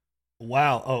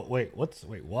Wow. Oh, wait.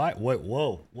 Why? Wait,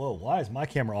 whoa. Why is my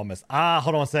camera all messed?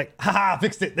 Hold on a sec.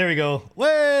 Fixed it. There we go.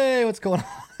 Wait, what's going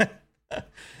on?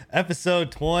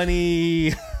 Episode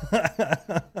 20.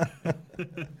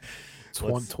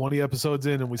 20 episodes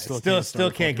in and we still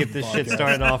can't get this shit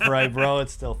started off right, bro.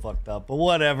 It's still fucked up. But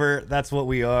whatever. That's what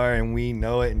we are, and we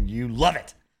know it, and you love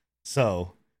it.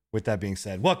 So, with that being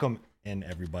said, welcome in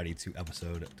everybody to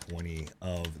episode 20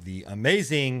 of the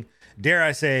amazing, dare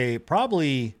I say,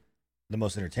 probably the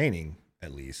most entertaining,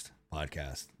 at least,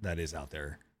 podcast that is out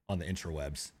there on the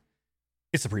interwebs.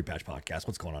 It's the Pre-Patch Podcast.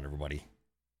 What's going on, everybody?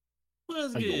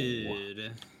 What's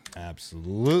good?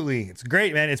 Absolutely, it's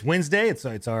great, man. It's Wednesday. It's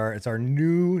our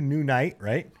new night,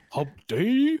 right? Hump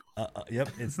day. Yep.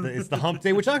 It's the hump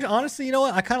day, which honestly, you know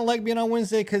what? I kind of like being on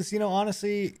Wednesday because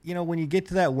honestly, when you get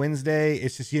to that Wednesday,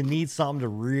 it's just you need something to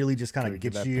really just kind of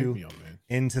get you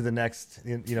into the next,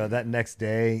 that next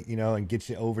day, and get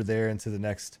you over there into the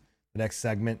next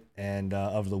segment and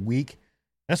of the week.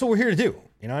 That's what we're here to do.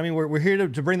 We're here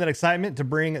to bring that excitement, to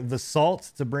bring the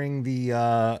salt, to bring the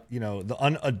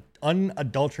the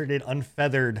unadulterated,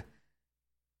 unfeathered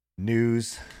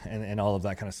news and all of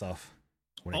that kind of stuff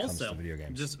when it comes to video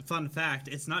games. Just fun fact,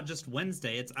 it's not just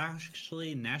Wednesday, it's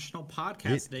actually National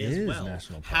Podcast Day as well.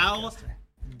 National Podcast How Day.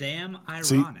 Damn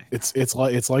ironic. See,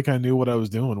 it's like I knew what I was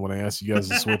doing when I asked you guys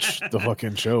to switch the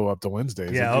fucking show up to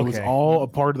Wednesdays. Yeah, It was all a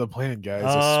part of the plan, guys.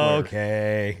 I swear.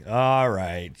 Okay. All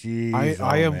right. Jeez.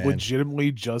 I am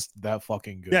legitimately just that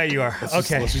fucking good. Yeah, you are. Let's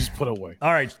just put it away.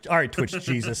 All right, Twitch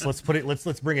Jesus. Let's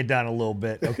bring it down a little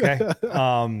bit, okay?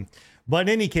 But in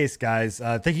any case, guys,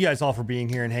 thank you guys all for being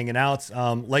here and hanging out.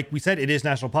 Like we said, it is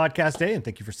National Podcast Day, and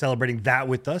thank you for celebrating that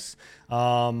with us.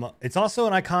 It's also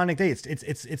an iconic day.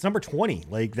 It's number 20.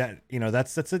 Like that,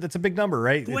 that's a big number,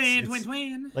 right?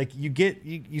 Twin. Like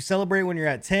you celebrate when you're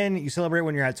at 10, you celebrate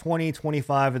when you're at 20,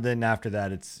 25, and then after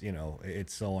that, it's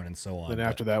so on and so on. Then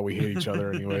after that, we hate each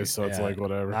other anyway, so it's like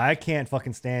whatever. I can't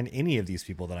fucking stand any of these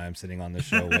people that I'm sitting on the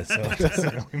show with, so it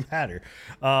doesn't really matter.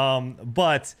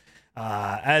 But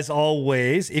as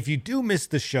always, if you do miss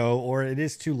the show or it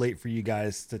is too late for you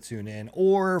guys to tune in,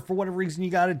 or for whatever reason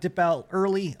you got to dip out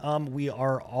early, we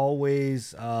are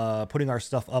always putting our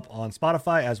stuff up on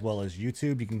Spotify as well as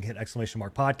YouTube. You can hit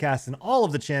 !podcast in all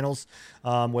of the channels,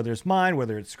 whether it's mine,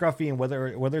 whether it's Scruffy, and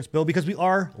whether it's Bill, because we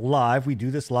are live. We do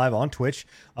this live on Twitch,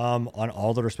 on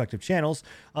all the respective channels.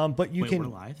 But you can.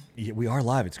 We're live? Yeah, we are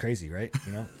live. It's crazy, right?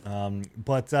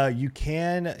 But you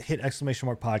can hit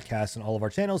 !podcast in all of our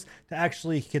channels to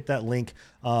actually hit that link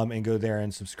and go there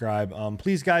and subscribe.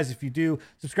 Please, guys, if you do,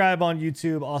 subscribe on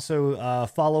YouTube. Also,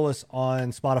 follow us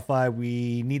on Spotify.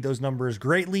 We need those numbers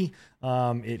greatly.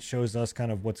 It shows us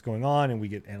kind of what's going on, and we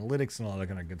get analytics and all that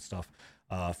kind of good stuff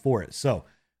for it. So,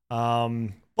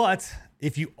 but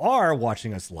if you are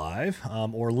watching us live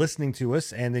or listening to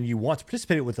us, and then you want to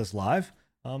participate with us live,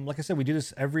 like I said, we do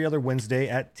this every other Wednesday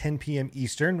at 10 p.m.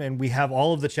 Eastern, and we have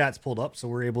all of the chats pulled up, so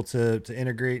we're able to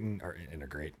integrate.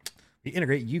 We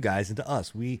integrate you guys into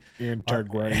us. We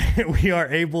are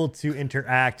able to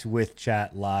interact with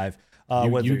chat live.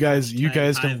 You guys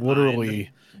can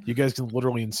literally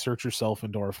insert yourself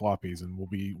into our floppies, and we'll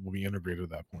be integrated at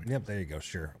that point. Yep, there you go.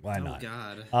 Sure, why not?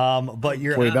 God. But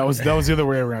you're wait. That was the other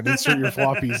way around. Insert your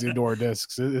floppies into our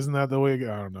discs. Isn't that the way? I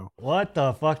don't know. What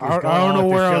the fuck? I don't know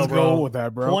where I was going with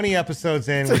that, bro. 20 episodes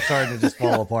in, we're starting to just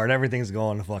fall apart. Everything's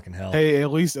going to fucking hell. Hey,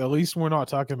 at least we're not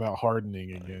talking about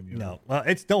hardening again. No, well,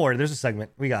 don't worry. There's a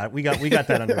segment. We got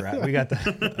that under wrap. We got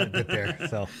that there.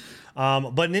 So.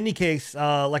 But in any case,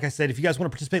 like I said, if you guys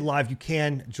want to participate live, you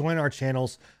can join our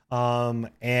channels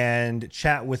and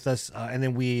chat with us. And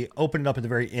then we open it up at the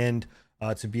very end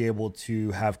to be able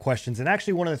to have questions. And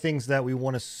actually, one of the things that we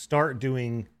want to start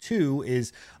doing too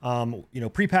is,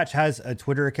 Pre-Patch has a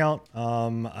Twitter account. Are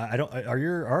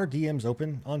our DMs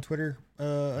open on Twitter,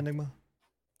 Enigma?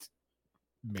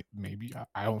 Maybe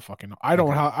I don't fucking know. I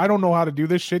don't know how to do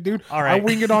this shit, dude. All right. I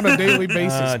wing it on a daily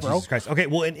basis, bro. Jesus Christ. Okay,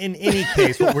 well, in any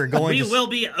case, what we're going we will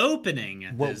be opening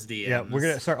those DMs. Yeah, we're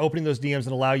gonna start opening those DMs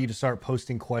and allow you to start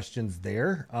posting questions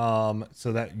there,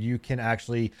 so that you can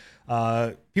actually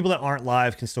people that aren't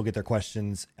live can still get their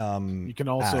questions. You can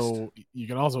also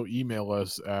email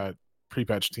us at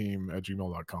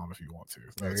prepatchteam@gmail.com if you want to.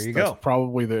 That's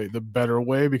probably the better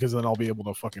way, because then I'll be able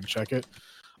to fucking check it.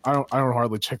 I don't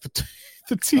hardly check the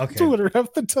team Twitter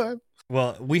half the time.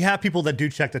 Well, we have people that do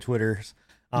check the Twitters.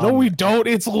 No, we don't.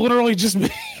 It's literally just me.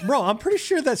 Bro, I'm pretty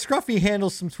sure that Scruffy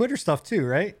handles some Twitter stuff too,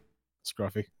 right?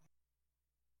 Scruffy.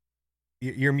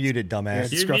 You're muted,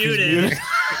 dumbass. You're muted.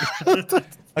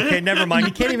 Okay, never mind.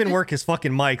 He can't even work his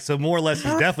fucking mic, so more or less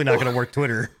he's definitely not going to work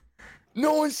Twitter.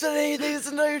 No one said anything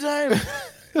this entire time.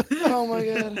 Oh my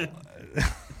god.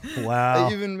 Wow.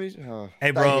 Hey,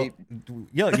 bro.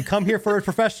 Yo, you come here for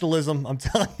professionalism. I'm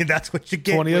telling you, that's what you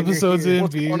get. 20 episodes in.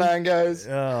 What's going on, guys?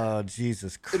 Oh,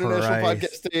 Jesus Christ. International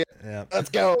Podcast Day. Yeah.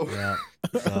 Let's go. Yeah.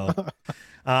 So,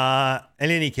 in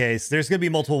any case, there's going to be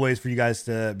multiple ways for you guys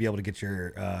to be able to get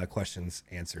your questions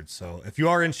answered. So if you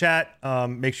are in chat,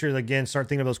 make sure to, again, start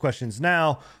thinking of those questions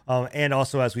now. And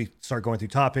also, as we start going through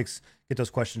topics, get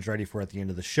those questions ready for at the end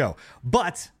of the show.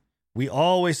 But we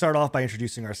always start off by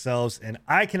introducing ourselves, and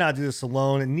I cannot do this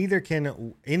alone, and neither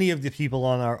can any of the people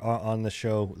on the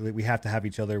show. We have to have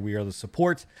each other. We are the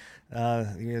support,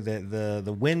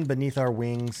 the wind beneath our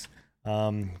wings.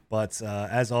 But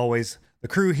as always, the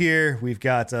crew here, we've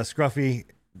got Scruffy.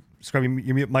 Scruffy,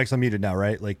 your mic's unmuted now,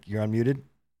 right? Like, you're unmuted?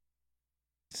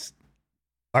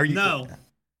 Are you? No.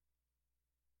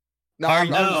 No, I'm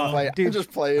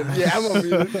just playing. Yeah, I'm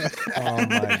unmuted. Oh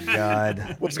my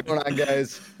god. What's going on,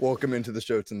 guys? Welcome into the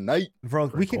show tonight. Bro,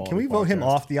 can we vote him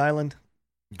off the island?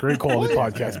 Great quality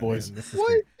podcast, boys.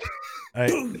 What? All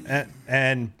right,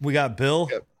 and we got Bill,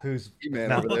 who's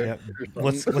over there. Yeah.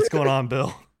 What's going on,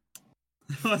 Bill?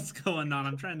 What's going on?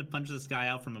 I'm trying to punch this guy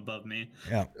out from above me.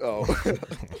 Yeah. Oh.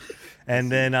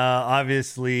 And then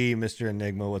obviously Mr.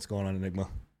 Enigma. What's going on, Enigma?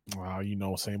 Wow, you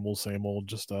know, same old.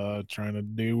 Just trying to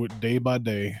do it day by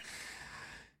day.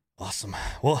 Awesome.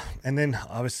 Well, and then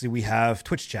obviously we have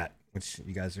Twitch chat, which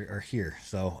you guys are here.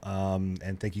 So,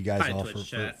 and thank you guys all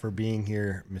for being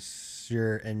here,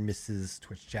 Mr. and Mrs.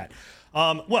 Twitch chat.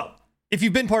 Well, if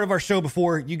you've been part of our show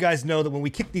before, you guys know that when we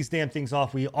kick these damn things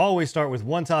off, we always start with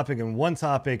one topic and one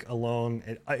topic alone.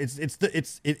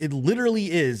 It literally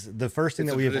is the first thing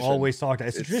that we have always talked about.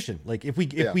 It's a tradition. Like if we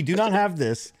do not have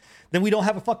this, then we don't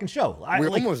have a fucking show. We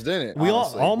almost didn't. We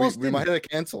almost we might have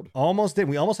canceled. Almost did.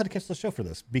 We almost had to cancel the show for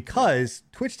this because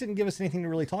Twitch didn't give us anything to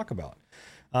really talk about.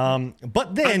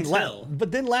 But then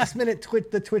last minute,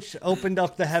 Twitch opened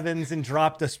up the heavens and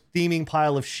dropped a steaming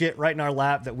pile of shit right in our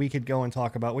lap that we could go and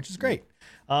talk about, which is great.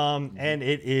 And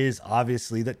it is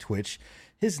obviously that Twitch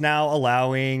is now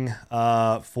allowing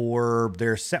for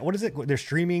their their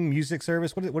streaming music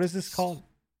service. What is this called?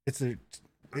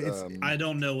 I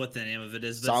don't know what the name of it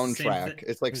is. But Soundtrack.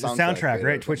 It's like soundtrack,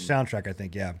 right? Twitch Soundtrack, I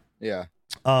think. Yeah. Yeah.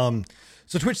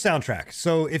 So Twitch Soundtrack.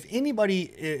 So if anybody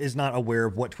is not aware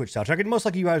of what Twitch Soundtrack, and most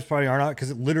likely you guys probably are not,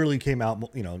 because it literally came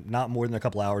out, not more than a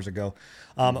couple hours ago.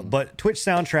 But Twitch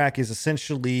Soundtrack is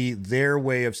essentially their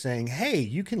way of saying, hey,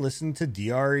 you can listen to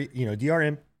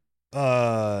DRM,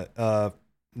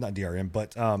 not DRM,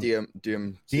 but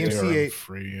DMCA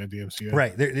free, DMCA.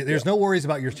 Right. There's no worries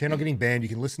about your channel getting banned. You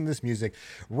can listen to this music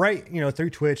right,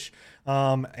 through Twitch,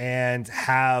 and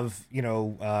have,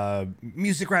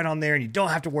 music right on there, and you don't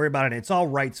have to worry about it. It's all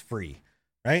rights free,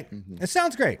 right? Mm-hmm. It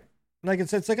sounds great. Like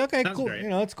it's like, okay, sounds cool. Great.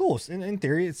 It's cool. In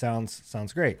theory, it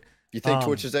sounds great. You think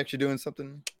Twitch is actually doing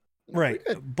something? Right.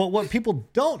 But what people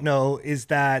don't know is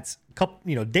that a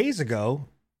couple, days ago,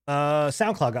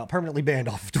 SoundCloud got permanently banned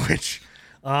off of Twitch.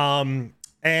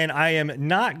 And I am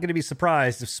not going to be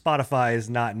surprised if Spotify is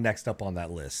not next up on that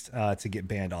list to get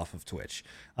banned off of Twitch.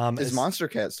 Is Monster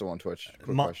Cat still on Twitch?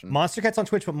 Monster Cat's on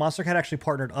Twitch, but Monster Cat actually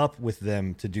partnered up with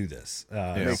them to do this.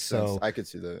 Makes sense. I could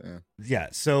see that. Yeah.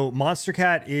 So Monster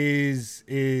Cat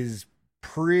is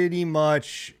pretty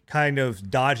much kind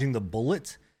of dodging the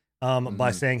bullet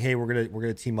by saying, "Hey, we're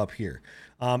gonna team up here."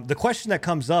 The question that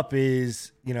comes up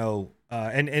is,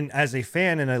 and as a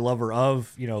fan and a lover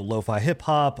of, lo-fi hip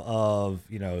hop, of,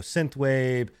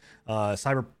 synthwave,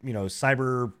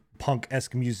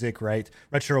 cyberpunk-esque music, right?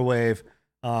 Retro wave.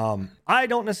 I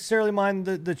don't necessarily mind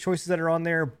the choices that are on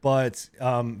there, but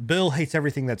Bill hates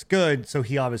everything that's good, so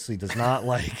he obviously does not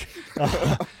like.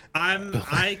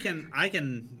 I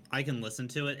can listen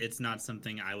to it. It's not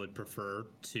something I would prefer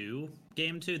to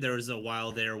game to. There was a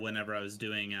while there whenever I was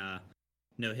doing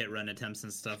no hit run attempts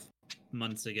and stuff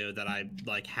months ago that I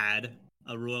had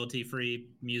a royalty free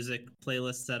music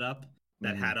playlist set up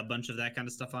that had a bunch of that kind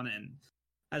of stuff on it, and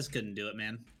I just couldn't do it,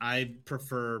 man. I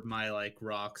prefer my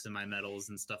rocks and my metals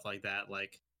and stuff like that,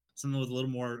 something with a little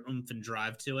more oomph and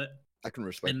drive to it. I can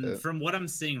respect that. And from what I'm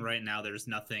seeing right now, there's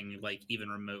nothing even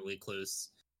remotely close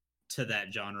to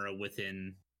that genre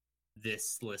within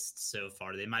this list so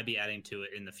far. They might be adding to it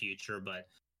in the future, but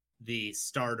the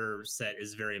starter set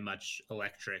is very much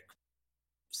electric,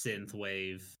 synth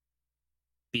wave,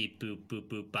 beep boop boop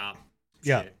boop bop.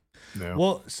 Yeah.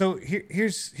 Well, so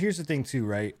here's the thing too,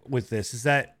 right? With this is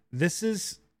that this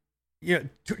is,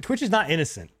 Twitch is not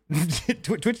innocent.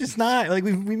 Twitch is not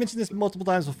we mentioned this multiple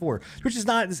times before. Twitch is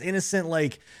not this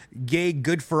innocent gay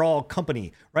good for all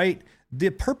company, right? The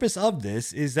purpose of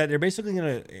this is that they're basically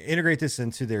going to integrate this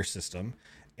into their system.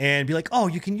 and be like, oh,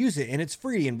 you can use it and it's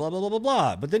free and blah, blah, blah, blah,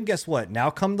 blah. But then guess what? Now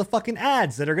come the fucking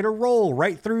ads that are going to roll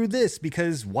right through this,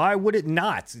 because why would it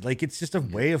not? Like, it's just a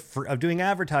way of doing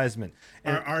advertisement.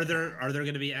 And are there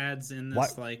going to be ads in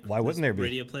this? Why wouldn't there be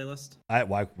radio playlist?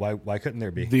 Why couldn't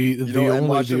there be? The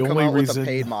only reason,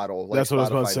 paid model. Like that's what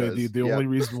Spotify I was about to say. The only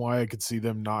reason why I could see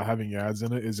them not having ads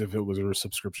in it is if it was a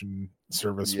subscription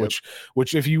service,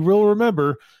 which if you will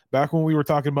remember, back when we were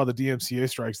talking about the DMCA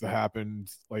strikes that happened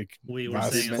like a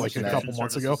couple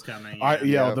months ago,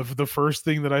 the first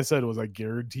thing that I said was, I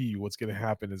guarantee you what's going to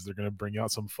happen is they're going to bring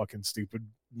out some fucking stupid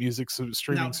music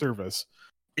streaming service.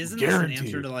 Isn't this an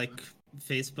answer to like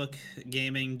Facebook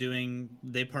gaming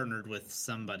they partnered with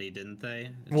somebody, didn't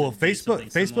they? Well,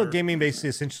 Facebook gaming basically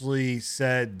essentially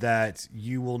said that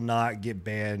you will not get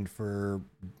banned for,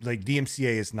 like,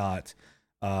 DMCA is not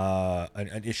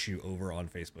an issue over on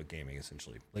Facebook gaming.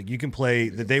 Essentially, like, you can play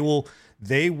that, they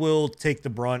will take the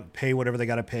brunt, pay whatever they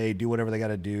got to pay, do whatever they got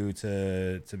to do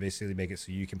to basically make it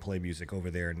so you can play music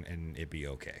over there and it be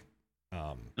okay.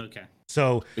 Okay.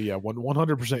 So yeah,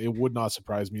 100%. It would not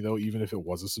surprise me though, even if it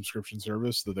was a subscription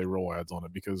service, that they roll ads on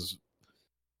it, because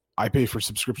I pay for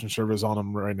subscription service on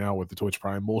them right now with the Twitch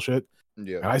Prime bullshit.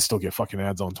 Yeah, and I still get fucking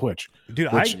ads on Twitch, dude.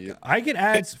 I get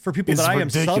ads for people that I am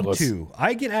sub to.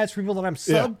 I get ads for people that I'm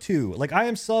sub to. Like, I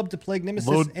am sub to Plague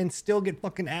Nemesis and still get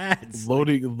fucking ads.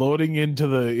 Loading into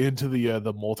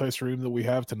the multi-stream that we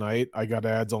have tonight, I got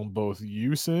ads on both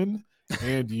you, Sin,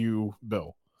 and you,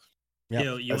 Bill. Yep.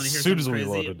 Yo, you want to hear something crazy?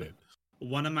 Loaded it.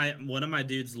 One of my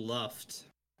dudes, Luft,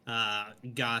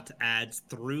 got ads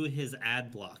through his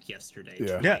ad block yesterday.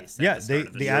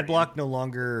 The ad block no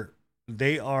longer.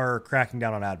 They are cracking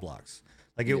down on ad blocks.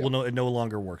 Like, it no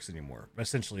longer works anymore,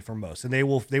 essentially, for most, and they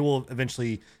will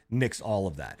eventually nix all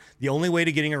of that. The only way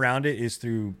to getting around it is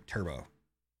through Turbo.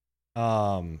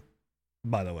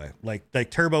 By the way, like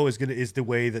Turbo is the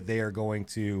way that they are going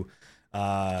to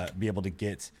be able to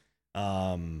get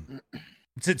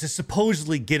to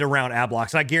supposedly get around ad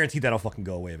blocks. And I guarantee that'll fucking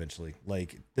go away eventually.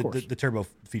 Like, the Turbo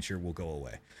feature will go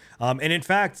away. And in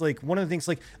fact, like, one of the things,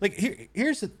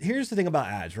 here's the thing about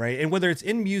ads, right? And whether it's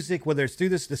in music, whether it's through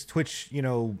this Twitch,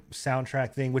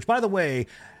 soundtrack thing, which, by the way,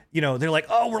 they're like,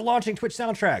 oh, we're launching Twitch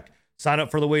soundtrack, sign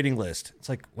up for the waiting list. It's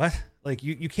like, what? Like,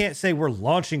 you can't say we're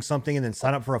launching something and then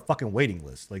sign up for a fucking waiting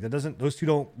list. Like, those two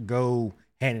don't go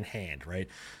hand in hand, right?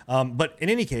 But in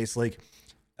any case, like,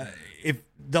 if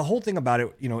the whole thing about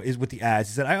it, is with the ads,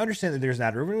 is that I understand that there's an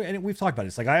ad revenue, and we've talked about it.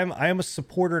 It's like, I am a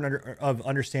supporter of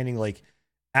understanding, like,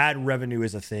 ad revenue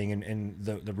is a thing, and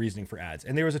the reasoning for ads.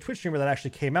 And there was a Twitch streamer that actually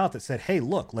came out that said, hey,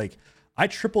 look, like, I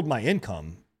tripled my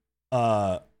income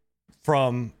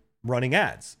from running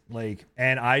ads, like,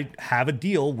 and I have a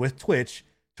deal with Twitch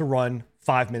to run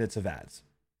 5 minutes of ads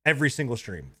every single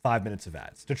stream, 5 minutes of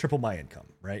ads to triple my income,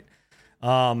 right?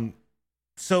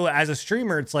 So as a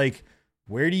streamer, it's like,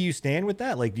 where do you stand with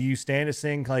that? Like, do you stand as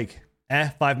saying, like,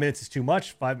 5 minutes is too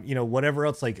much, whatever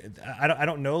else? Like, I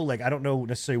don't know. Like, I don't know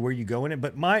necessarily where you go in it,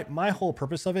 but my whole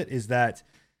purpose of it is that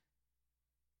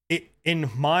in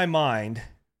my mind,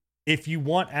 if you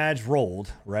want ads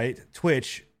rolled, right,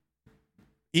 Twitch,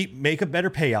 make a better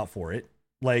payout for it.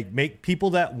 Like, make people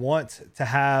that want to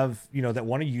have, that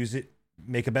want to use it,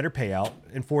 make a better payout,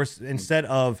 instead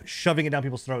of shoving it down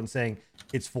people's throat and saying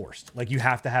it's forced. Like, you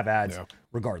have to have ads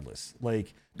regardless.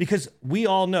 Like, because we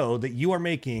all know that you are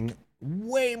making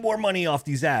way more money off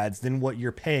these ads than what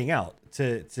you're paying out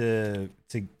to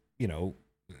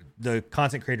the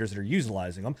content creators that are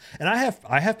utilizing them. And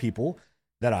I have people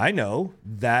that I know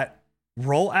that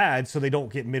roll ads so they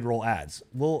don't get mid-roll ads.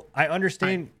 Well, I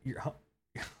understand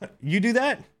you do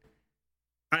that.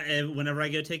 Whenever I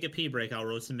go take a pee break, I'll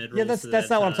roll some mid-rolls. Yeah, that's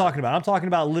not what I'm talking about. I'm talking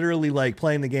about literally, like,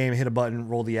 playing the game, hit a button,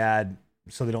 roll the ad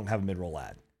so they don't have a mid-roll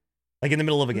ad. Like, in the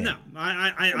middle of a game. No,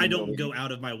 I don't go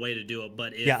out of my way to do it,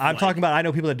 but I'm talking about, I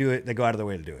know people that do it, that go out of their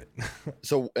way to do it.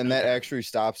 So, and that actually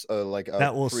stops a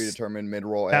predetermined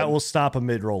mid-roll ad? That will stop a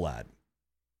mid-roll ad.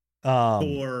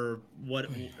 Or what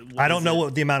I don't know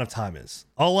what the amount of time is.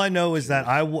 All I know is that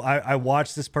I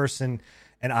watch this person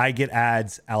and I get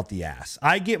ads out the ass.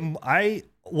 I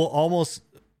will almost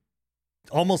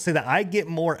say that I get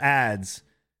more ads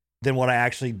than what I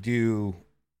actually do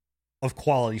of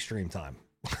quality stream time.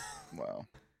 Wow.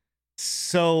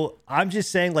 So I'm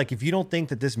just saying, like, if you don't think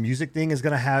that this music thing is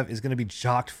gonna be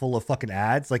chocked full of fucking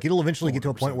ads, like, it'll eventually 100%. Get to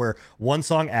a point where one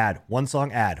song ad,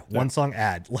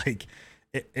 like,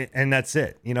 and that's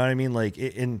it. You know what I mean? Like,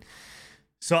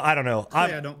 so I don't know.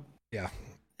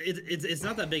 It's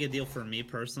not that big a deal for me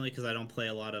personally, because I don't play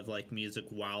a lot of, like, music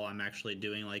while I'm actually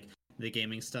doing, like, the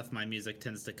gaming stuff. My music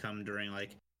tends to come during,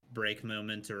 like, break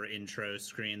moment or intro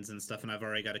screens and stuff, and I've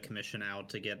already got a commission out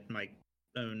to get my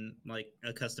own like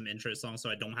a custom intro song, so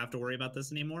I don't have to worry about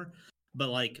this anymore. But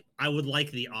like, I would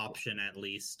like the option at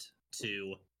least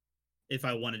to, if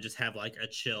I want to just have like a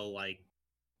chill like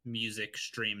music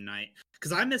stream night,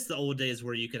 because I miss the old days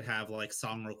where you could have like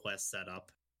song requests set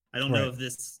up. I don't know if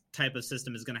this type of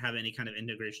system is going to have any kind of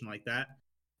integration like that,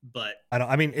 but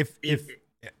I mean, if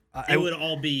it would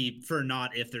all be for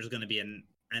naught if there's going to be an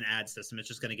ad system. It's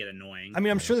just going to get annoying. I mean,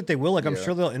 I'm sure that they will. Like, I'm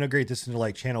sure they'll integrate this into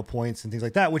like channel points and things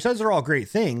like that, which those are all great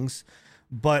things.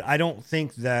 But I don't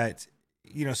think that,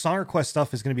 you know, song request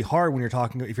stuff is going to be hard when you're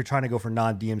talking, if you're trying to go for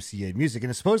non-DMCA music.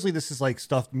 And supposedly this is like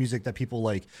stuff, music that people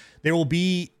like. There will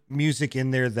be music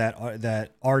in there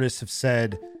that artists have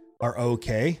said are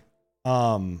okay.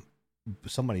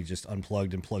 Somebody just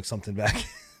unplugged and plugged something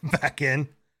back in.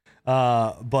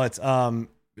 But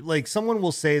like someone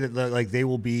will say that like they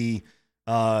will be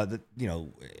that, you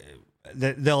know,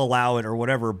 that they'll allow it or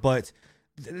whatever, but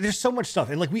there's so much stuff.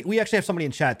 And like we actually have somebody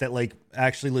in chat that like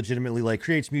actually legitimately like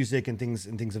creates music and things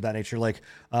of that nature. Like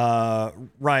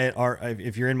Riot,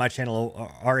 if you're in my channel,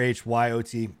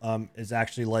 RHYOT is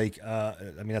actually like I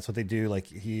mean, that's what they do. Like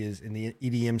he is in the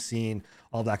EDM scene,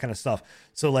 all that kind of stuff.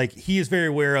 So like he is very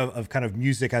aware of kind of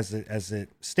music as it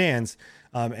stands,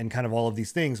 and kind of all of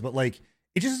these things. But like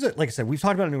it just is, like I said, we've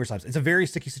talked about it numerous times. It's a very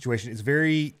sticky situation. It's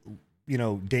very, you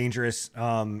know, dangerous.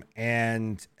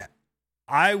 And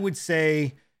I would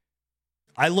say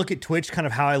I look at Twitch kind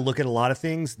of how I look at a lot of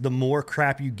things. The more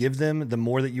crap you give them, the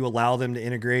more that you allow them to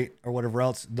integrate or whatever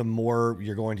else, the more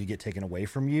you're going to get taken away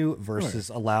from you versus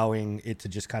allowing it to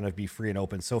just kind of be free and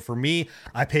open. So for me,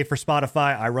 I pay for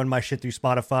Spotify. I run my shit through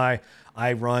Spotify.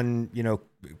 I run, you know,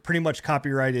 pretty much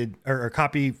copyrighted or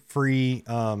copy free,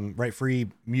 right, free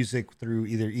music through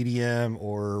either EDM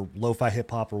or lo-fi hip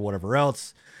hop or whatever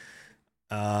else.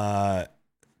 Yeah,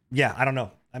 I don't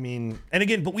know. I mean, and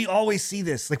again, but we always see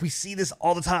this. Like we see this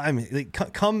all the time. Like,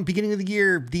 come beginning of the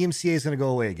year, DMCA is going to go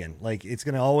away again. Like it's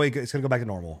going to go back to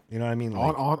normal. You know what I mean?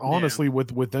 Like, honestly,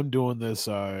 with them doing this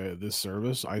this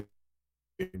service, I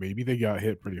maybe they got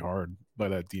hit pretty hard by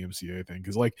that DMCA thing,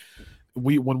 because like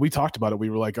when we talked about it, we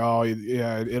were like, oh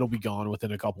yeah, it'll be gone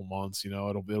within a couple months. You know,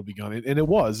 it'll be gone, and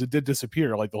it did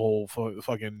disappear. Like the whole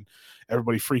fucking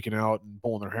everybody freaking out and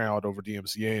pulling their hair out over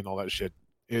DMCA and all that shit.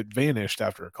 It vanished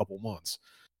after a couple months.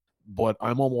 But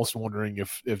I'm almost wondering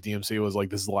if DMCA was like,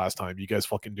 this is the last time you guys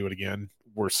fucking do it again,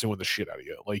 we're suing the shit out of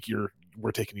you. Like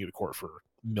we're taking you to court for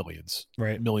millions,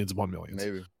 right? Millions upon millions.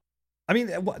 Maybe. I mean,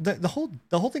 the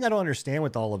whole thing I don't understand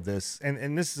with all of this,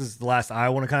 and this is the last I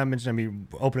want to kind of mention. I mean,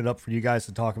 open it up for you guys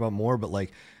to talk about more, but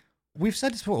like we've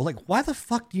said this before, like why the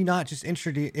fuck do you not just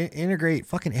integrate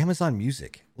fucking Amazon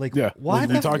Music? Like, why?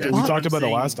 We talked about it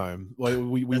last time. Like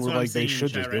we were like, they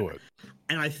should just do it.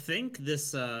 And I think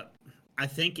this. I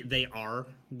think they are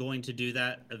going to do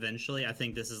that eventually. I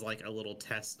think this is like a little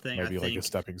test thing. Maybe I think like a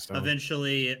stepping stone.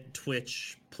 Eventually,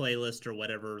 Twitch playlist or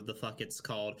whatever the fuck it's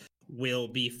called will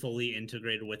be fully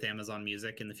integrated with Amazon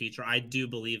Music in the future. I do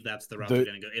believe that's the route they're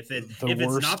going to go. If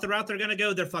it's not the route they're going to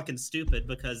go, they're fucking stupid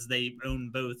because they own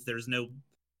both. There's no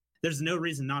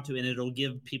reason not to, and it'll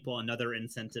give people another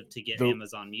incentive to get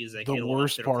Amazon Music. The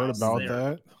worst part about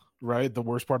that. Right. The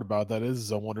worst part about that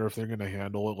is I wonder if they're going to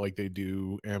handle it like they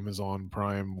do Amazon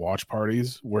Prime watch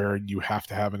parties, where you have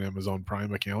to have an Amazon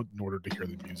Prime account in order to hear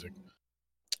the music.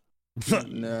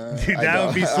 No, dude, that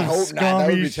would be some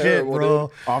scummy shit,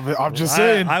 bro. I'm just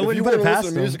saying. I wouldn't put it past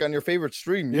them. Music on your favorite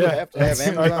stream, you have to have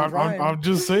Amazon Prime. I'm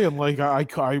just saying, like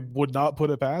I would not put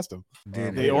it past them.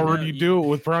 Dude, they already do it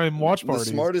with Prime watch parties.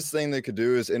 The smartest thing they could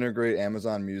do is integrate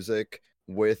Amazon Music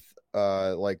with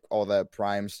like all that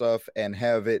Prime stuff and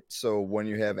have it so when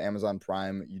you have Amazon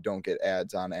Prime, you don't get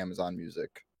ads on Amazon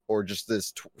Music or just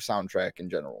this soundtrack in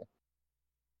general.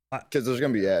 Because there's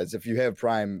going to be ads. If you have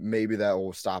Prime, maybe that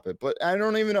will stop it. But I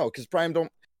don't even know, because Prime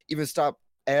don't even stop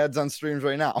ads on streams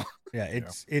right now. Yeah,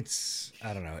 it's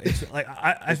I don't know. It's like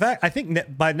in fact, I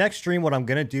think by next stream, what I'm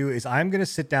going to do is I'm going to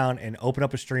sit down and open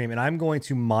up a stream, and I'm going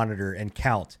to monitor and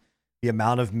count the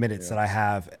amount of minutes that I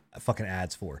have fucking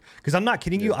ads for. Because I'm not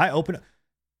kidding you. I open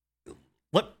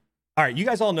all right, you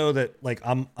guys all know that like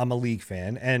I'm a League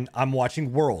fan and I'm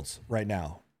watching Worlds right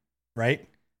now, right?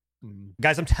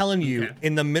 Guys, I'm telling you,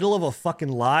 in the middle of a fucking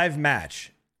live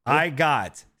match, I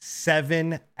got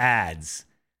 7 ads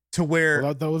to where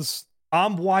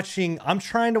I'm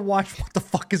trying to watch what the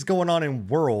fuck is going on in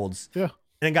Worlds. Yeah.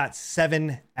 and it got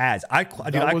 7 ads.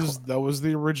 That was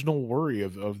the original worry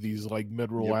of these like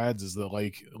mid-roll ads, is that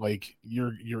like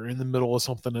you're in the middle of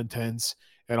something intense,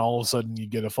 and all of a sudden you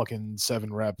get a fucking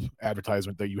 7-rep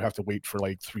advertisement that you have to wait for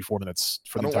like 3-4 minutes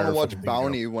for the entire. I don't want to watch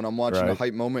Bounty when I'm watching a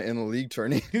hype moment in the league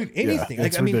tourney. Dude, anything. Yeah,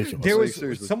 like, I mean, ridiculous. there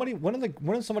was somebody,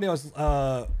 somebody I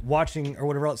was watching or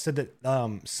whatever else said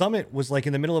that Summit was like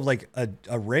in the middle of like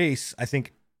a race, I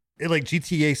think, like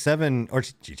GTA 7 or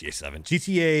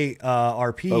GTA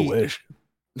RP. I wish.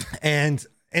 And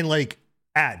like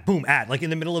ad, boom, ad, like in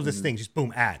the middle of this thing, just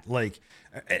boom, ad, like,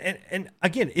 and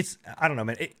again, it's, I don't know,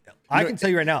 man. I can tell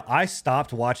you right now, I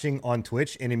stopped watching on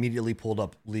Twitch and immediately pulled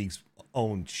up League's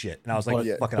own shit, and I was like, fuck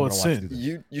it, I'm gonna watch this.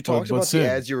 You talked about the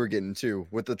ads you were getting too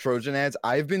with the Trojan ads.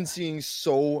 I've been seeing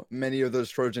so many of those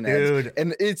Trojan ads,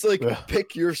 and it's like,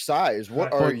 pick your size.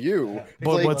 What are you?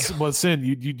 But Sin,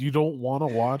 you don't want to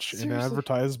watch an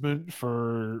advertisement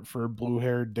for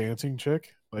blue-haired dancing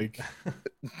chick. Like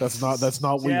that's not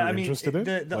what you're interested in.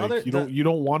 You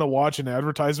don't want to watch an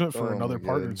advertisement for another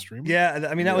partner streamer. Yeah,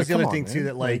 I mean that was the other thing too,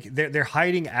 that like they're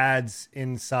hiding ads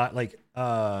inside, like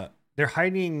they're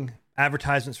hiding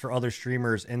advertisements for other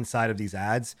streamers inside of these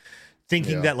ads,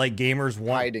 thinking that like gamers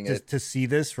want to see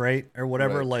this, right, or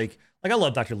whatever. Right. Like I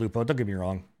love Dr. Lupo, don't get me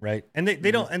wrong, right? And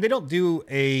they don't do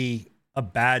a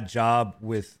bad job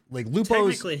with like Lupo's.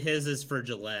 Technically, his is for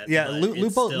Gillette. Yeah,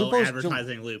 Lupo's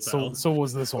advertising Lupo. So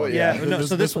was this one?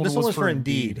 This one was for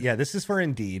Indeed. Yeah, this is for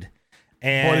Indeed.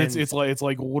 And but it's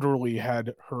like literally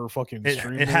had her fucking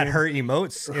stream. It had her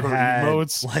emotes. It had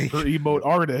emotes, like her emote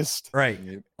artist. Right.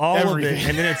 All everything. Of it.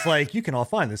 And then it's like, you can all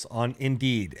find this on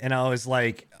Indeed. And I was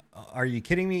like, are you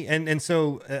kidding me? And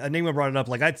so Enigma brought it up.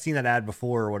 Like I'd seen that ad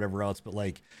before or whatever else, but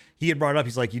like he had brought it up.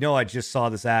 He's like, I just saw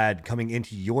this ad coming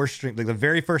into your stream. Like the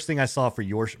very first thing I saw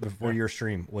before your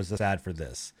stream was this ad for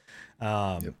this.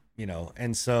 And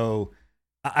so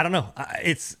I don't know.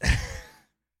 It's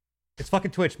it's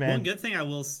fucking Twitch, man. One good thing I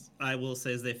will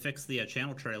say is they fixed the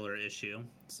channel trailer issue,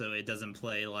 so it doesn't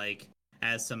play like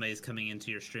as somebody's coming into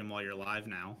your stream while you're live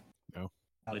now. No.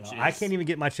 I can't even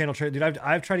get my channel trailer, dude.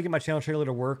 I've tried to get my channel trailer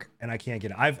to work, and I can't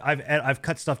get it. I've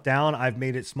cut stuff down. I've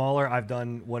made it smaller. I've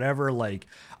done whatever. Like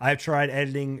I've tried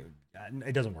editing.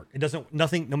 It doesn't work. It doesn't.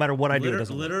 Nothing. No matter what I do, it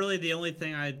doesn't. Literally, work. The only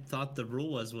thing I thought the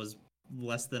rule was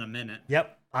less than a minute.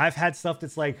 Yep. I've had stuff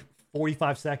that's like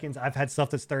 45 seconds. I've had stuff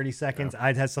that's 30 seconds.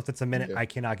 I've had stuff that's a minute. I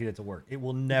cannot get it to work. It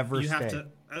will never stay. Have to.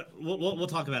 We'll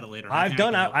talk about it later.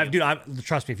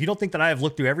 Trust me. If you don't think that I have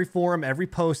looked through every forum, every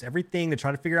post, everything to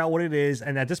try to figure out what it is,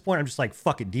 and at this point, I'm just like,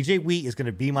 fuck it. DJ Wheat is going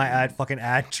to be my ad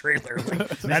trailer. Like,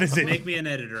 that is it. Make me an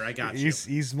editor. I got you.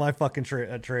 He's my fucking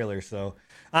trailer. So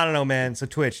I don't know, man. So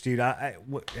Twitch, dude,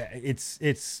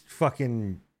 it's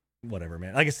fucking. Whatever,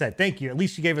 man. Like I said, thank you. At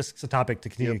least you gave us a topic to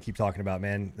continue to keep talking about,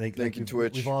 man. Thank you,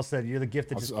 Twitch. We've all said you're the gift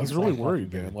that just. I was really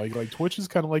worried, man. Like Twitch is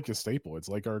kind of like a staple. It's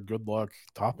like our good luck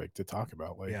topic to talk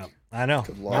about. Like, yeah, I know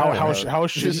how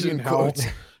shitty and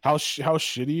how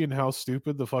shitty and how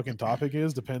stupid the fucking topic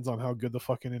is depends on how good the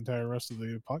fucking entire rest of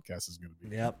the podcast is going to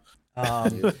be. Yep.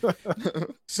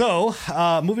 So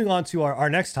moving on to our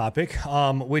next topic,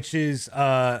 which is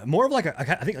more of like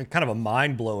I think kind of a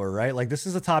mind blower, right? Like this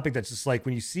is a topic that's just like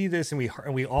when you see this and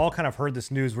we all kind of heard this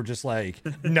news, we're just like,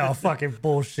 no fucking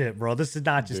bullshit, bro. This did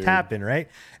not just happen, right?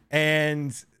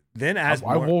 And then as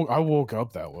I woke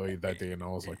up that way that day and I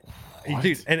was like, what?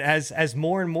 Dude, and as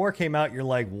more and more came out, you're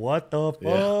like, what the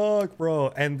fuck,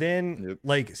 bro? And then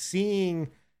like seeing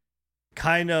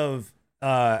kind of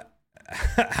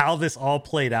how this all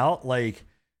played out, like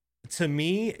to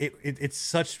me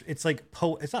it's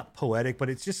not poetic, but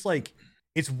it's just like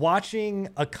it's watching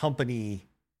a company,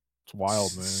 it's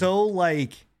wild, man, so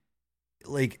like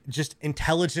just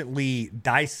intelligently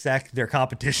dissect their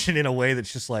competition in a way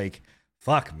that's just like,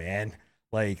 fuck, man,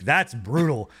 like that's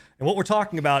brutal. And what we're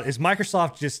talking about is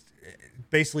Microsoft just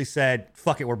basically said,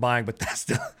 fuck it, we're buying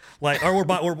Bethesda, like, or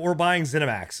we're buying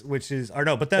ZeniMax, which is, or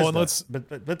no, Bethesda.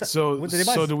 So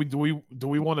do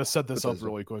we want to set this up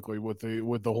really quickly with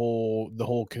the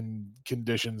whole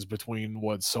conditions between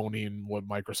what Sony and what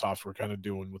Microsoft were kind of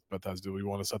doing with Bethesda? Do we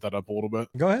want to set that up a little bit?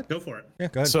 Go ahead, go for it. Yeah,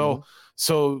 go ahead.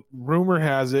 So rumor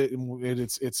has it, and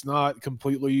it's not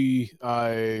completely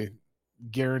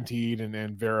guaranteed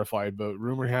and verified, but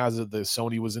rumor has it that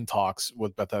Sony was in talks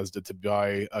with Bethesda to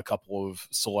buy a couple of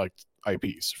select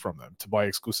IPs from them, to buy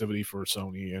exclusivity for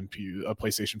Sony and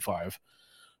PlayStation 5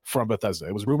 from Bethesda.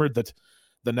 It was rumored that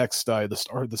the next the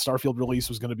Starfield release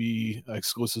was going to be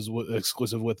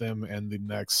exclusive with them, and the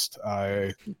next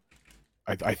I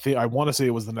want to say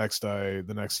it was the next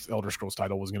Elder Scrolls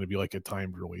title was going to be like a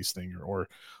timed release thing, or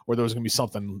there was going to be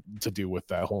something to do with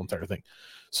that whole entire thing.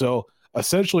 So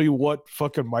essentially what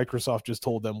fucking Microsoft just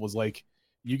told them was like,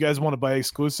 you guys want to buy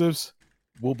exclusives?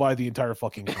 We'll buy the entire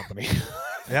fucking company.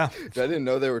 Yeah, I didn't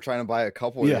know they were trying to buy a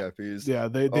couple of the IPs. Yeah,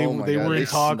 they were in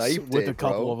talks with a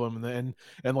couple of them,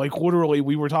 and like literally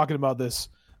we were talking about this.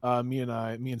 Me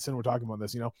and Sin were talking about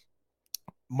this. You know,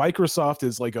 Microsoft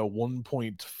is like a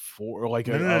 1.4, like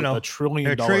a $1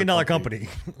 trillion company.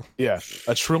 Yeah,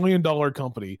 $1 trillion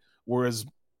company, whereas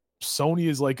Sony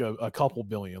is like a couple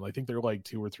billion. I think they're like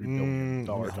 $2 or $3 billion.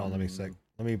 Hold on, let me see.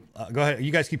 Let me go ahead.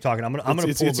 You guys keep talking. I'm gonna.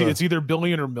 It's either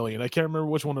billion or million. I can't remember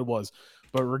which one it was,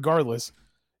 but regardless,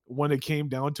 when it came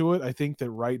down to it, I think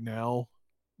that right now,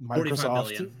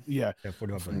 Microsoft,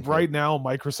 right now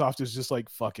Microsoft is just like,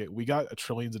 fuck it, we got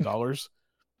trillions of dollars.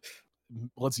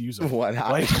 Let's use it. Why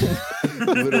not?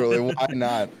 Literally, why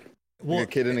not? Like a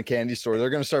kid in a candy store. They're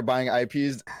gonna start buying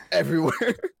IPs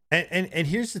everywhere. And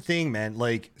here's the thing, man.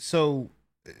 Like, so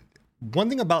one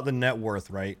thing about the net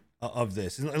worth, right, of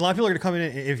this, and a lot of people are gonna come in,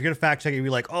 if you're gonna fact check it, you'll be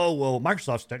like, oh well,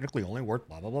 Microsoft's technically only worth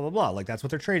blah blah blah blah blah. Like that's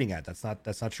what they're trading at. That's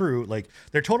not true. Like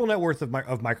their total net worth of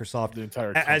Microsoft, the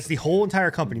entire as the whole entire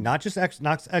company, not just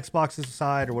Xbox's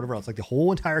side or whatever else, like the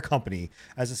whole entire company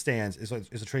as it stands is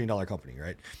 $1 trillion company,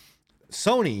 right?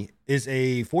 Sony is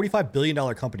a $45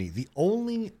 billion company. The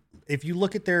only, if you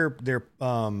look at their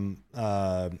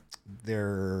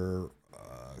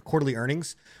quarterly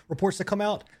earnings reports that come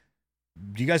out,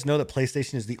 do you guys know that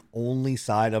PlayStation is the only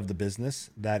side of the business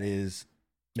that is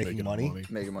making money?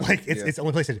 Making money. Like it's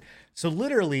only PlayStation. So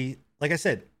literally, like I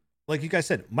said, like you guys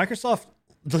said, Microsoft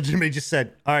legitimately just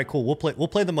said, all right, cool, we'll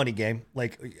play the money game.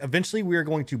 Like eventually we are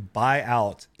going to buy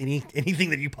out anything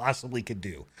that you possibly could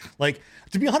do. Like,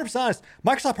 to be 100% honest,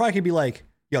 Microsoft probably could be like,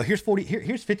 yo, here's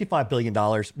 $55 billion.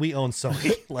 We own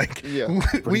Sony. Like,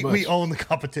 we own the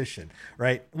competition,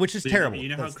 right? Which is terrible. You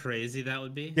know how crazy that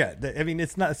would be? Yeah, I mean,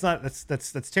 that's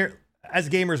terrible. As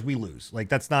gamers, we lose. Like,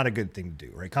 that's not a good thing to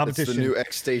do, right? Competition. It's the new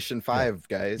X-Station 5,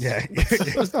 guys. Yeah.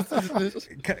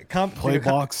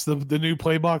 Playbox, the new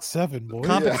Playbox 7, boy.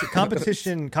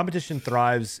 Competition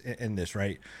thrives in this,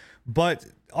 right? But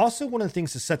also one of the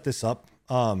things to set this up,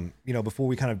 before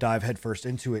we kind of dive headfirst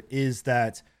into it, is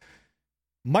that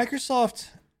Microsoft,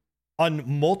 on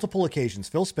multiple occasions,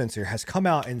 Phil Spencer has come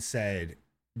out and said,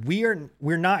 we're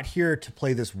not here to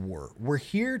play this war. We're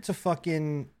here to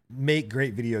fucking make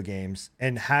great video games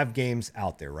and have games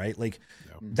out there, right? Like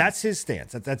that's his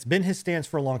stance. That's been his stance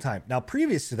for a long time. Now,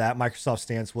 previous to that, Microsoft's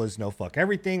stance was no, fuck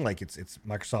everything. Like it's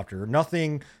Microsoft or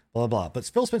nothing, blah, blah, blah. But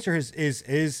Phil Spencer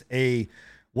is a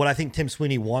what I think Tim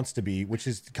Sweeney wants to be, which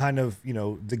is kind of,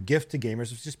 the gift to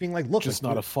gamers of just being like, look, just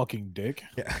not a fucking dick.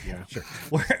 Yeah, sure.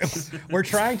 We're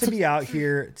trying to be out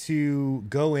here to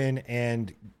go in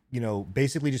and,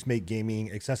 basically just make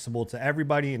gaming accessible to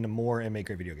everybody and make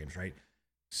great video games, right?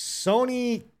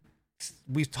 Sony,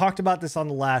 we've talked about this on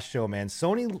the last show, man.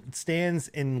 Sony stands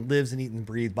and lives and eats and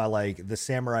breathes by like the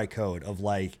samurai code of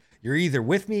like, you're either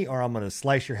with me or I'm going to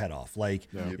slice your head off. Like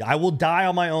I will die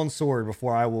on my own sword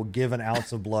before I will give an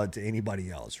ounce of blood to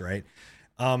anybody else. Right.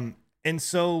 And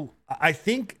so I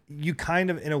think you kind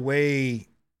of, in a way,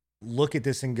 look at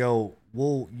this and go,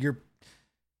 well,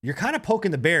 you're kind of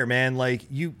poking the bear, man. Like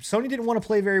Sony didn't want to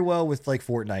play very well with like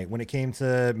Fortnite when it came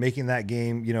to making that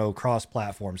game,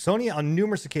 cross-platform. Sony on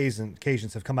numerous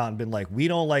occasions have come out and been like, we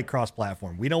don't like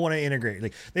cross-platform. We don't want to integrate.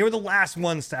 Like they were the last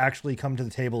ones to actually come to the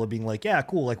table of being like, yeah,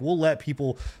 cool. Like we'll let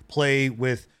people play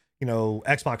with,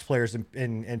 Xbox players and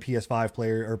PS5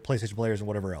 players or PlayStation players and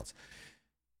whatever else.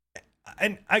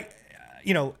 And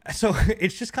so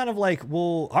it's just kind of like,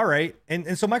 well, all right.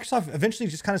 And so Microsoft eventually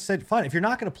just kind of said, fine, if you're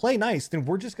not going to play nice, then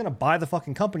we're just going to buy the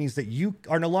fucking companies that you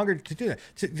are no longer to do that,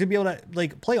 to be able to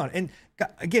like play on. And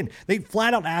again, they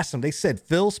flat out asked him, they said,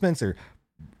 Phil Spencer,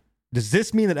 does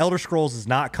this mean that Elder Scrolls is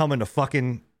not coming to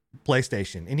fucking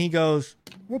PlayStation? And he goes,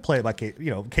 we'll play it by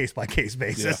case by case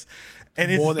basis. Yeah.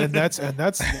 And that's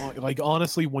like,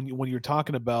 honestly, when you're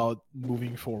talking about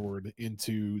moving forward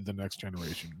into the next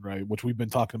generation, right? Which we've been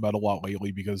talking about a lot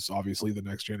lately, because obviously the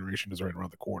next generation is right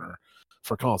around the corner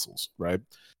for consoles, right?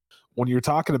 When you're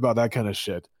talking about that kind of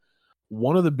shit,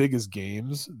 one of the biggest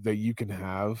games that you can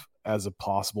have as a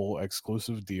possible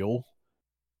exclusive deal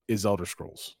is Elder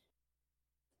Scrolls,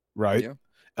 right? Yeah.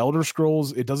 Elder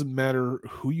Scrolls, it doesn't matter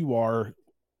who you are,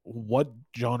 what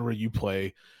genre you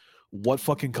play, what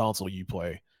fucking console you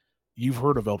play, you've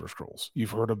heard of Elder Scrolls.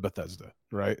 You've heard of Bethesda,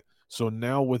 right? So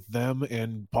now with them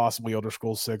and possibly Elder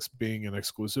Scrolls 6 being an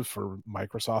exclusive for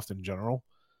Microsoft in general,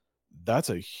 that's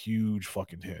a huge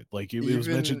fucking hit. Like it was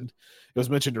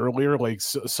mentioned earlier, like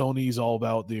Sony's all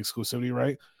about the exclusivity,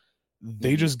 right?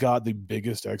 They just got the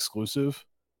biggest exclusive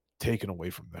taken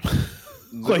away from them.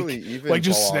 literally even like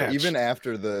just Fallout, snatch. even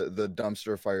after the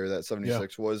dumpster fire that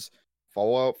 76 was,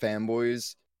 Fallout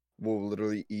fanboys will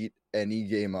literally eat any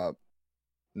game up,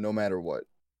 no matter what.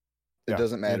 It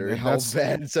doesn't matter and how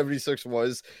bad 76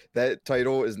 was. That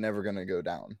title is never gonna go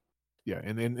down. Yeah,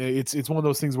 and it's one of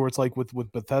those things where it's like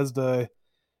with Bethesda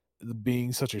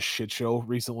being such a shit show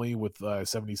recently with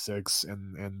 76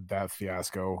 and that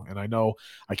fiasco. And I know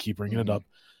I keep bringing it up.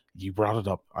 You brought it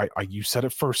up. You said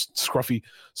it first, Scruffy.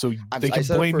 So they can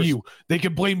blame you. They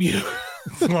can blame you.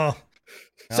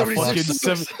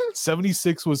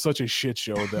 76 was such a shit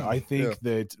show that I think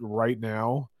that right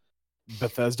now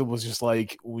Bethesda was just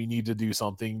like, we need to do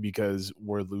something because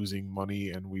we're losing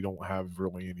money and we don't have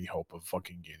really any hope of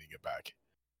fucking gaining it back.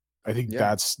 I think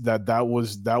that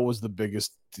was the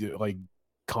biggest like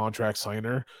contract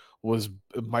signer was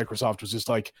Microsoft was just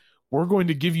like, we're going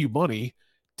to give you money,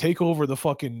 take over the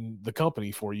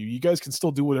company for you. You guys can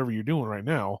still do whatever you're doing right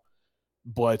now,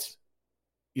 but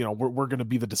you know, we're going to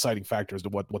be the deciding factor as to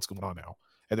what's going on now.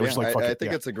 And they're just like, fuck I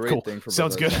think it's a great thing for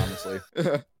Sounds Bethesda, good.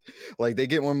 Honestly. Like they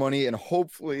get more money and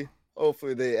hopefully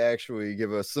they actually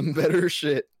give us some better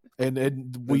shit. And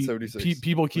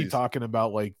people keep talking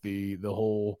about like the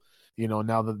whole, you know,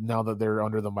 now that they're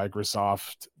under the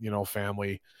Microsoft, you know,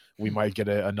 family, we might get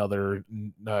another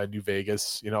New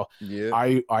Vegas, you know. Yeah.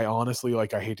 I honestly,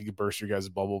 like, I hate to burst your guys'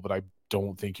 bubble, but I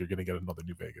don't think you're going to get another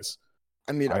New Vegas.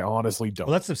 I mean, I honestly don't.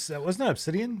 Well, wasn't that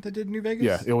Obsidian that did New Vegas?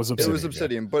 Yeah, it was Obsidian. It was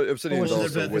Obsidian, but Obsidian is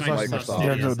also with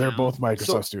Microsoft. Yeah, they're both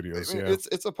Microsoft studios. Yeah,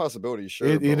 it's a possibility. Sure,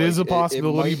 it is a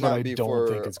possibility, but I don't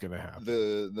think it's going to happen.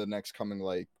 The next coming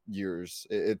like years,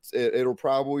 it'll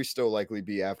probably still likely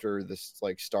be after this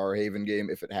like Starhaven game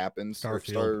if it happens.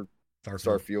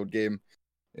 Starfield game.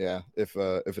 Yeah, if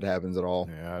it happens at all.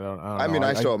 Yeah, I don't I mean,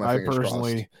 I still have my fingers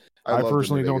crossed. I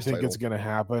personally don't think it's going to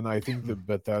happen. I think that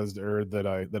Bethesda or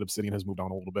that Obsidian has moved on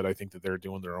a little bit. I think that they're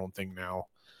doing their own thing now.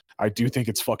 I do think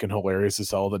it's fucking hilarious as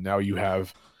hell that now you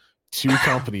have two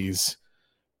companies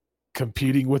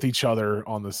competing with each other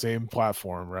on the same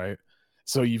platform, right?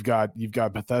 So you've got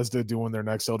Bethesda doing their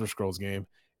next Elder Scrolls game,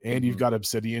 and you've got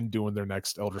Obsidian doing their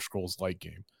next Elder Scrolls like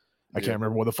game. I can't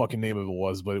remember what the fucking name of it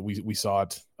was, but we saw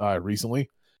it recently.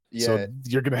 Yeah. So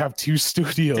you're gonna have two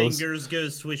studios. Fingers go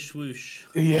swish swoosh.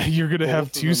 Yeah, you're gonna have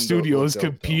two studios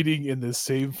competing in the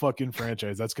same fucking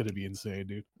franchise. That's gonna be insane,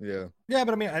 dude. Yeah. Yeah,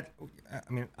 but I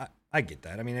mean, I get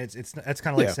that. I mean, it's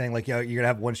kind of like saying like, you're gonna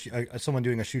have someone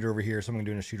doing a shooter over here, someone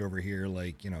doing a shooter over here,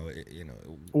 like, you know.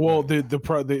 Well,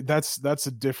 that's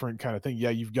a different kind of thing.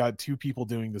 Yeah, you've got two people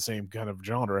doing the same kind of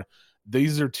genre.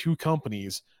 These are two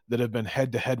companies that have been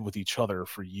head to head with each other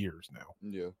for years now.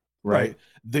 Yeah. Right.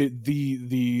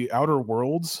 The Outer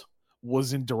Worlds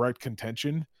was in direct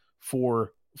contention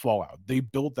for Fallout. They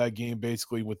built that game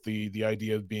basically with the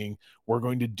idea of being, we're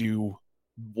going to do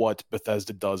what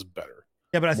Bethesda does better.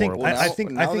 Yeah, but I think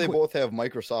they both have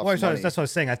Microsoft. Well, that's what I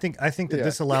was saying. I think that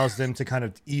this allows them to kind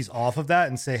of ease off of that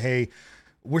and say, hey,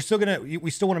 we still want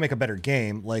to make a better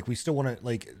game. Like, we still want to,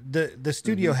 like, the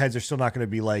studio heads are still not going to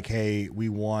be like, hey, we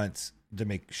want to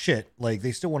make shit. Like,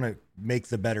 they still want to make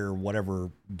the better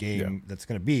whatever game that's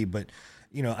going to be. But,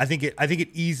 you know, I think it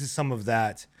eases some of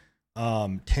that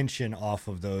tension off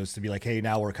of those to be like, hey,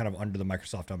 now we're kind of under the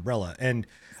Microsoft umbrella. And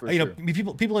know,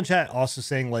 people in chat also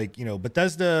saying like, you know,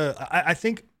 Bethesda. I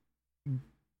think,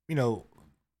 you know,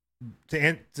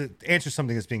 to answer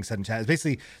something that's being said in chat is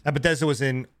basically that Bethesda was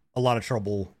in a lot of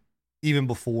trouble even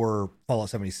before Fallout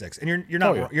 76. And you're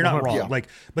not wrong. Yeah. Like,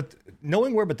 but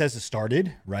knowing where Bethesda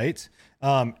started, right?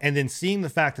 And then seeing the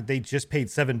fact that they just paid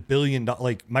 $7 billion,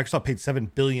 like Microsoft paid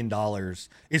 $7 billion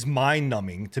is mind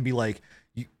numbing to be like,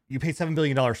 you paid $7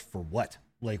 billion for what?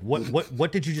 Like,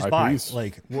 what did you just buy?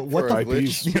 Like, what the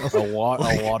IPs? You know? a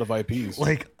lot of IPs.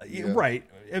 Like, right.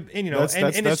 And you know,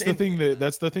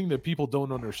 that's the thing that people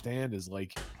don't understand is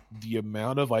like the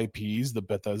amount of IPs that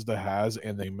Bethesda has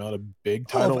and the amount of big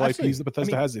title IPs that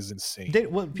Bethesda has is insane.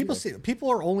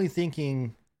 People are only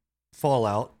thinking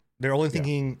Fallout. They're only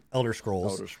thinking Elder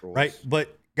Scrolls, right?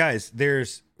 But guys,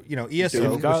 there's, you know,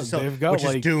 ESO, which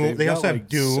is Doom. They also have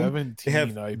Doom.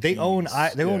 They own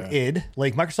id.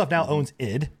 Like, Microsoft now owns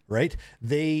id, right?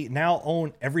 They now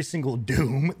own every single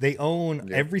Doom. They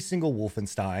own every single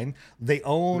Wolfenstein. They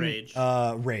own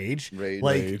Rage.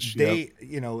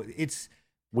 You know, it's.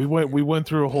 We went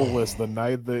through a whole list the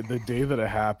day that it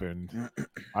happened.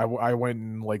 I went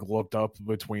and like looked up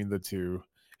between the two,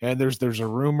 and there's a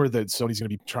rumor that Sony's going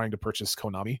to be trying to purchase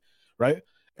Konami, right?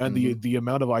 And the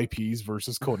amount of IPs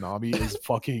versus Konami is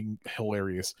fucking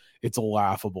hilarious. It's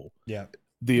laughable. Yeah.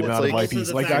 The amount of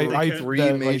IPs. Like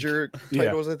three major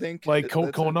titles, I think. Like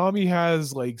Konami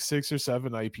has like 6 or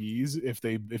 7 IPs if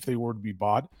they were to be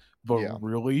bought, But Yeah.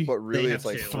 really, But really, it's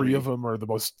like three of them are the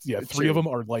most. Yeah, three of them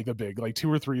are like the big. Like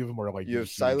 2 or 3 of them are like. You have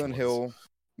Silent Hill,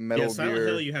 Metal Gear, Silent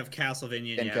Hill. You have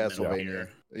Castlevania and Castlevania.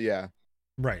 Yeah.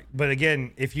 Right, but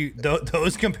again, if you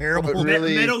those comparable, But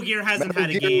really, Metal Gear hasn't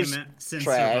had a game since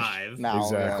Survive. Now,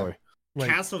 exactly. Like,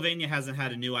 Castlevania hasn't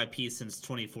had a new IP since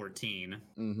 2014.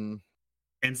 Mm-hmm.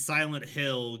 And Silent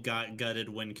Hill got gutted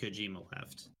when Kojima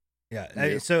left.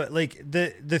 Yeah. So like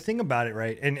the thing about it,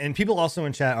 right? And people also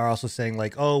in chat are also saying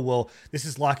like, oh, well, this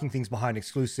is locking things behind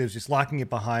exclusives, just locking it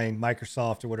behind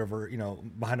Microsoft or whatever,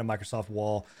 behind a Microsoft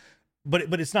wall.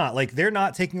 But it's not. Like, they're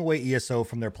not taking away ESO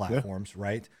from their platforms,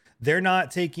 right? They're not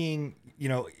taking,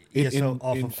 ESO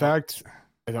off. In fact,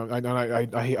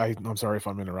 I'm sorry if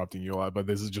I'm interrupting you a lot, but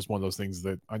this is just one of those things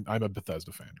that I'm a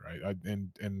Bethesda fan, right?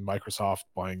 And Microsoft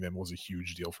buying them was a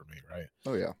huge deal for me, right?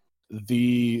 Oh yeah.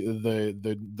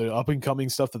 The up and coming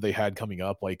stuff that they had coming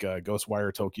up, like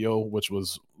Ghostwire Tokyo, which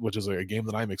is a game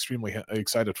that I'm extremely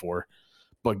excited for,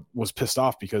 but was pissed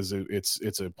off because it's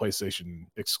a PlayStation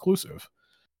exclusive.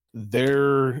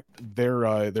 They're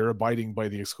abiding by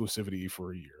the exclusivity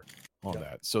for a year on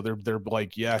that. So they're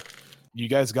like, yeah, you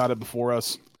guys got it before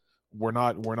us. We're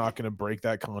not going to break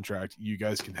that contract. You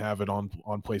guys can have it on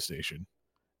PlayStation,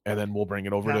 and then we'll bring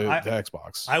it over to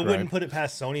Xbox. I wouldn't put it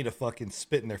past Sony to fucking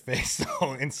spit in their face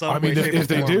though. In some, I mean, if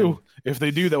they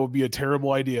do, that would be a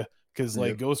terrible idea because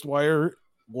like Ghostwire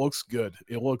looks good.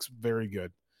 It looks very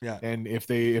good. Yeah. And if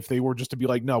they were just to be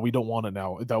like, no, we don't want it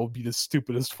now, that would be the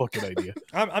stupidest fucking idea.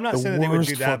 I'm not saying that they would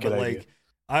do that, but like,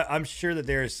 I'm sure that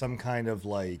there is some kind of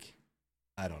like,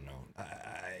 I don't know.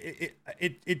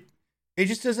 It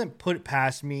just doesn't put it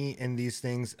past me in these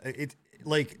things. It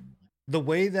like the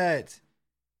way that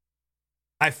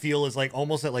I feel is like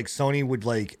almost that like Sony would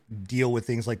like deal with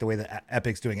things like the way that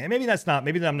Epic's doing it. And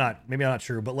maybe I'm not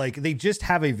true, but like they just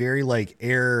have a very like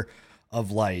air of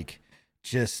like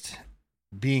just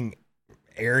being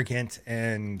arrogant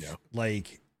and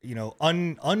like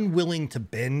unwilling to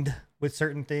bend with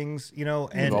certain things,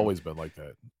 and it's always been like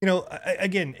that.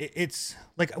 Again, it's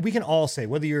like we can all say,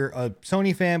 whether you're a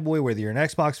Sony fanboy, whether you're an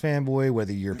Xbox fanboy,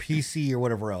 whether you're PC or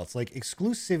whatever else, like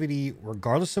exclusivity,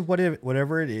 regardless of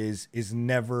whatever it is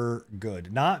never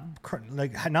good. Not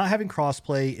having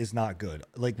crossplay is not good.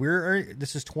 Like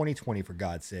this is 2020 for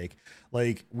God's sake.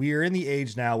 Like we are in the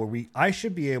age now where I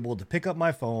should be able to pick up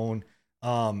my phone,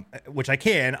 which I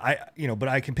can, but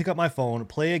I can pick up my phone,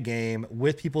 play a game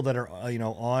with people that are,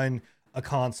 on a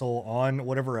console, on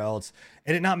whatever else,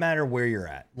 and it not matter where you're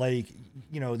at. Like,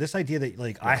 this idea that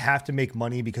like I have to make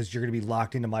money because you're going to be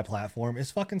locked into my platform is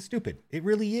fucking stupid. It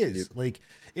really is. Yep. Like,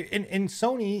 and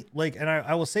Sony, like, and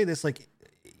I will say this, like,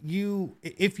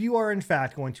 if you are in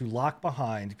fact going to lock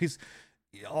behind, because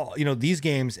these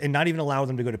games and not even allow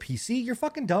them to go to PC, you're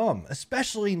fucking dumb,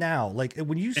 especially now. Like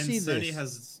when you see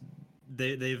Sony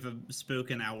they've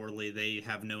spoken outwardly. They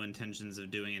have no intentions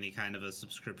of doing any kind of a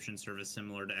subscription service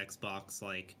similar to Xbox,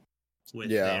 like with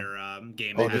their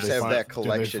game. They just have that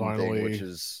collection thing, which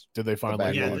is did they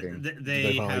finally? Yeah,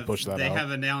 they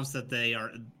have announced that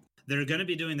they're going to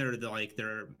be doing their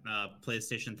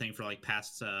PlayStation thing for like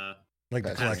past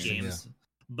past games,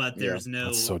 but there's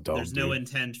no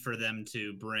intent for them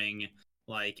to bring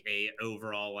like a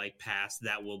overall like pass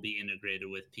that will be integrated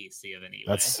with PC of any way.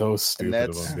 That's so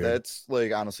stupid. And that's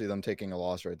like honestly them taking a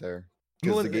loss right there,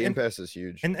 because the Game Pass is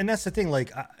huge. And that's the thing.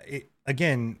 Like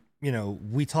again,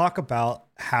 we talk about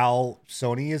how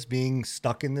Sony is being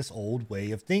stuck in this old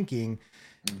way of thinking,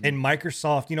 and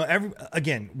Microsoft.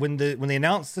 When they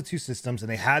announced the two systems and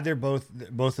they had their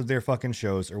both of their fucking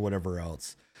shows or whatever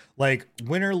else. Like,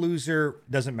 winner, loser,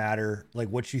 doesn't matter, like,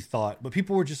 what you thought. But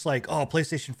people were just like, oh,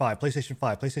 PlayStation 5.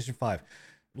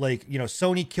 Like,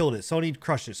 Sony killed it. Sony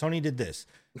crushed it. Sony did this.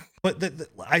 But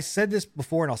I said this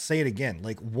before, and I'll say it again.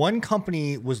 Like, one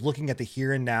company was looking at the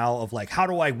here and now of, like, how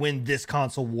do I win this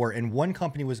console war? And one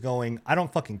company was going, I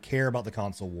don't fucking care about the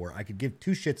console war. I could give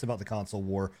two shits about the console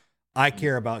war. I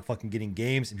care about fucking getting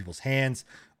games in people's hands,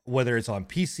 whether it's on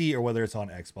PC or whether it's on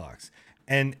Xbox.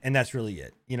 And that's really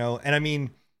it, And I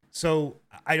mean... So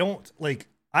I don't like,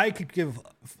 I could give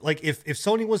like, if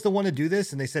Sony was the one to do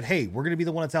this and they said, hey, we're going to be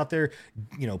the one that's out there,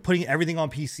 putting everything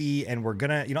on PC and we're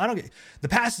going to, the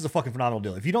pass is a fucking phenomenal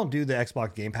deal. If you don't do the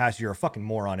Xbox Game Pass, you're a fucking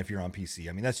moron if you're on PC.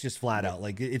 I mean, that's just flat out.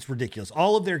 Like, it's ridiculous.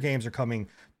 All of their games are coming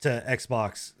to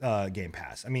Xbox Game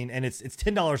Pass. I mean, and it's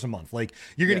 $10 a month. Like,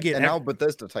 you're going to get... And now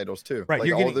Bethesda titles too. Right. Like,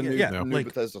 you're all getting, the new like,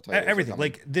 Bethesda titles. Everything.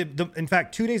 Like, in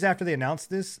fact, 2 days after they announced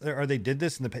this, or they did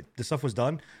this and the stuff was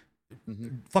done,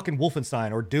 fucking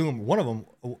Wolfenstein or Doom, one of them,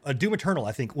 Doom Eternal,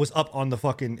 I think, was up on the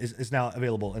fucking is now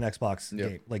available in Xbox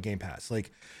Game Pass.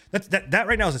 Like that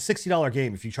right now is a $60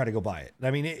 game if you try to go buy it.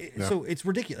 I mean, so it's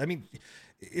ridiculous. I mean,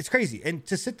 it's crazy. And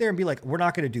to sit there and be like, we're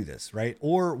not going to do this, right?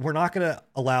 Or we're not going to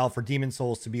allow for Demon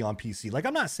Souls to be on PC. Like,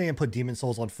 I'm not saying put Demon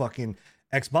Souls on fucking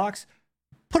Xbox.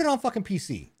 Put it on fucking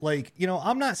PC. Like, you know,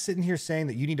 I'm not sitting here saying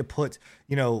that you need to put,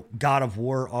 you know, God of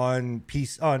War on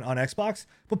PC on Xbox,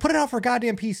 but put it out for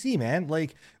goddamn PC, man.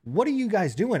 Like, what are you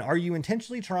guys doing? Are you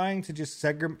intentionally trying to just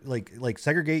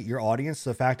segregate your audience to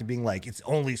the fact of being like, it's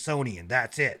only Sony and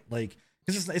that's it? Like,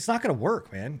 it's not going to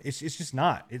work, man. It's just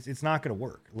not. It's not going to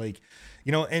work. Like,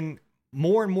 you know, and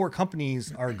more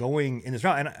companies are going in this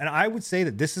route. And I would say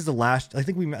that this is the last, I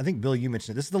think Bill, you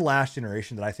mentioned it. This is the last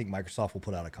generation that I think Microsoft will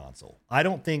put out a console. I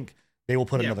don't think they will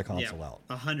put another console out.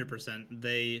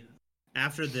 100%.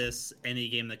 After this, any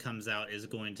game that comes out is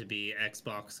going to be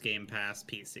Xbox, Game Pass,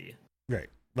 PC. Right.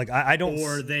 Like I don't,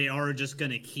 or they are just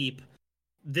going to keep,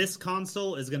 this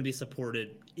console is going to be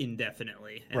supported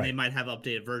indefinitely. And they might have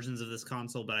updated versions of this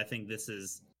console, but I think this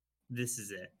is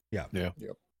it. Yeah. Yep.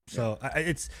 So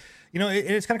it's, you know,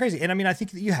 it's kind of crazy. And I mean, I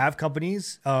think that you have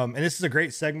companies, and this is a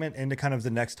great segment into kind of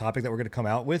the next topic that we're going to come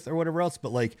out with or whatever else.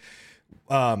 But like,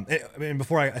 I mean,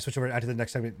 before I switch over to the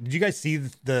next segment, did you guys see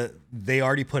they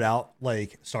already put out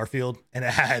like Starfield and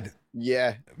it had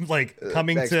like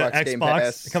coming to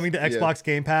Xbox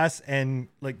Game Pass and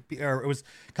like, or it was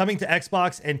coming to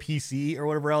Xbox and PC or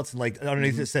whatever else, and like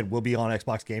underneath it said will be on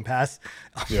Xbox Game Pass.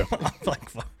 Yeah. Like,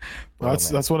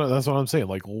 that's what I'm saying.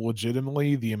 Like,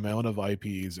 legitimately, the amount of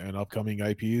IPs and upcoming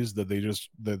IPs that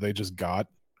they just got,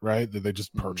 right, that they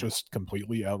just purchased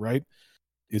completely outright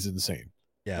is insane.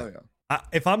 Yeah.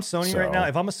 If I'm Sony right now,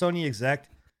 if I'm a Sony exec,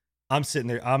 I'm sitting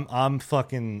there. I'm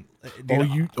fucking. Dude,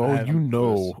 you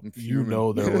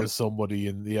know, there was somebody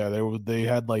in. Yeah, they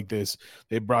had like this.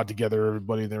 They brought together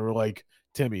everybody. And they were like,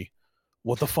 Timmy,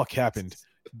 what the fuck happened?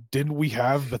 Didn't we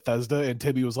have Bethesda? And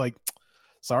Timmy was like,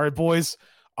 sorry, boys,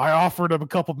 I offered him a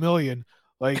couple million.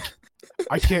 Like,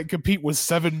 I can't compete with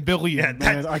 7 billion,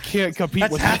 man. I can't compete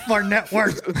with half our net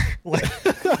worth. Like,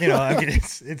 you know, I mean,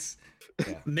 it's.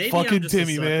 Yeah. Maybe fucking I'm just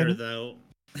Timmy, a sucker, man. Though,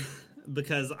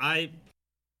 because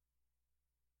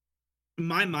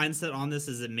my mindset on this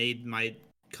is it made my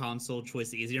console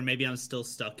choice easier. Maybe I'm still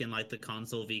stuck in like the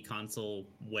console v console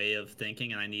way of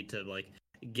thinking, and I need to like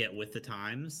get with the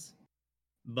times.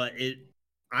 But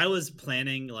I was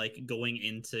planning like going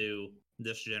into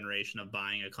this generation of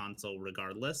buying a console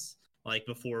regardless. Like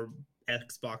before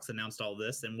Xbox announced all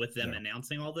this, and with them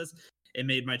announcing all this, it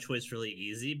made my choice really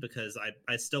easy because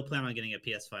I still plan on getting a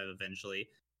PS5 eventually.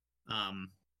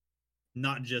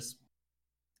 Not just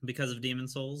because of Demon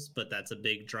Souls, but that's a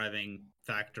big driving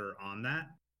factor on that.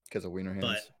 Because of wiener hands.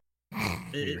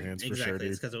 But wiener hands for exactly, sure,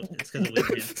 dude. it's because of wiener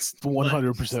hands.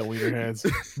 100% wiener hands.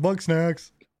 Bug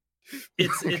snacks.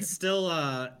 It's still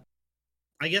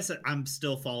I guess I'm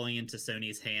still falling into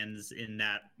Sony's hands in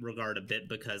that regard a bit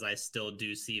because I still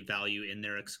do see value in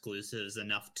their exclusives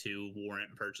enough to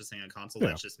warrant purchasing a console.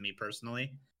 That's just me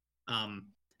personally.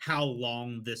 How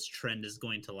long this trend is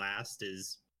going to last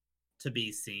is to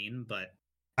be seen, but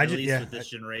at least with this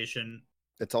generation,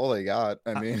 it's all they got.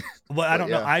 I mean, well, I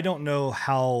don't know. I don't know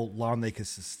how long they could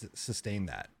sustain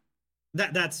that.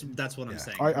 That's what I'm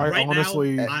saying. I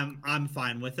honestly, now, I'm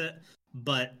fine with it,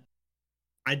 but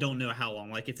I don't know how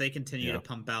long. Like if they continue to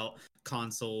pump out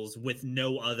consoles with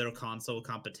no other console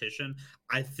competition,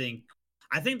 I think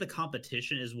the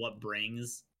competition is what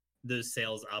brings those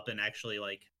sales up and actually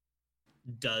like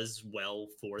does well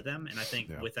for them. And I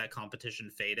think with that competition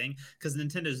fading, because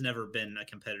Nintendo's never been a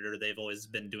competitor, they've always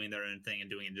been doing their own thing and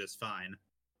doing it just fine.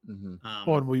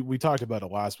 Well, and we talked about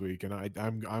it last week, and I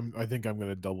think I'm going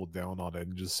to double down on it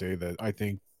and just say that I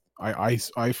think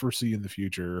I foresee in the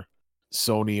future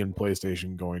Sony and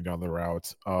PlayStation going down the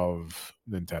route of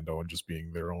Nintendo and just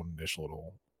being their own initial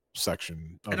little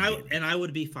section. And I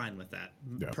would be fine with that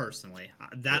personally.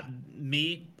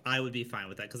 I would be fine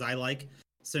with that because I like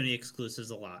Sony exclusives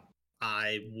a lot.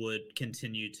 I would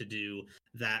continue to do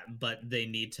that, but they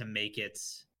need to make it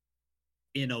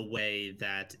in a way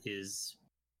that is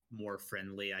more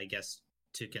friendly, I guess,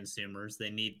 to consumers.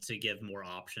 They need to give more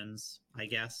options, I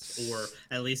guess, or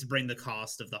at least bring the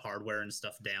cost of the hardware and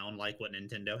stuff down like what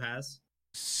Nintendo has.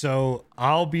 So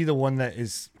I'll be the one that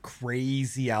is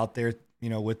crazy out there, you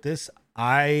know, with this.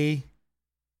 I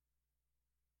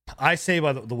say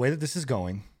by the way that this is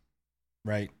going,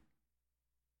 right?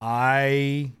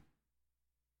 By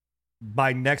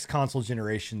next console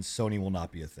generation, Sony will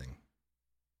not be a thing.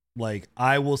 Like,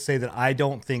 I will say that I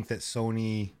don't think that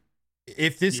Sony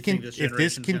if this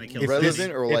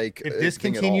relevant or like if this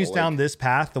continues down this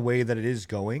path the way that it is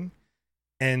going,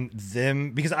 and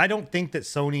them, because I don't think that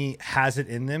Sony has it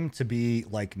in them to be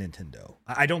like Nintendo.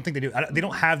 I don't think they do. They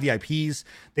don't have the IPs.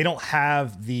 They don't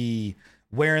have the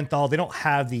wear and thaw. They don't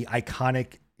have the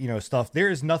iconic, stuff. There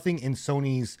is nothing in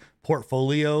Sony's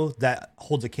portfolio that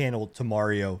holds a candle to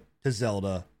Mario, to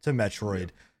Zelda, to Metroid.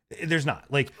 There's not,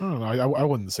 like, I don't know. I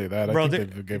wouldn't say that. Bro, I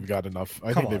think they've got enough.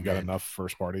 I think they've got enough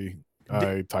first party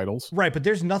titles. Right, but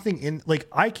there's nothing in, like,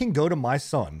 I can go to my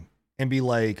son and be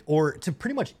like, or to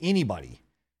pretty much anybody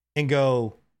and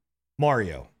go,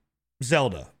 Mario,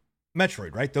 Zelda,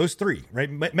 Metroid, right? Those three, right?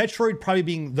 Metroid probably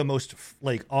being the most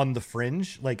like on the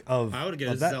fringe, like of. I would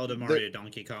go Zelda, Mario,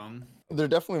 Donkey Kong. They're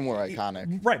definitely more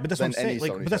iconic, right? But that's what I'm saying.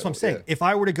 Like, but that's what I'm saying. Yeah. If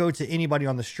I were to go to anybody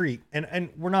on the street, and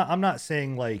I'm not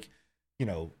saying like,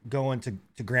 going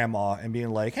to grandma and being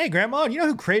like, hey, grandma, you know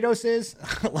who Kratos is?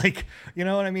 Like, you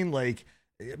know what I mean? Like,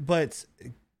 but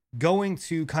going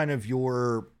to kind of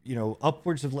your,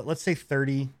 upwards of, let's say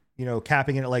 30,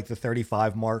 capping it at like the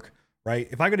 35 mark, right?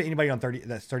 If I go to anybody on 30,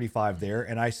 that's 35 there,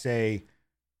 and I say,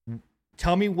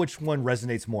 tell me which one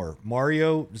resonates more,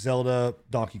 Mario, Zelda,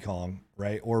 Donkey Kong,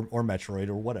 right? Or Metroid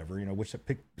or whatever, which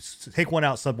take one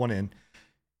out, sub one in.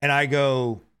 And I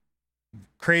go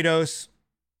Kratos,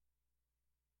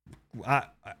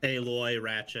 Aloy,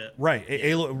 Ratchet, right?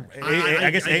 I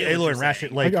guess Aloy and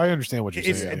Ratchet. Like, I understand what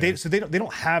you're saying. So they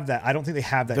don't have that. I don't think they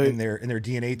have that in their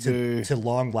DNA to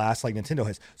long last like Nintendo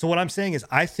has. So what I'm saying is,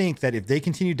 I think that if they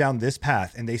continue down this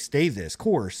path and they stay this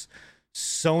course,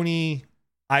 Sony,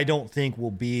 I don't think will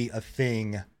be a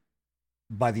thing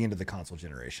by the end of the console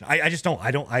generation. I just don't.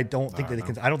 I don't think that they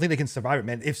can. I don't think they can survive it,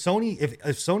 man. If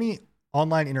Sony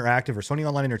Online Interactive or Sony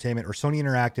Online Entertainment or Sony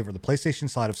Interactive or the PlayStation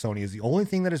side of Sony is the only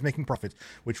thing that is making profits,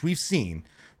 which we've seen,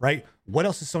 right? What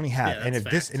else does Sony have? Yeah, and if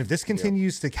this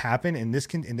continues to happen, and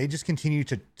they just continue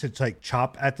to like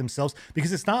chop at themselves,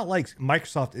 because it's not like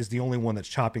Microsoft is the only one that's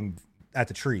chopping at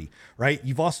the tree, right?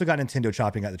 You've also got Nintendo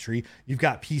chopping at the tree. You've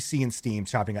got PC and Steam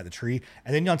chopping at the tree.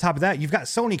 And then on top of that, you've got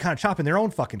Sony kind of chopping their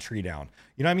own fucking tree down.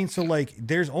 You know what I mean? So like,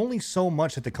 there's only so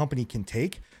much that the company can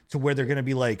take to where they're going to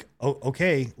be like, oh,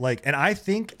 okay. Like, and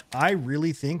I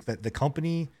really think that the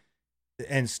company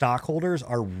and stockholders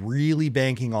are really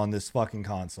banking on this fucking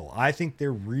console. I think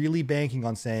they're really banking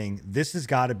on saying this has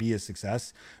got to be a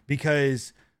success,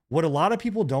 because what a lot of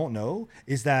people don't know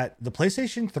is that the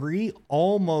PlayStation 3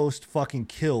 almost fucking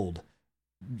killed,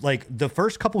 like the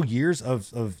first couple years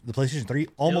of the PlayStation 3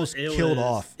 almost killed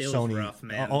off Sony. Rough,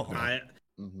 man.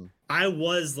 I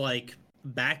was like,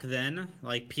 back then,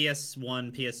 like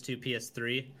PS1, PS2,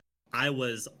 PS3, I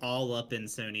was all up in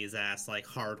Sony's ass, like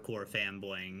hardcore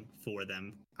fanboying for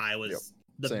them. I was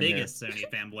the biggest Sony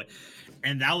fanboy.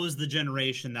 And that was the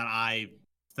generation that I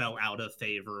fell out of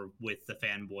favor with the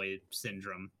fanboy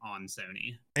syndrome on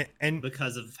Sony, and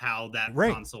because of how that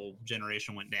console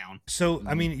generation went down. So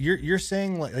I mean, you're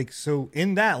saying like so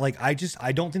in that, like, I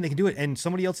don't think they can do it. And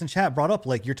somebody else in chat brought up,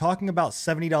 like, you're talking about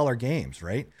 $70 games,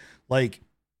 right? Like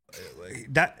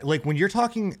that, like when you're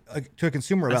talking to a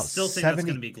consumer about, I still think that's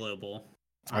going to be global.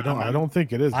 I don't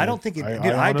think it is. I don't think it.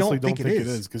 I don't think it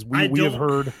is, because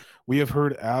we have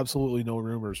heard absolutely no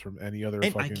rumors from any other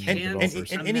fucking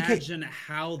developers. And imagine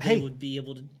how they would be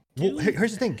able to do. Well,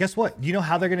 here's the thing. Guess what? You know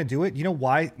how they're going to do it? You know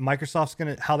why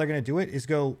how they're going to do it is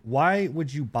go, why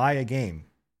would you buy a game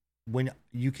when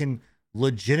you can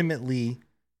legitimately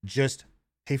just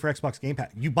pay for Xbox Game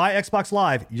Pass? You buy Xbox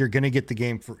Live, you're going to get the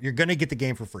game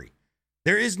for free.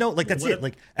 There is no, like, that's it.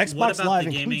 Like, Xbox Live includes it now. What about the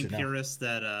gaming purists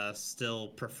that still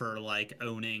prefer like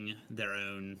owning their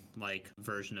own like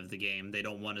version of the game? They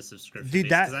don't want a subscription. Dude,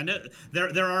 because I know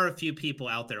there are a few people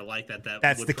out there like that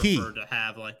that's would the key. Prefer to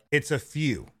have like, it's a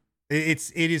few.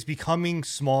 It is becoming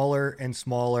smaller and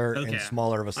smaller and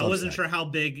smaller of a subset. I wasn't sure how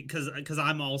big, because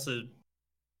I'm also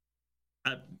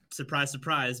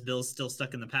surprise, Bill's still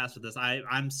stuck in the past with this.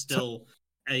 I'm still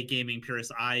a gaming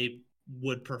purist. I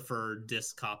would prefer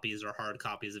disc copies or hard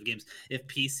copies of games. If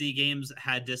PC games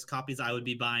had disc copies, I would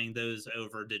be buying those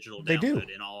over digital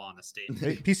download, in all honesty.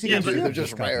 PC games are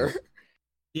just rare.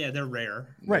 Yeah, they're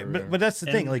rare. Right, but that's the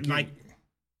thing. Like,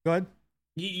 go ahead.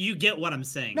 You get what I'm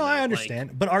saying. No, I understand.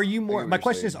 Like, but are you more? My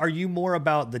question is, are you more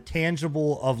about the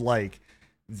tangible of like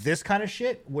this kind of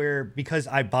shit, where because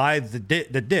I buy the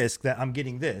disc that I'm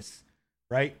getting this,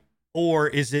 right? Or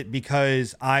is it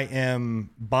because I am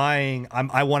buying,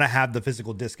 I want to have the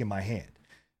physical disc in my hand?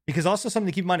 Because also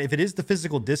something to keep in mind, if it is the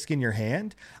physical disc in your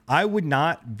hand, I would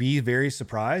not be very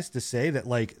surprised to say that,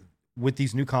 like, with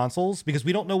these new consoles, because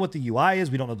we don't know what the UI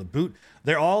is, we don't know the boot.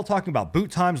 They're all talking about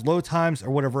boot times, load times, or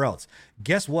whatever else.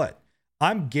 Guess what?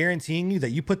 I'm guaranteeing you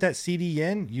that you put that CD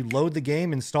in, you load the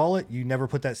game, install it, you never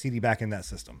put that CD back in that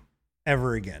system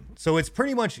ever again. So it's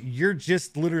pretty much you're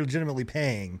just literally legitimately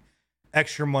paying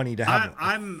extra money to have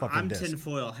I'm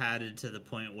tinfoil hatted to the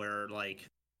point where like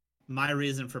my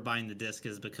reason for buying the disc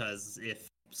is because if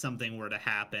something were to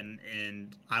happen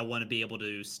and I want to be able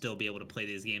to still be able to play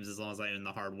these games as long as I own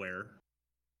the hardware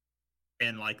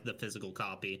and like the physical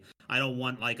copy. I don't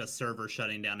want like a server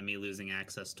shutting down and me losing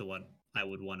access to what I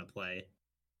would want to play.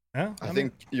 Yeah, I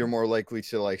think you're more likely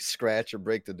to like scratch or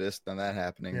break the disc than that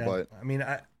happening. Yeah, but I mean,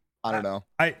 I don't know.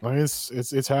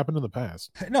 It's happened in the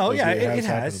past. No, like, yeah, it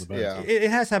has. Yeah.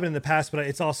 It has happened in the past, but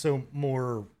it's also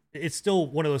more. It's still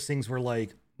one of those things where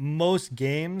like most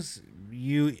games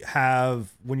you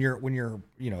have when you're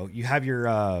you have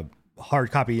your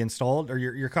hard copy installed or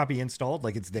your copy installed,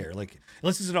 like it's there, like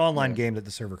unless it's an online game that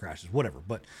the server crashes, whatever.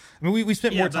 But I mean, we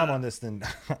spent more time on this than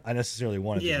I necessarily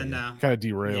wanted. Yeah, to no, kind of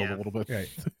derailed a little bit. Right.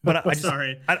 But I just,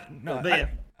 sorry. I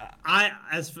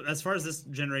as far as this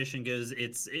generation goes,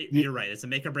 you're right. It's a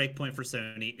make or break point for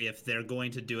Sony. If they're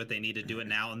going to do it, they need to do it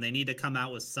now, and they need to come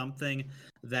out with something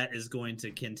that is going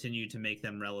to continue to make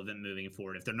them relevant moving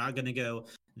forward. If they're not going to go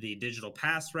the digital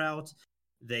pass route,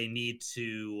 they need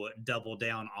to double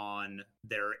down on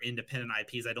their independent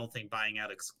IPs. I don't think buying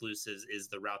out exclusives is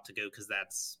the route to go because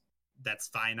that's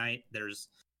finite. There's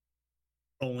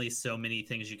only so many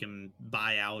things you can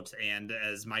buy out, and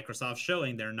as Microsoft's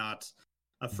showing, they're not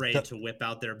afraid to whip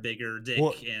out their bigger dick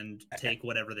and take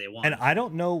whatever they want. And I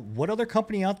don't know what other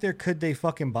company out there could they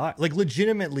fucking buy, like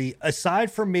legitimately,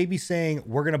 aside from maybe saying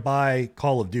we're gonna buy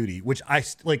Call of Duty, which I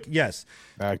like. Yes,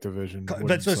 Activision.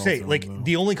 That's what I say. Like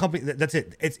the only company that's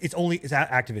it. It's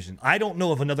Activision. I don't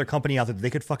know of another company out there that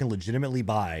they could fucking legitimately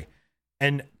buy.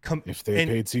 And if they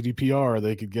paid CDPR,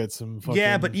 they could get some.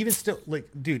 Yeah, but even still, like,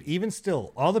 dude, even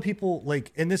still, all the people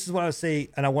like, and this is what I would say,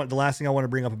 and the last thing I want to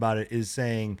bring up about it is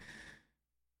saying.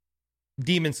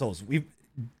 Demon Souls.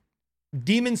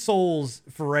 Demon Souls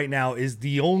for right now is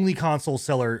the only console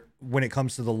seller when it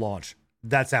comes to the launch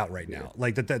that's out right now.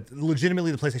 Like that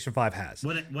legitimately the PlayStation 5 has.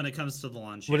 When it comes to the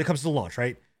launch. When it comes to the launch,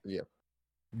 right? Yeah.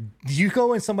 You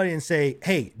go in somebody and say,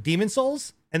 "Hey, Demon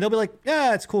Souls," and they'll be like,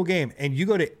 "Yeah, it's a cool game." And you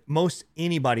go to most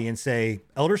anybody and say,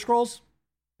 "Elder Scrolls,"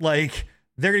 like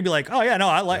they're gonna be like, "Oh yeah, no,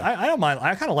 I don't mind.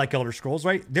 I kind of like Elder Scrolls,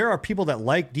 right?" There are people that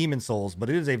like Demon Souls, but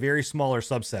it is a very smaller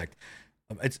subsect.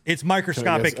 It's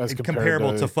microscopic as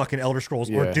comparable to fucking Elder Scrolls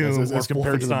or Doom as or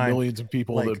compared to the Wolfenstein. Millions of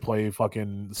people that play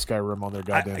fucking Skyrim on their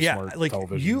goddamn smart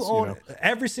televisions. You own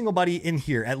every single body in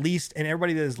here, at least, and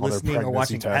everybody that is listening or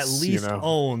watching, tests, at least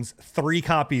owns 3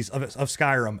 copies of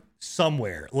Skyrim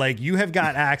somewhere. Like you have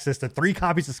got access to 3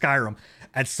 copies of Skyrim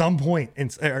at some point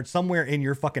or somewhere in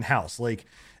your fucking house. Like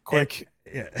quick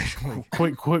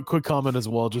comment as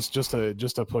well, just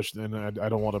to push, and I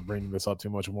don't want to bring this up too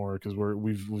much more because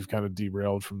we've kind of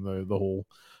derailed from the whole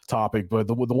topic. But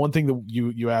the one thing that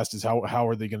you asked is how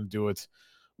are they going to do it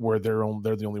where they're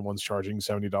the only ones charging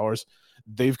 $70?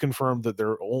 They've confirmed that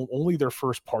only their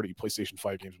first party PlayStation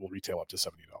 5 games will retail up to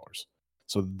 $70.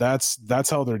 So that's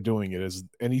how they're doing it. Is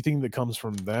anything that comes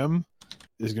from them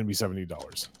is going to be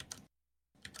 $70.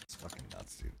 It's fucking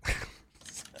nuts, dude.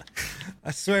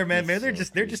 I swear, man, they're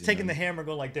just taking the hammer,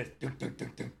 going like this.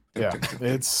 Yeah,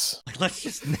 it's like,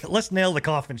 let's nail the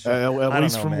coffin. At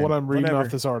least from what I'm reading off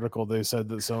this article, they said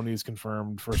that Sony's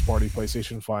confirmed first-party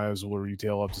PlayStation 5s will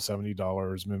retail up to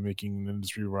 $70, mimicking an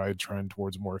industry-wide trend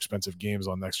towards more expensive games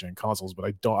on next-gen consoles.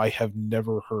 But I have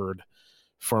never heard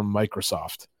from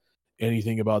Microsoft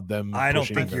anything about them. I don't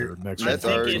think their next. I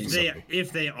think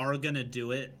if they are gonna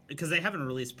do it, because they haven't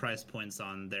released price points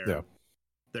on their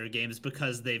games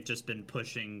because they've just been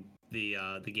pushing the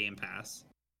Game Pass.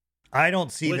 I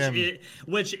don't see them.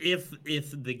 Which if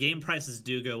the game prices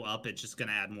do go up, it's just going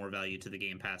to add more value to the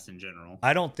Game Pass in general.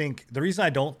 I don't think the reason I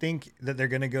don't think that they're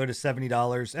going to go to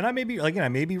 $70, and I may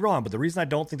be wrong, but the reason I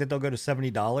don't think that they'll go to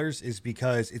 $70 is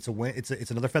because it's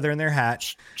another feather in their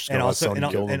hat, and also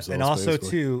the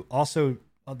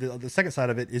second side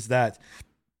of it is that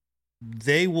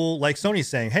they will, like Sony's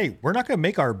saying, hey, we're not going to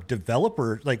make our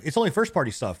developer, like, it's only first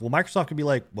party stuff. Well, Microsoft could be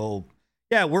like, well,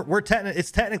 yeah, it's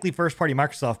technically first party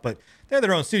Microsoft, but they're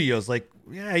their own studios. Like,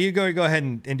 yeah, you go ahead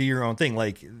and do your own thing.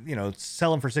 Like,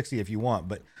 sell them for $60 if you want.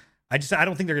 But I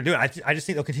don't think they're gonna do it. I just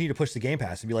think they'll continue to push the Game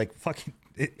Pass and be like, fucking,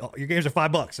 your games are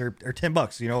 $5 or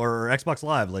 $10, or Xbox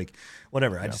Live, like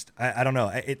whatever. Yeah. I don't know.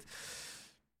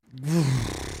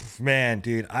 Man,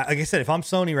 dude, like I said, if I'm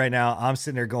Sony right now, I'm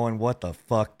sitting there going, what the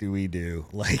fuck do we do?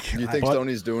 Like, you think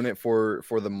Sony's doing it for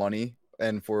the money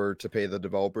and to pay the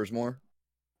developers more?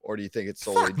 Or do you think it's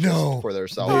solely just for their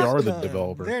self? They are the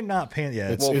developer. They're not paying. Yeah,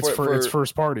 it's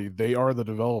first party. They are the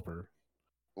developer.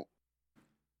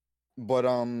 But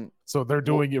so they're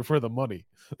doing it for the money.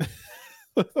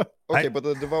 Okay, but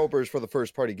the developers for the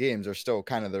first party games are still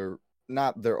kind of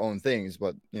not their own things,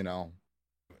 but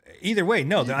either way,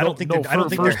 no, I don't think. I don't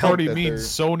think first party means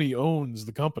Sony owns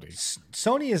the company.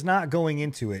 Sony is not going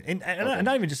into it, and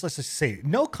not even just, let's just say,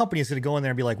 no company is going to go in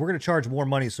there and be like, we're going to charge more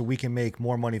money so we can make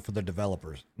more money for the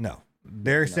developers. No,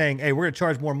 they're saying, hey, we're going to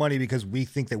charge more money because we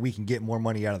think that we can get more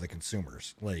money out of the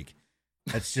consumers. Like,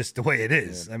 that's just the way it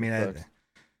is. I mean, I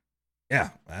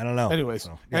don't know. Anyways,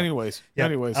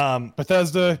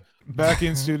 Bethesda back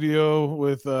in studio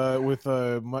with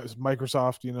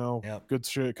Microsoft. Good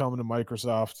shit coming to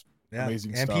Microsoft.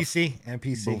 Amazing and stuff.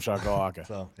 PC. Boom shakalaka.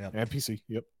 So and PC.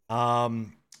 Yep.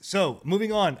 So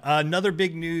moving on, another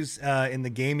big news in the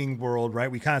gaming world,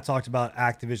 right? We kind of talked about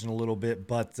Activision a little bit,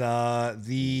 but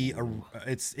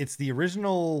it's the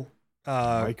original.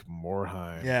 Mike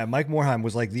Morhaime. Yeah, Mike Morhaime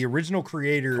was like the original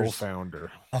creator,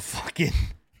 co-founder of fucking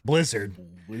Blizzard.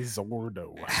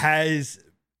 Blizzardo has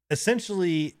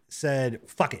essentially said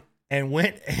fuck it and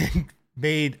went and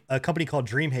made a company called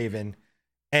Dreamhaven,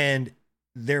 and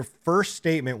their first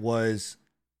statement was,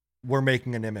 we're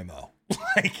making an MMO.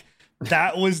 Like,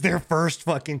 that was their first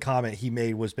fucking comment he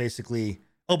made, was basically,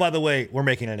 oh, by the way, we're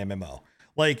making an MMO.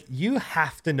 Like, you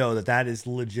have to know that is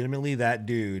legitimately that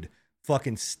dude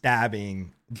fucking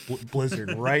stabbing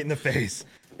Blizzard right in the face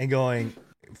and going,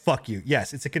 fuck you.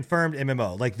 Yes, it's a confirmed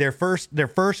MMO. Like, their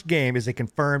first game is a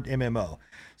confirmed MMO.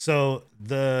 So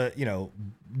the,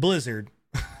 Blizzard,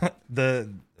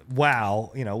 the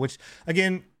WoW, which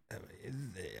again,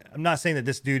 I'm not saying that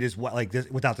this dude is like this.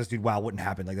 Without this dude, WoW wouldn't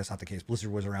happen. Like, that's not the case.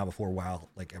 Blizzard was around before WoW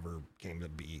like ever came to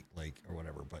be, like, or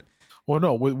whatever. But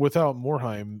no, without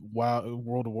Morhaime, WoW,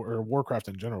 Warcraft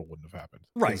in general wouldn't have happened.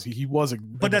 Right. He was a.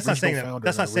 But that's not saying that.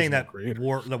 That's not saying that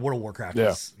World of Warcraft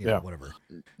is whatever.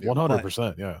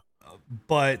 100%. Yeah.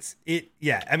 But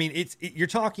I mean, you're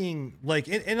talking like,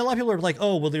 and a lot of people are like,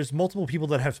 oh, well, there's multiple people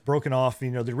that have broken off.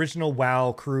 The original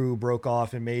WoW crew broke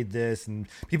off and made this, and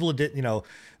people did, some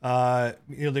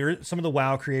of the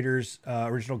WoW creators,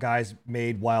 original guys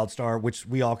made WildStar, which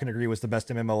we all can agree was the best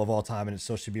MMO of all time, and it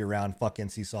still should be around. Fuck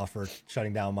NCSoft for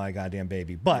shutting down my goddamn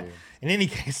baby. But in any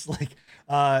case, like,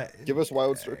 give us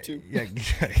WildStar 2. Yeah,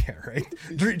 right.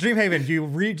 Dreamhaven, do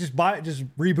you just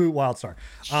reboot WildStar?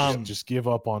 Just give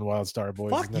up on WildStar,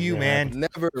 boys. Fuck you, man.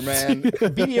 Never, man.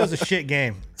 BDO's a shit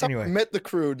game. Anyway, met the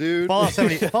crew, dude.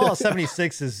 Fallout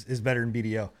 76 is better than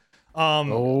BDO.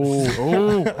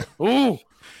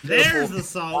 There's the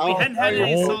salt. We hadn't had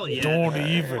any salt yet. Don't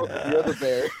even. You're the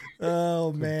bear.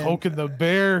 Oh man, poking the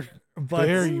bear.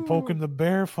 You poking the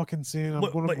bear? Fucking seeing. I'm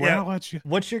going to growl at you.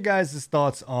 What's your guys'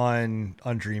 thoughts on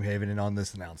Dreamhaven and on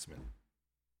this announcement?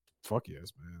 Fuck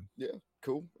yes, man. Yeah,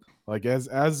 cool. Like, as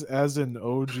an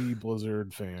OG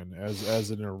Blizzard fan,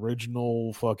 as an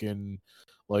original fucking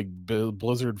like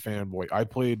Blizzard fanboy, I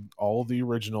played all the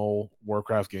original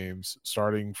Warcraft games,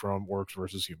 starting from Orcs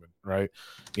versus Human, right,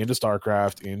 into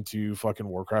StarCraft, into fucking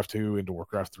Warcraft 2, into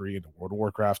Warcraft 3, into World of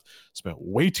Warcraft. Spent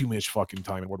way too much fucking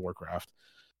time in World of Warcraft.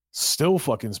 Still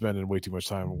fucking spending way too much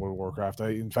time in World of Warcraft.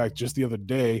 In fact, just the other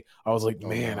day, I was like,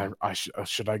 man, I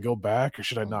should I go back or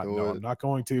should I not? No, I'm not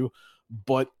going to.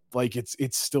 But like, it's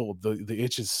still the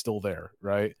itch is still there,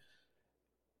 right?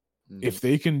 Mm-hmm. If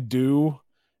they can do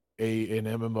an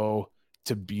MMO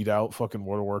to beat out fucking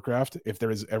World of Warcraft, if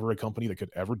there is ever a company that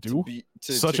could ever do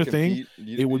such a thing,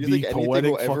 it would be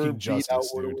poetic fucking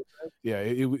justice, dude. Yeah,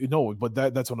 no, but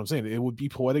that's what I'm saying. It would be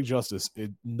poetic justice.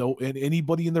 And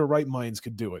anybody in their right minds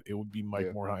could do it. It would be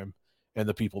Mike Morhaime and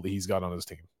the people that he's got on his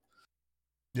team.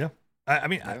 Yeah, I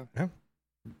mean,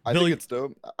 I think it's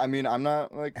dope. I mean, I'm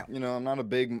not like, I'm not a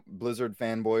big Blizzard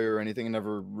fanboy or anything. I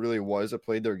never really was. I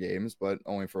played their games, but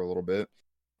only for a little bit.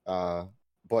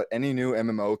 But any new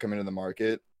MMO coming to the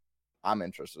market, I'm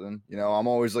interested in. I'm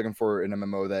always looking for an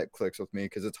MMO that clicks with me,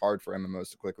 because it's hard for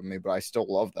MMOs to click with me, but I still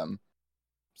love them.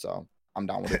 So I'm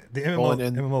down with it. The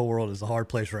MMO world is a hard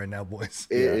place right now, boys.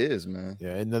 It is, man.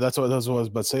 Yeah, and that's what I was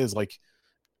about to say is, like,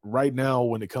 right now,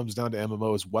 when it comes down to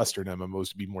MMOs, Western MMOs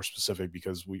to be more specific,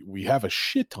 because we have a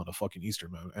shit ton of fucking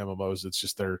Eastern MMOs. It's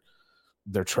just they're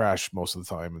trash most of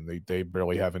the time, and they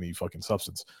barely have any fucking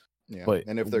substance. Yeah, but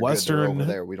and if they're Western, good, they're over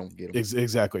there, we don't get them.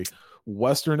 Exactly.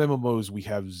 Western MMOs, we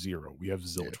have zero. We have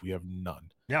zilch. We have none.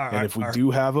 Yeah, and if we do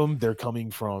have them, they're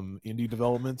coming from indie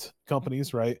development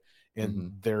companies, right?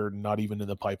 And they're not even in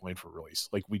the pipeline for release.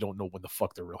 Like, we don't know when the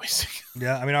fuck they're releasing.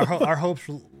 Yeah, I mean, our hopes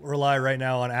rely right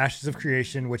now on Ashes of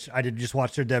Creation, which I did just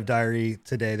watch their dev diary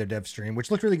today, their dev stream,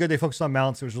 which looked really good. They focused on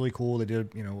mounts. It was really cool. They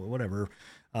did, whatever.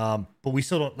 But we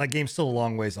still don't. That game's still a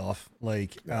long ways off.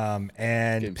 Like, and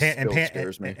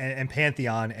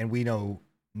Pantheon, and we know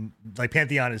like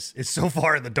Pantheon is so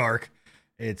far in the dark.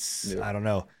 It's I don't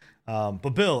know. But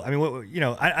Bill, I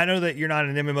mean, I know that you're not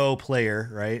an MMO player,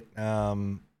 right?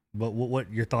 But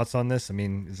what your thoughts on this? I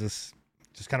mean, is this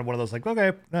just kind of one of those like, okay,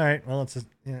 all right, well,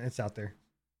 it's out there.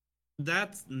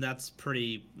 That's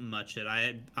pretty much it.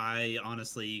 I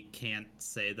honestly can't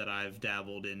say that I've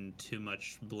dabbled in too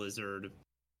much Blizzard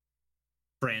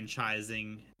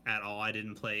franchising at all. I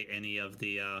didn't play any of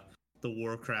the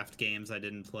Warcraft games. I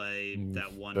didn't play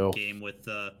that one game with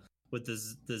the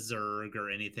Zerg or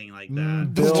anything like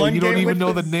that. Bill, you don't even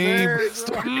know the name.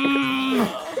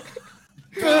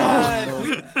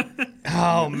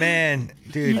 Oh man,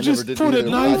 dude! You just put a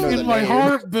knife in my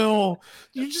heart, Bill.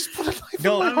 You just put a knife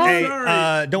in my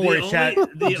heart. Don't worry, chat.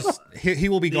 He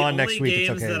will be gone next week. It's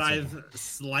okay. The only games that I've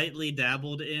slightly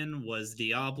dabbled in was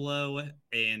Diablo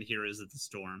and Heroes of the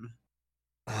Storm.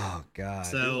 Oh God!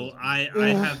 So I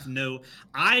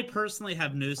personally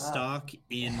have no stock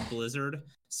in Blizzard.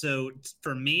 So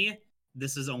for me,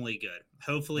 this is only good.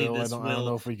 Hopefully, Bill, this I will. don't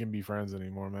know if we can be friends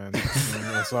anymore, man.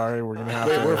 I'm sorry, we're gonna have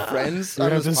Wait, to. we're friends. We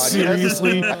have to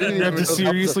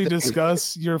seriously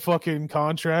discuss your fucking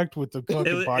contract with the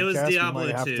fucking podcast. It was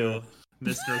Diablo 2,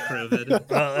 Mr. Crovid.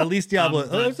 At least Diablo.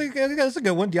 That's a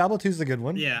good one. Diablo 2 is a good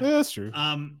one. Yeah, that's true.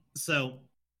 So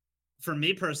for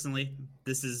me personally,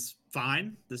 this is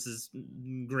fine. This is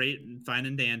great, fine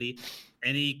and dandy.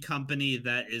 Any company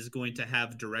that is going to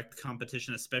have direct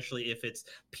competition, especially if it's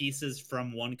pieces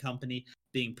from one company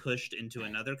being pushed into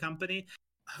another company,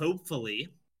 hopefully,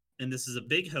 and this is a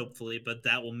big hopefully, but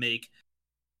that will make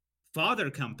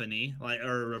father company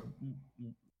or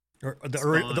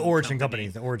the Origin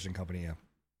company, yeah.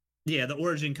 Yeah, the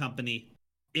Origin company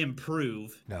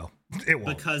improve. No, it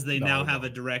won't. Because they now have a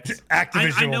direct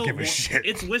Activision won't give a shit.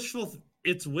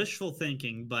 It's wishful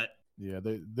thinking, but yeah,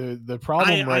 the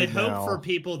problem I hope for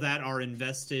people that are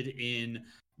invested in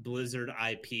Blizzard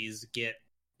IPs get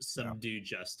some due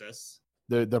justice.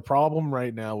 The problem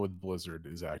right now with Blizzard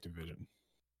is Activision.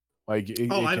 Like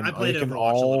I played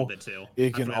Overwatch a little bit too.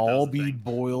 It can all be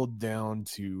boiled down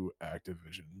to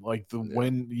Activision. Like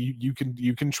when you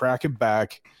can track it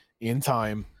back in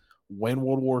time when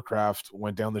World of Warcraft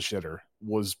went down the shitter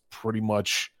was pretty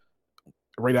much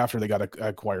right after they got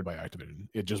acquired by Activision.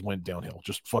 It just went downhill,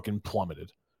 just fucking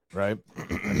plummeted, right?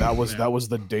 And that was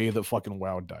the day that fucking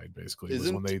WoW died. Basically,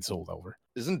 was when they sold over.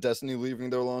 Isn't Destiny leaving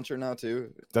their launcher now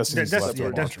too? Destiny's left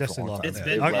their launcher for a long time. It's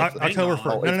been October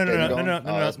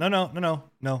 1st.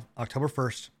 No. October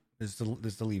 1st is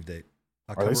the leave date.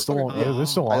 Are they still on? They're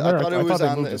still on there. I thought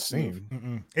they moved to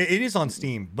Steam. It is on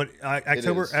Steam, but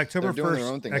October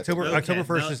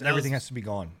 1st is everything has to be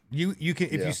gone. You can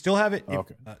if you still have it.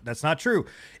 That's not true.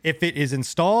 If it is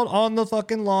installed on the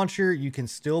fucking launcher, you can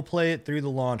still play it through the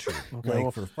launcher.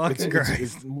 Okay, for fucking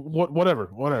Christ. Whatever.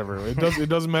 It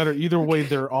doesn't matter either way.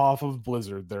 They're off of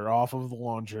Blizzard. They're off of the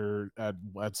launcher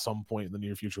at some point in the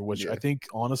near future. Which I think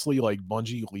honestly, like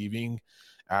Bungie leaving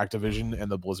Activision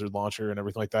and the Blizzard launcher and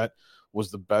everything like that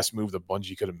was the best move that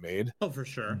Bungie could have made. Oh, for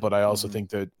sure. But I also think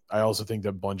that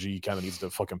Bungie kind of needs to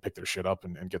fucking pick their shit up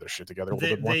and get their shit together a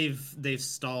little bit more. They've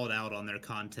stalled out on their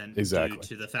content due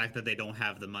to the fact that they don't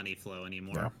have the money flow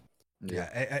anymore.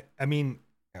 I mean,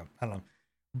 I don't know.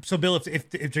 So Bill, if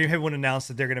Dreamhaven would announce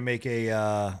that they're going to make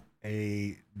a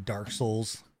Dark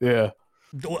Souls, a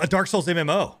Dark Souls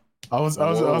MMO. I was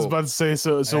about to say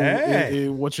so.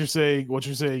 What you're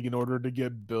saying in order to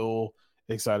get Bill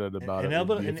excited about it,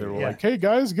 if they were like, "Hey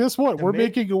guys, guess what? We're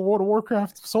making a World of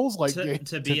Warcraft Souls-like game."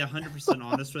 To be 100%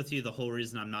 honest with you, the whole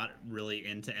reason I'm not really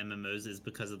into MMOs is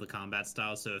because of the combat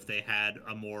style. So if they had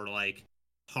a more like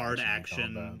hard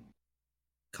action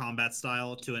combat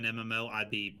style to an MMO,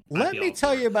 I'd be. Let me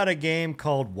tell you about a game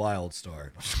called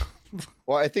WildStar.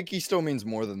 Well, I think he still means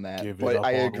more than that, but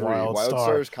I agree.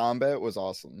 WildStar's combat was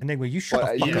awesome. Enigma, you shut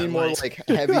up. You mean more like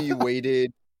heavy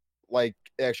weighted, like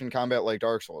action combat, like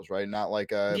Dark Souls, right? Not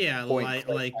like a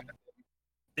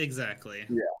exactly.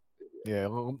 Yeah.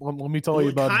 Let me tell you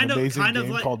about an amazing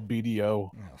game called BDO.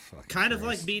 Kind of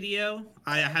like BDO.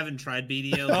 I haven't tried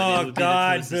BDO. But it would be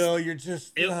God, Bill, you're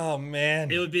just. Oh man,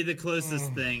 it would be the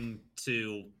closest thing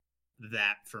to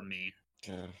that for me.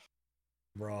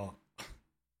 Bro.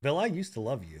 Bill, I used to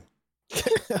love you.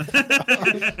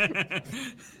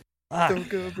 I'm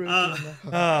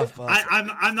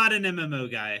not an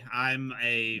MMO guy. I'm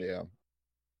a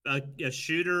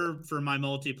shooter for my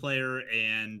multiplayer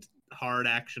and hard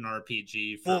action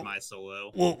RPG for my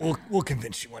solo. We'll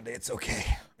convince you one day. It's okay.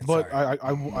 But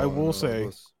I will say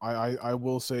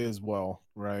as well,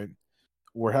 right?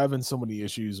 we're having so many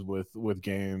issues with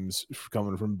games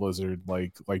coming from Blizzard,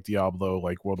 like Diablo,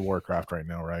 like World of Warcraft right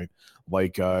now, right?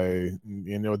 Like they're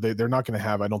not going to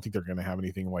have, I don't think they're going to have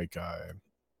anything like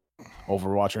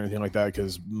Overwatch or anything like that,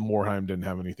 because Morhaime didn't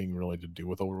have anything really to do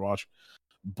with Overwatch.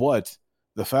 But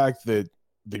the fact that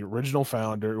the original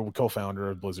co-founder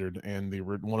of Blizzard and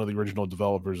one of the original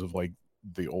developers of like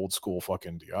the old school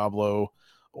fucking Diablo,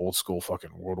 old school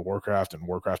fucking World of Warcraft and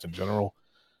Warcraft in general,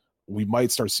 we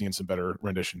might start seeing some better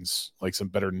renditions, like some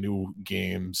better new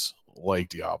games like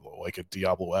Diablo, like a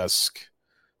Diablo-esque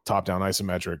top-down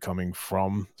isometric coming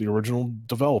from the original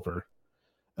developer,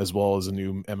 as well as a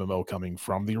new MMO coming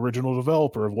from the original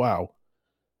developer of WoW.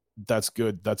 That's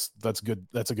good. That's good.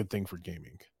 That's a good thing for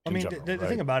gaming. I mean, the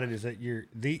thing about it is that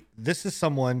this is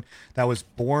someone that was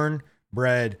born,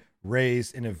 bred,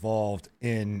 raised, and evolved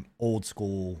in old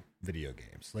school video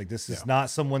games. Like, this is not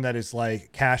someone that is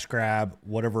like cash grab,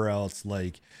 whatever else.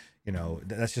 Like,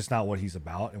 that's just not what he's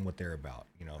about and what they're about.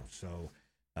 So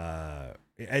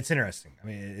it's interesting. I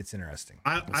mean, it's interesting.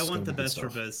 I want the best for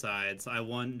both sides. I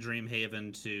want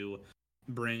Dreamhaven to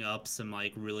bring up some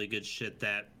like really good shit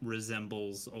that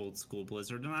resembles old school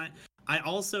Blizzard, and I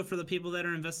also, for the people that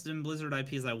are invested in Blizzard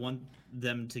IPs, I want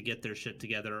them to get their shit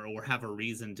together, or have a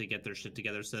reason to get their shit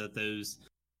together, so that those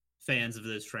fans of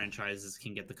those franchises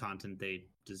can get the content they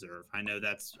deserve. I know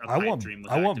that's a pipe dream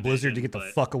with I want Blizzard to get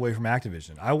the fuck away from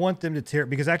Activision. I want them to tear,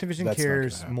 because Activision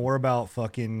cares more about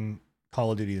fucking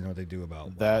Call of Duty than what they do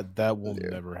about that will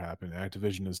never happen.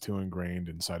 Activision is too ingrained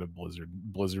inside of Blizzard.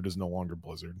 Blizzard is no longer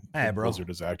Blizzard. Hey, bro. Blizzard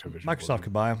is Activision. Microsoft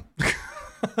could buy them.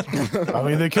 I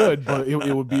mean, they could, but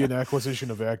it would be an acquisition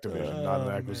of Activision, not an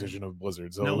acquisition of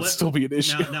Blizzard. So it would still be an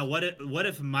issue. Now, what if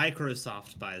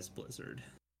Microsoft buys Blizzard?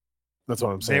 That's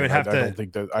what I'm saying. They would have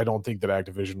I don't think that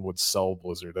Activision would sell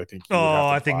Blizzard. I think.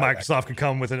 I think Microsoft could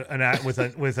come with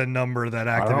with a number that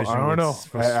Activision. I don't know.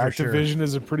 Activision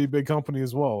is a pretty big company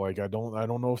as well. Like, I don't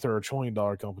know if they're $1 trillion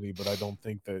company, but I don't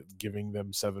think that giving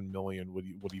them $7 million would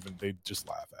even, they'd just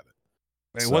laugh at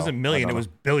it. It wasn't million; it was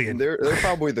billion. They're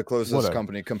probably the closest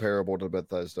company comparable to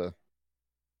Bethesda.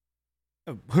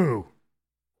 Who?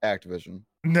 Activision.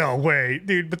 No way,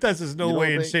 dude. Bethesda's no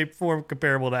way in shape, form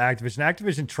comparable to Activision.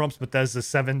 Activision trumps Bethesda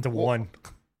 7-1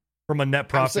 from a net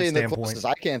profit standpoint.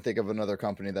 I can't think of another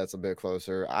company that's a bit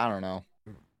closer. I don't know.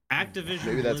 Activision,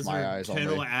 maybe that's my eyes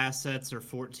total only. assets are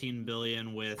 $14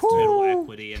 billion with total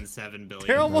equity and $7 billion.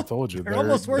 I told you,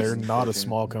 they're not a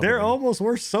small company. They're almost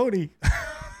worse Sony.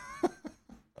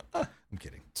 I'm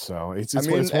kidding. So it's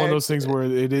one of those things where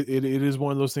it is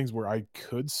one of those things where I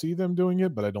could see them doing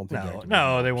it, but I don't think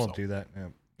they won't do that.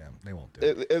 Yeah, they won't do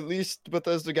it. At least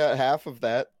Bethesda got half of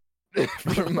that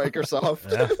from Microsoft.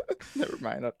 Never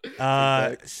mind.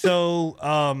 So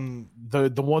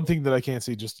the one thing that I can't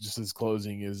see just as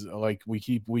closing is, like, we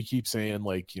keep saying,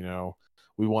 like,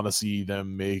 we want to see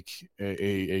them make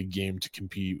a game to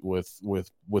compete with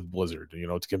Blizzard,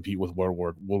 to compete with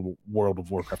World of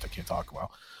Warcraft. I can't talk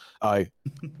about.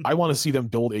 I want to see them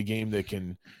build a game that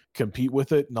can compete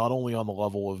with it, not only on the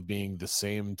level of being the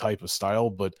same type of style,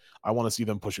 but I want to see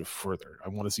them push it further. I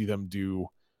want to see them do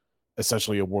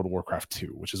essentially a World of Warcraft 2,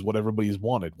 which is what everybody's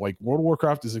wanted. Like, World of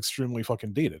Warcraft is extremely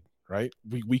fucking dated, right?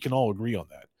 We can all agree on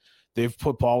that. They've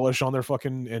put polish on their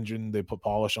fucking engine. They put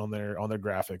polish on their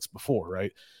graphics before,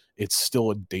 right? It's still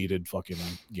a dated fucking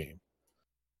game.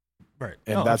 Right.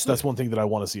 And that's one thing that I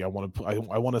want to see. I want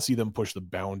to see them push the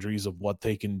boundaries of what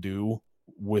they can do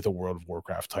with a World of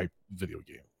Warcraft type video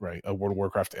game, right? A World of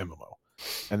Warcraft MMO.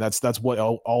 And that's what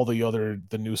all the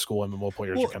new school MMO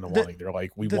players are kind of wanting. They're like,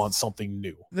 we want something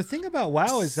new. The thing about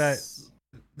WoW is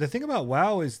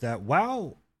that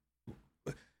WoW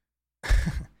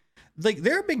like,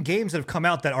 there have been games that have come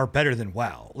out that are better than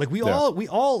WoW. Like, we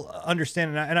all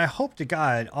understand, and I hope to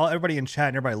God everybody in chat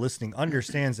and everybody listening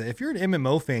understands that if you're an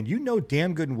MMO fan, you know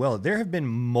damn good and well there have been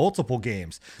multiple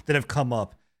games that have come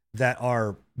up that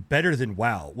are better than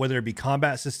WoW, whether it be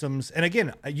combat systems. And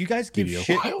again, you guys give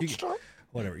shit.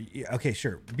 Whatever. Okay,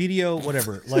 sure. BDO,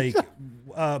 whatever. Like,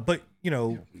 but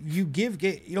you give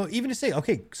even to say,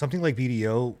 okay, something like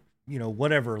BDO,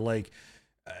 whatever. Like,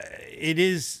 it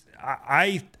is.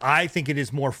 I think it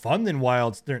is more fun than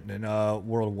World of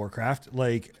Warcraft.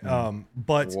 Like,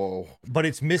 but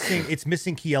it's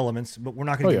missing key elements. But we're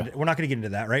not gonna get into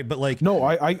that, right? But like, no,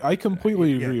 I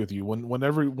completely agree with you.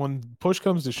 When push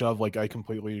comes to shove, like, I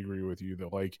completely agree with you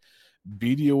that, like,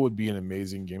 BDO would be an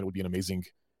amazing game. It would be an amazing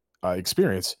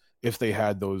experience if they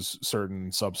had those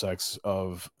certain subsects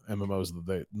of MMOs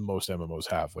that most MMOs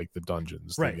have, like the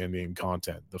dungeons, the in-game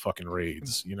content, the fucking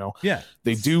raids, Yeah.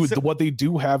 They do what they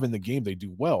do have in the game, they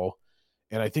do well.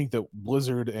 And I think that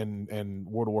Blizzard and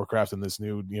World of Warcraft and this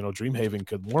new, Dreamhaven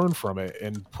could learn from it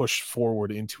and push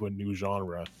forward into a new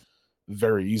genre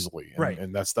very easily.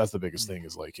 And that's the biggest thing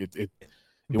is like it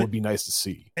would be nice to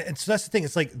see. And so that's the thing.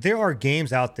 It's like there are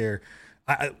games out there.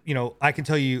 I can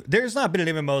tell you there's not been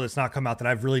an MMO that's not come out that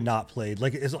I've really not played.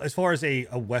 Like as far as a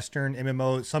Western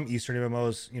MMO, some Eastern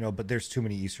MMOs, but there's too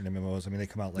many Eastern MMOs. I mean, they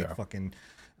come out like fucking,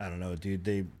 I don't know, dude.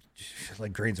 They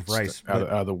like grains of rice. Out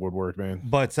of the woodwork, man.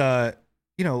 But I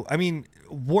mean,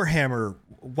 Warhammer,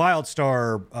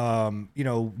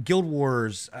 WildStar, Guild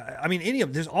Wars. I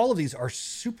mean, there's all of these are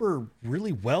super,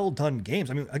 really well done games.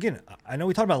 I mean, again, I know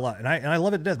we talked about it a lot, and I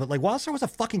love it to death. But like, WildStar was a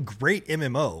fucking great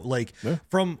MMO. Like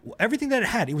from everything that it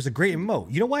had, it was a great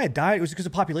MMO. You know why it died? It was because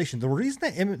of population. The reason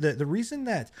that the reason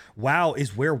that WoW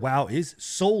is where WoW is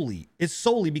solely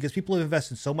because people have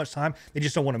invested so much time, they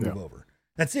just don't want to move over.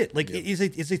 That's it. Like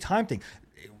it's a time thing.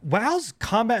 WoW's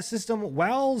combat system,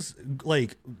 WoW's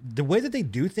like the way that they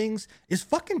do things is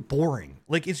fucking boring.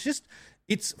 Like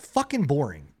it's fucking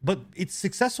boring, but it's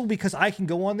successful because I can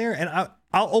go on there and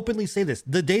I'll openly say this.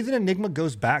 The day that Enigma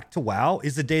goes back to WoW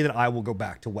is the day that I will go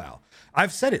back to WoW.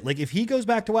 I've said it. Like if he goes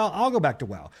back to WoW, I'll go back to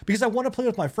WoW because I want to play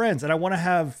with my friends and I want to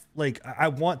have I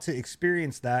want to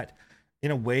experience that in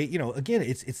a way, again,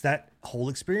 it's that whole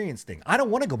experience thing. I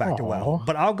don't want to go back to WoW,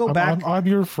 but I'll go back. I'm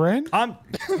your friend?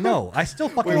 No, I still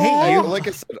fucking hate you. Like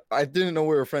I said, I didn't know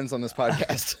we were friends on this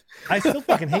podcast. I still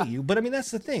fucking hate you. But I mean, that's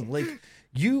the thing. Like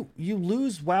you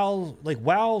lose WoW, like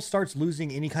WoW starts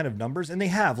losing any kind of numbers, and they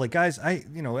have. Like guys,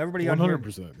 everybody on here,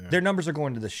 their numbers are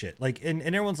going to the shit. Like and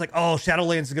everyone's like, oh,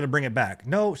 Shadowlands is gonna bring it back.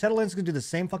 No, Shadowlands is gonna do the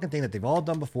same fucking thing that they've all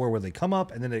done before, where they come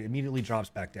up and then it immediately drops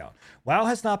back down. WoW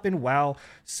has not been WoW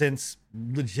since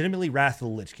legitimately Wrath of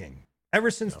the Lich King. Ever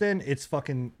since then, it's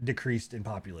fucking decreased in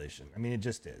population. I mean, it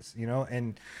just is,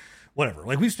 and whatever.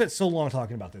 Like we've spent so long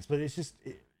talking about this, but it's just,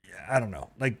 I don't know.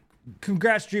 Like,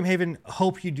 congrats, Dreamhaven.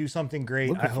 Hope you do something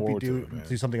great. I hope you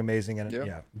do something amazing. And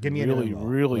give me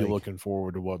really looking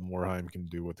forward to what Morhaime can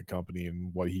do with the company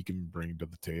and what he can bring to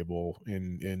the table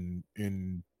in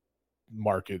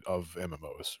market of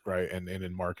MMOs, right? And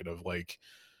in market of like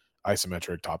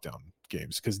isometric top-down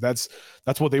games, because that's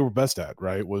what they were best at,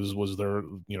 right? Was their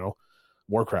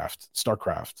Warcraft,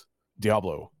 Starcraft,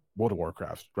 Diablo, World of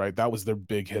Warcraft, right? That was their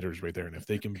big hitters right there. And if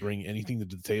they can bring anything to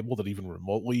the table that even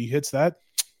remotely hits that,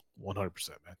 100%,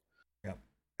 man. Yeah.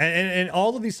 And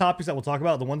all of these topics that we'll talk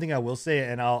about, the one thing I will say,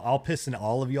 and I'll piss in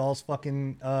all of y'all's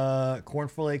fucking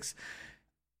cornflakes,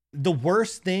 the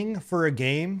worst thing for a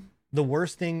game, the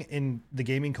worst thing in the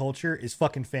gaming culture is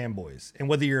fucking fanboys. And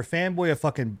whether you're a fanboy of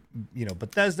fucking,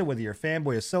 Bethesda, whether you're a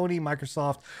fanboy of Sony,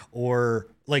 Microsoft, or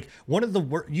like one of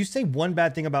the you say one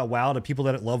bad thing about WoW to people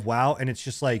that love WoW, and it's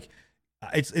just like,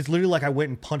 it's literally like I went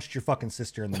and punched your fucking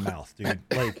sister in the mouth, dude.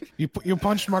 Like you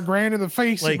punched my grand in the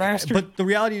face, like, bastard. But the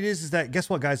reality is that guess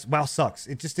what, guys? WoW sucks.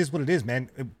 It just is what it is, man.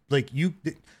 Like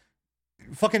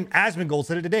fucking Asmongold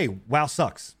said it today. WoW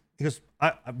sucks. He goes,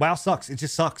 WoW sucks. It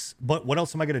just sucks. But what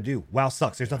else am I gonna do? WoW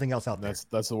sucks. There's nothing else out there.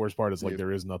 That's the worst part. Is like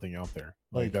there is nothing out there.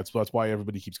 Like that's why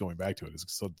everybody keeps going back to it. Is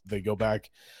so they go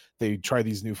back, they try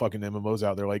these new fucking MMOs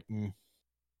out. They're like,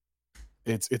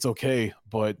 it's okay,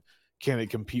 but can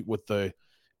it compete with the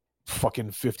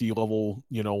fucking 50 level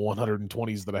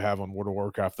 120s that I have on World of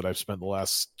Warcraft that I've spent the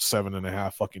last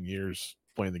 7.5 fucking years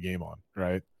playing the game on,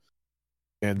 right?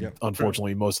 And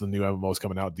unfortunately, most of the new MMOs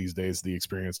coming out these days, the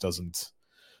experience doesn't.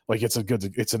 Like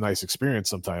it's a nice experience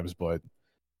sometimes, but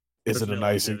is it a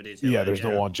nice? There's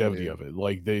no longevity of it.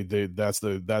 Like that's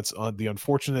the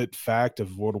unfortunate fact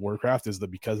of World of Warcraft is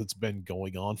that because it's been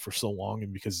going on for so long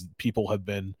and because people have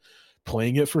been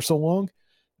playing it for so long,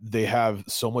 they have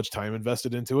so much time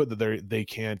invested into it that they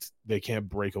can't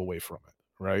break away from it,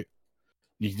 right?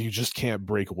 You just can't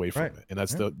break away from it, and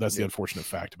that's the unfortunate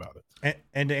fact about it.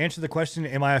 And to answer the question,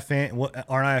 am I a fan?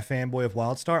 Aren't I a fanboy of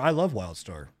WildStar? I love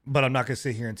WildStar, but I'm not going to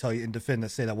sit here and tell you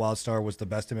and say that WildStar was the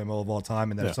best MMO of all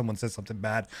time, and that if someone says something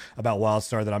bad about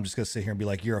WildStar, that I'm just going to sit here and be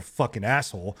like, "You're a fucking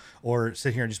asshole," or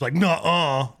sit here and just be like,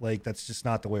 "Nuh-uh," like that's just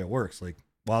not the way it works. Like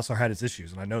WildStar had its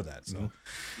issues, and I know that. So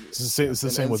it's the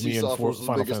same with me in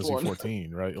Final Fantasy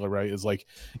 14, right? It's like,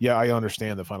 I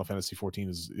understand that Final Fantasy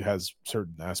 14 has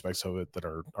certain aspects of it that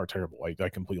are terrible. I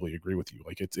completely agree with you.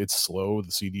 Like it's slow. The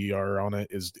CDR on it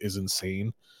is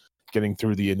insane. Getting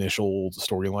through the initial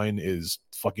storyline is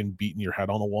fucking beating your head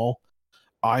on the wall.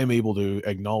 I'm able to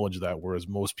acknowledge that, whereas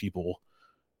most people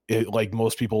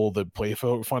that play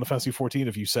Final Fantasy 14,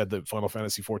 if you said that Final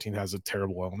Fantasy 14 has a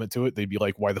terrible element to it, they'd be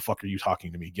like, why the fuck are you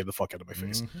talking to me? Get the fuck out of my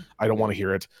face. I don't want to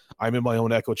hear it. I'm in my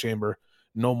own echo chamber.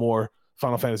 No more.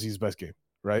 Final Fantasy is the best game.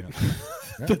 right?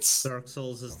 Yeah. That's Dark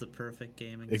Souls is the perfect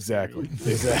gaming. exactly.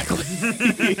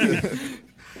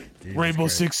 Rainbow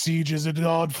Six Siege is an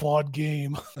odd flawed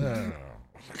game. Oh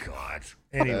God.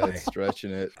 Anyway, That's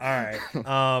stretching it. all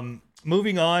right.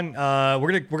 Moving on.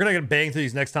 We're gonna bang through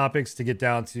these next topics to get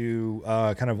down to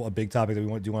kind of a big topic that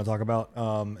we do want to talk about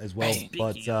as well. Speaking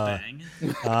But of bang.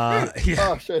 yeah.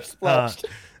 Oh, shit, splashed.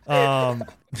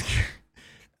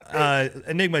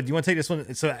 Enigma, do you want to take this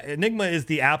one? So Enigma is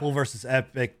the Apple versus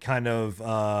Epic kind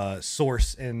of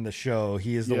source in the show.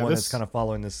 He is the one that's kind of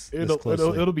following this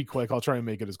closely. It'll be quick. I'll try and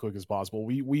make it as quick as possible.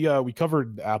 We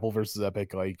covered Apple versus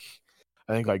Epic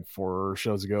I think 3 or 4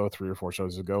 shows ago,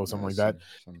 something like that.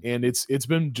 And it's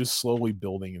been just slowly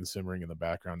building and simmering in the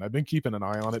background. I've been keeping an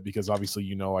eye on it because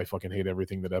obviously I fucking hate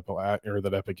everything that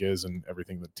Epic is and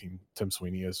everything that Tim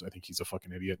Sweeney is. I think he's a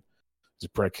fucking idiot. He's a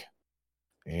prick.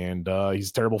 And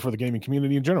he's terrible for the gaming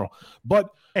community in general. But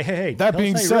hey, that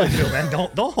being said, really feel, man.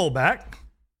 Don't hold back.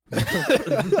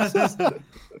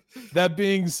 That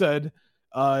being said,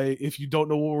 if you don't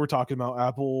know what we're talking about,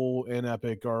 Apple and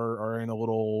Epic are in a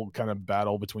little kind of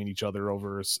battle between each other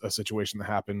over a situation that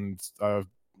happened.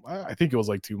 I think it was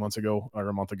 2 months ago or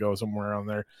a month ago, somewhere around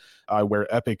there, where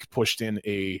Epic pushed in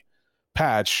a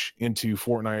patch into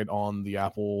Fortnite on the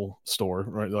Apple store,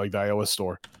 right, like the iOS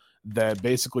store, that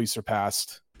basically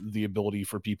surpassed the ability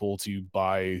for people to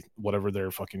buy whatever their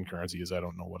fucking currency is. I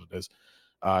don't know what it is.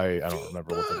 I don't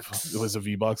remember what it was. A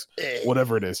V-Bucks,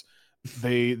 whatever it is.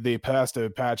 They passed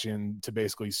a patch in to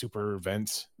basically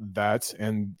supervent that,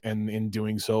 and in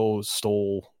doing so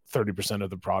stole 30%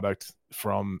 of the product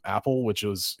from Apple, which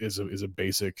is a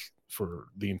basic for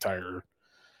the entire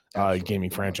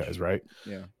gaming franchise, right?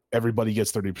 Yeah. Everybody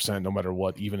gets 30% no matter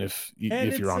what, even if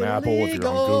you're on illegal. Apple, if you're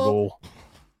on Google.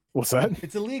 What's that?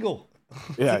 It's illegal.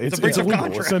 Yeah, it's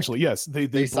illegal, essentially. Yes, they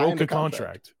broke a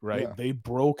contract, right? Yeah. They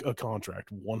broke a contract,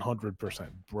 100%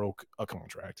 broke a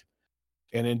contract.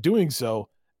 And in doing so,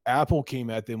 Apple came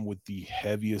at them with the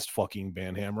heaviest fucking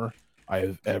ban hammer I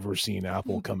have ever seen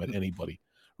Apple come at anybody,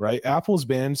 right? Apple's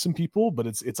banned some people, but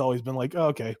it's always been like, oh,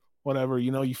 okay, whatever,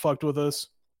 you fucked with us.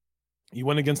 You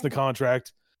went against the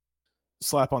contract,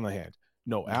 slap on the hand.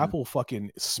 No, Apple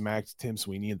fucking smacked Tim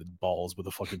Sweeney in the balls with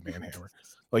a fucking ban hammer.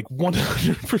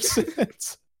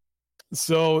 100%.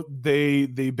 So they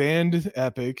banned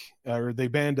Epic, or they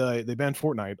banned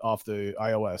Fortnite off the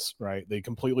iOS, right? They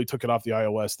completely took it off the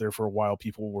iOS. There for a while,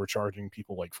 people were charging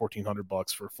people $1,400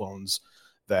 for phones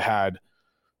that had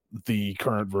the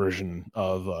current version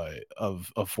of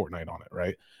Fortnite on it,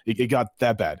 right? It got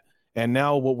that bad. And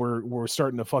now what we're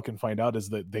starting to fucking find out is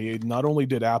that they not only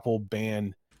did Apple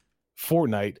ban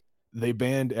Fortnite, they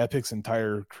banned Epic's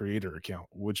entire creator account,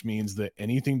 which means that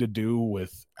anything to do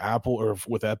with Apple or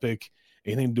with Epic,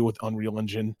 anything to do with Unreal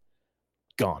Engine,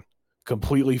 gone,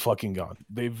 completely fucking gone.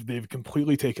 They've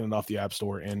completely taken it off the App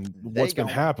Store. And what's been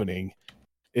happening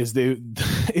is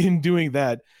in doing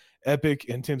that, Epic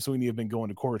and Tim Sweeney have been going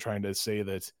to court trying to say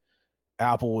that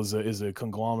Apple is a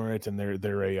conglomerate and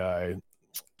they're a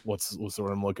what's the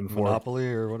word I'm looking for? Monopoly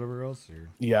or whatever else.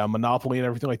 Yeah, monopoly and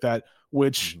everything like that,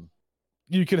 which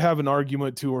you could have an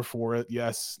argument to or for it.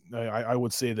 Yes, I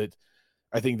would say that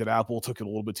I think that Apple took it a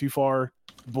little bit too far,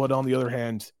 but on the other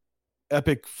hand,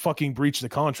 Epic fucking breached the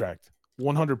contract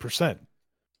 100%.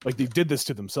 Like they did this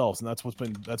to themselves, and that's what's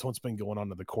been going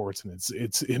on in the courts, and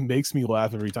it makes me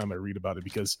laugh every time I read about it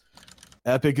because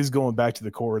Epic is going back to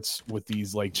the courts with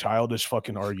these childish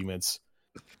fucking arguments,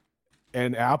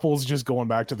 and Apple's just going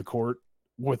back to the court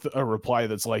with a reply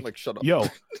that's like shut up. Yo,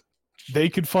 they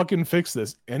could fucking fix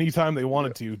this anytime they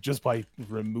wanted to just by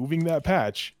removing that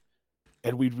patch,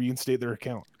 and we'd reinstate their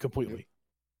account completely.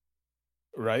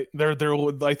 Right?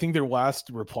 I think their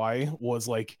last reply was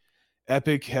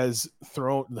Epic has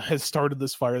started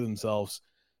this fire themselves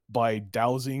by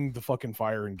dousing the fucking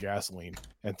fire in gasoline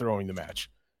and throwing the match.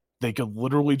 They could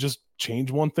literally just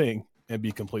change one thing and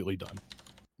be completely done.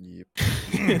 Yep.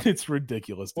 And it's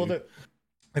ridiculous, dude. Well,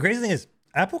 the crazy thing is,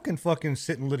 Apple can fucking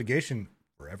sit in litigation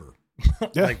forever.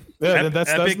 Yeah,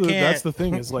 that's the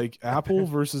thing is Apple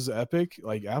versus Epic.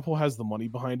 Apple has the money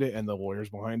behind it and the lawyers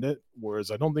behind it, whereas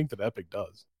I don't think that Epic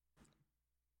does.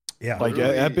 Yeah,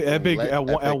 Epic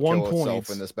at one point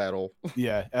in this battle.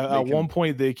 Yeah, at one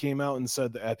point they came out and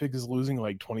said that Epic is losing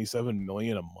 $27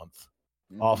 million a month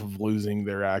off of losing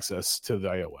their access to the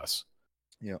iOS.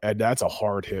 Yeah, and that's a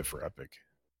hard hit for Epic.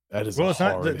 That is it's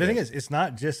not. The thing is, it's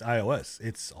not just iOS.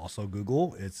 It's also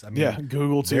Google.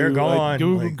 Google too. They're gone.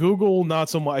 Google, not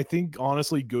so much. I think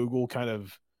honestly, Google kind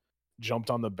of jumped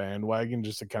on the bandwagon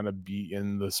just to kind of be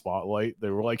in the spotlight. They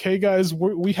were like, "Hey guys,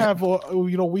 we have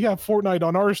we have Fortnite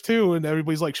on ours too," and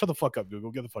everybody's like, "Shut the fuck up,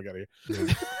 Google! Get the fuck out of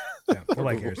here." Yeah,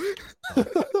 nobody cares.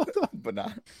 But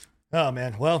not. Oh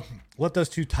man, well, let those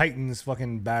two titans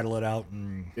fucking battle it out,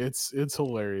 and It's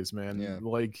hilarious, man. Yeah.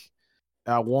 Like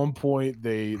at one point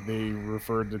they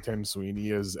referred to Tim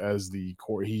Sweeney as the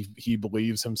core. He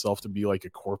believes himself to be like a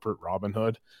corporate Robin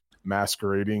Hood,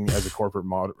 masquerading as a corporate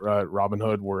Robin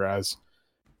Hood, whereas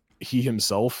he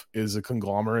himself is a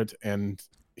conglomerate and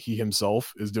he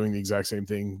himself is doing the exact same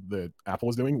thing that Apple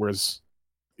is doing, whereas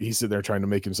he's sitting there trying to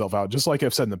make himself out, just like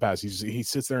I've said in the past, he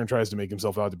sits there and tries to make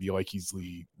himself out to be like he's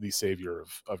the savior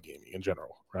of gaming in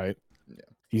general, right? Yeah.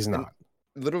 He's not.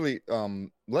 Literally,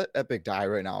 let Epic die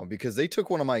right now, because they took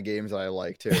one of my games that I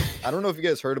like too. I don't know if you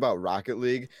guys heard about Rocket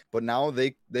League, but now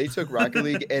they took Rocket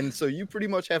League, and so you pretty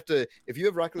much have to, if you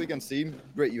have Rocket League on Steam,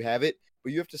 great, you have it,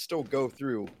 but you have to still go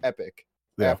through Epic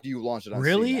after you launch it on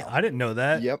really? Steam now. I didn't know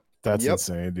that. Yep. That's Yep.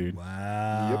 insane, dude.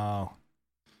 Wow.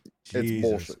 It's Jesus.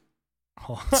 bullshit.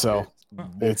 So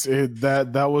that's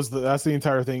the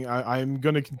entire thing. I'm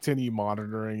gonna continue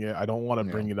monitoring it. I don't want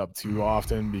to bring it up too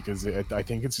often because I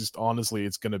think it's just, honestly,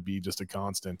 it's gonna be just a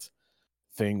constant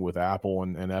thing with Apple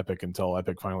and Epic until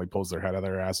Epic finally pulls their head out of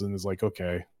their ass and is like,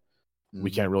 okay, we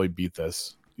can't really beat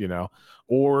this,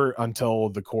 or until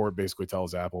the court basically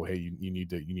tells Apple, hey, you need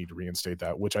to reinstate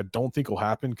that, which I don't think will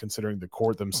happen, considering the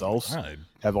court themselves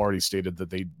have already stated that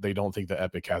they don't think that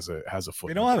Epic has a foot.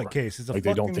 They don't have a case. It's a like,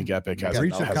 they don't think Epic has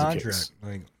breach a of contract. case.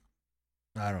 Like,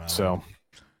 I don't know. So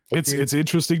it's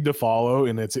interesting to follow,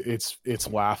 and it's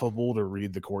laughable to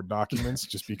read the court documents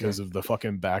just because of the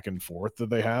fucking back and forth that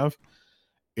they have.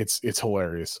 It's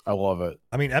hilarious. I love it.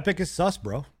 I mean, Epic is sus,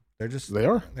 bro. They're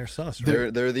sus.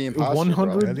 Right? They're the imposter.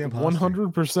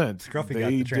 100%. Scruffy they got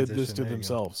the did this transition. to There you go.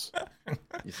 themselves.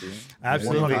 You see?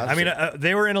 Absolutely. 100%. I mean,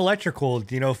 they were in electrical,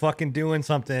 fucking doing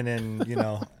something, and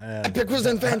Epic was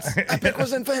in fence. Epic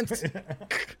was in fence.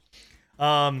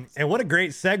 And what a great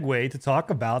segue to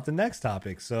talk about the next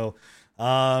topic. So,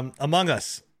 Among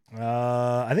Us.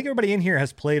 I think everybody in here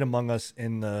has played Among Us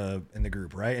in the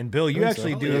group, right? And Bill, you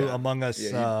actually do Among Us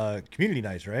community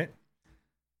nights, right?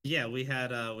 Yeah, we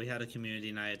had a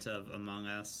community night of Among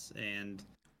Us, and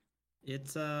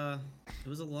it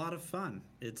was a lot of fun.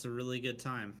 It's a really good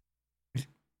time.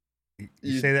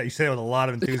 You say that with a lot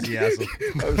of enthusiasm.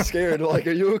 I was scared. Like,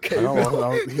 are you okay?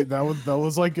 That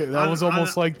was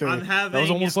almost like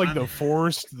the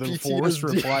forced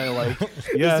reply. Like,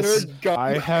 yes,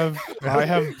 I have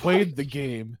played the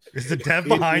game. Is the dev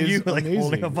behind you like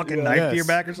holding a fucking knife to your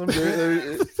back or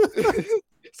something?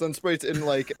 Sunsprite's in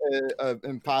like a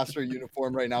imposter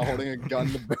uniform right now, holding a gun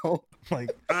to Bill.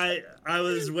 Like, I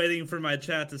was waiting for my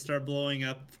chat to start blowing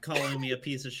up, calling me a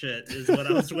piece of shit. Is what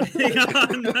I was waiting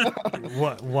on.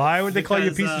 What? Why would they call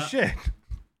you a piece of shit?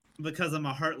 Because I'm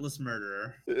a heartless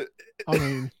murderer. I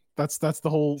mean, that's the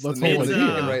whole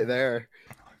idea right there.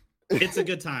 It's a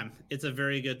good time. It's a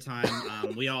very good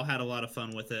time. We all had a lot of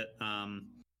fun with it.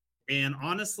 And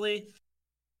honestly,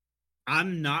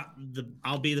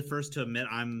 I'll be the first to admit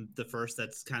I'm the first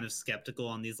that's kind of skeptical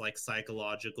on these like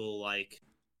psychological, like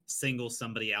single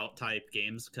somebody out type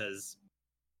games, because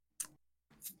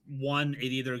one, it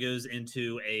either goes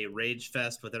into a rage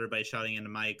fest with everybody shouting into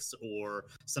mics, or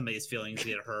somebody's feelings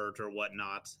get hurt or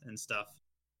whatnot and stuff.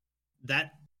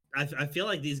 That I feel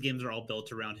like these games are all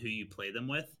built around who you play them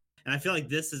with. And I feel like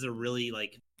this is a really,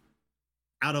 like,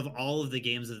 out of all of the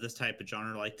games of this type of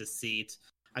genre, like Deceit,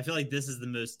 I feel like this is the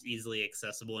most easily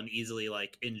accessible and easily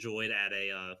like enjoyed at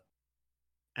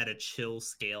a chill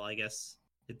scale, I guess.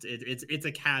 It's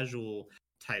a casual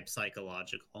type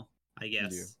psychological, I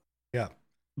guess. Yeah.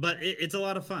 But it's a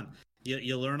lot of fun.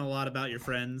 You learn a lot about your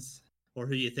friends, or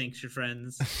who you think's your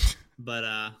friends. But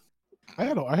I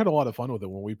had a lot of fun with it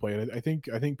when we played it. I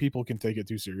think people can take it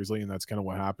too seriously, and that's kind of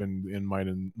what happened in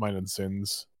mine and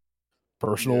Sin's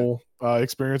personal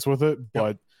experience with it.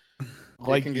 But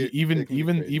like,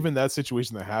 even that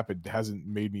situation that happened hasn't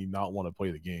made me not want to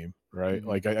play the game, right? Mm-hmm.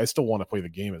 Like I still want to play the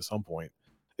game at some point.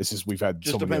 It's just we've had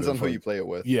just so depends on who you play it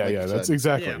with. Yeah, like that's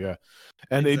exactly. Yeah,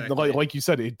 and exactly. It like you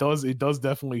said, it does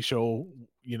definitely show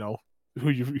who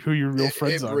your real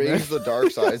friends are. It brings the dark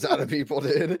sides out of people,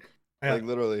 dude. Yeah. Like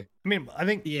literally. I mean, I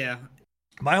think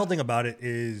my whole thing about it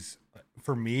is,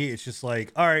 for me, it's just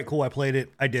like, all right, cool, I played it,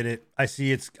 I did it, I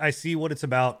see what it's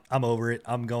about, I'm over it,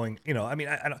 I'm going. I mean,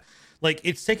 I don't like,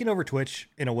 it's taking over Twitch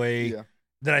in a way. Yeah.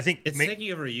 That I think it's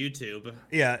taking over YouTube.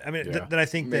 Yeah, I mean that I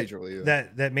think majorly,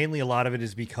 that mainly a lot of it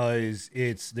is because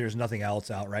there's nothing else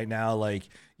out right now. Like,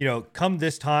 come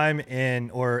this time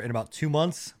in about 2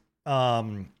 months,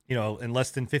 in less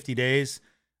than 50 days,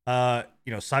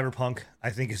 Cyberpunk, I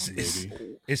think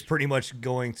is pretty much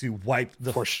going to wipe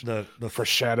the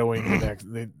foreshadowing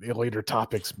the later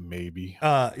topics, maybe.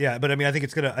 Yeah, but I mean, I think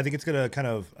it's gonna kind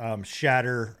of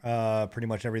shatter pretty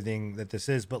much everything that this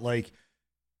is. But like,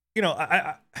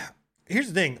 I here's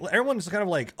the thing: everyone's kind of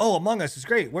like, "Oh, Among Us is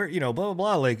great." Where blah blah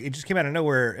blah. Like, it just came out of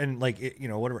nowhere, and like,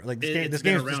 whatever. Like this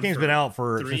game's been out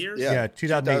for 3 years. Yeah,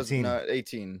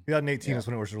 2018. 2018 is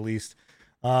when it was released.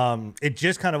 It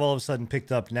just kind of all of a sudden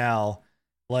picked up now.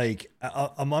 Like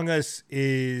Among Us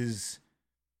is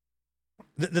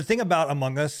the thing about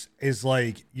Among Us is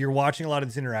like you're watching a lot of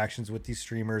these interactions with these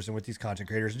streamers and with these content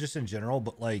creators and just in general,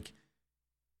 but like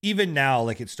even now,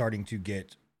 like it's starting to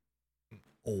get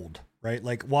old, right?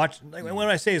 Like when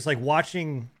I say it's like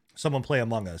watching someone play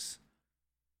Among Us,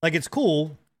 like it's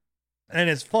cool and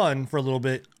it's fun for a little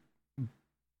bit,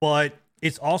 but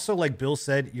it's also like Bill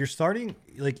said, you're starting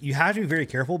like you have to be very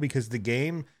careful because the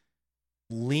game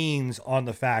leans on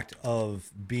the fact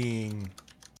of being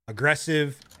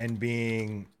aggressive and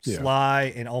being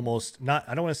sly and almost not,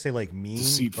 I don't want to say like mean,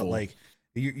 deceitful. But like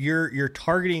you're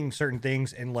targeting certain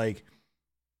things, and like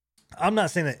I'm not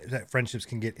saying that friendships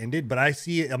can get ended, but I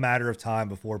see it a matter of time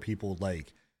before people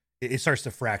like it starts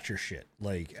to fracture shit.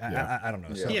 Like I don't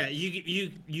know. So. Yeah,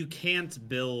 you can't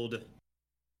build.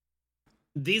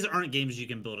 These aren't games you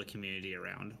can build a community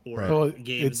around, or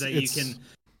games that you can.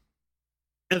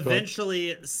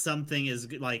 Eventually, something is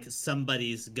like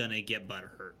somebody's gonna get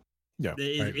butthurt. Yeah,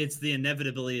 it's the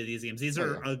inevitability of these games. These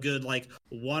are a good like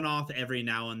one-off every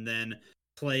now and then.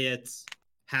 Play it,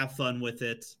 have fun with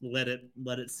it, let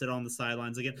it sit on the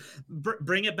sidelines again.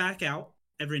 Bring it back out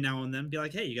every now and then. Be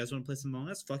like, hey, you guys want to play some Among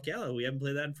Us? Fuck yeah, we haven't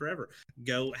played that in forever.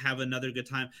 Go have another good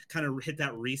time. Kind of hit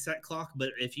that reset clock. But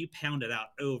if you pound it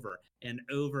out over and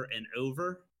over and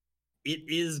over, it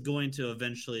is going to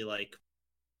eventually like.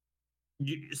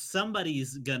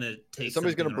 Somebody's gonna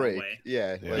break. Way.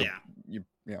 Yeah.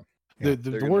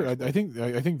 The worst, I think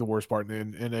the worst part,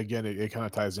 and again, it kind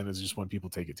of ties in, is just when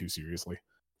people take it too seriously.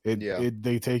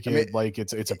 They take it like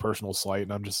it's a personal slight,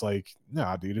 and I'm just like,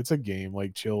 nah, dude, it's a game.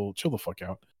 Like, chill the fuck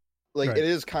out. Like it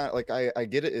is kind of like I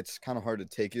get it. It's kind of hard to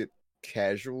take it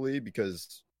casually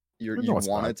because you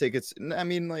want to take it. I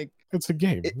mean, like it's a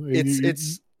game.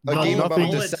 It's a game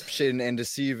about deception and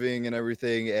deceiving and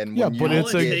everything. And but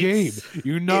it's a game.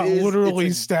 You're not literally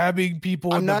stabbing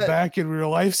people in the back in real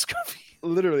life, Scruffy.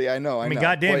 Literally, I know. I mean,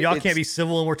 goddamn, y'all can't be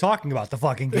civil when we're talking about the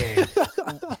fucking game.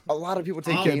 A lot of people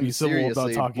take games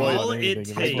seriously. All it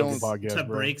takes to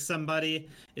break somebody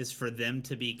is for them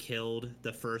to be killed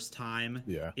the first time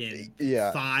in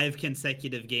 5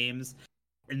 consecutive games.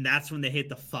 And that's when they hit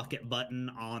the fuck it button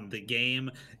on the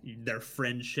game, their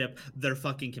friendship, their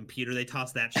fucking computer. They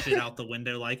toss that shit out the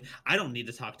window. Like, I don't need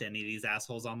to talk to any of these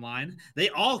assholes online. They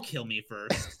all kill me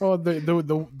first. Oh,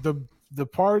 the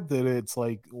part that it's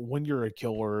like when you're a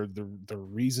killer,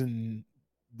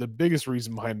 the biggest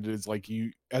reason behind it is like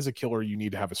you, as a killer, you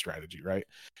need to have a strategy, right?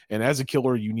 And as a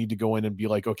killer, you need to go in and be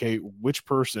like, okay, which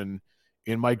person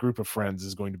in my group of friends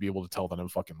is going to be able to tell that I'm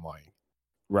fucking lying?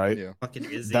 Right. Yeah.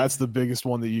 Fucking Izzy. That's the biggest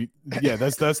one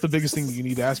that that's the biggest thing that you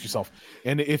need to ask yourself.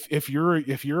 And if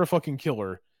you're a fucking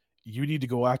killer, you need to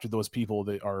go after those people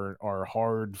that are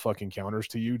hard fucking counters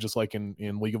to you, just like in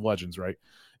League of Legends, right?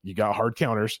 You got hard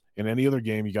counters. In any other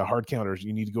game, you got hard counters.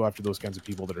 You need to go after those kinds of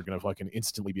people that are gonna fucking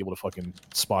instantly be able to fucking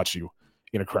spot you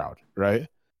in a crowd, right?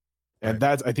 And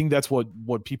I think that's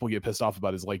what people get pissed off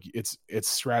about, is like it's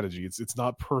strategy. It's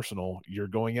not personal. You're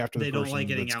going after the person. They don't like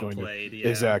getting outplayed.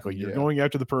 Exactly. You're going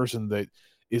after the person that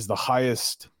is the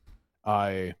highest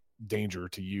danger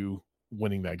to you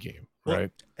winning that game,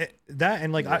 right? That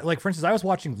and like for instance, I was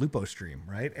watching Lupo stream,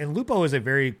 right? And Lupo is a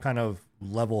very kind of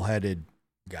level-headed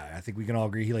guy. I think we can all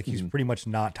agree he's pretty much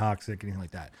not toxic, anything like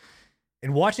that.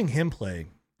 And watching him play,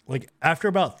 like after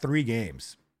about 3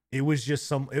 games. It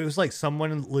was like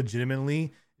someone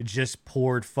legitimately just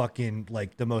poured fucking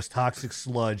like the most toxic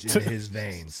sludge in his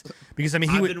veins. Because I mean,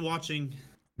 I've been watching.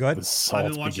 Go ahead.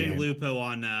 I've been watching Lupo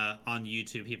on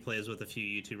YouTube. He plays with a few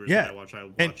YouTubers that I watch.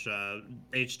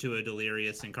 H2O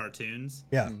Delirious and Cartoons.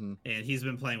 Yeah. Mm-hmm. And he's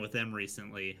been playing with them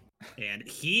recently, and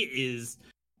he is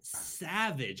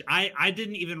savage. I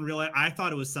didn't even realize. I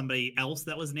thought it was somebody else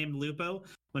that was named Lupo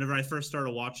whenever I first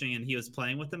started watching and he was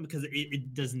playing with them, because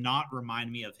it does not remind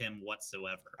me of him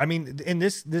whatsoever. I mean, in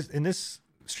this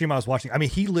stream I was watching, I mean,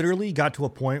 he literally got to a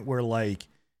point where like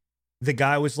the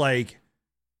guy was like,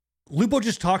 Lupo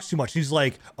just talks too much. And he's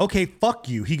like, okay, fuck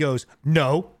you. He goes,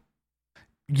 no,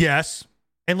 yes.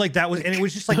 And like that was, and it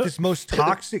was just like this most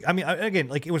toxic. I mean, again,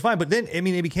 like it was fine, but then I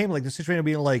mean, it became like the situation of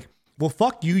being like, well,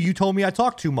 fuck you. You told me I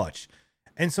talk too much.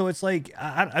 And so it's like,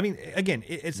 I mean, again,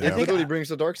 it's It literally brings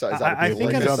the dark side. I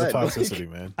think it's the toxicity,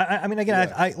 man. I mean,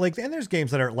 again, I like, and there's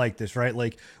games that are like this, right?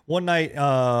 Like one night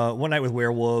with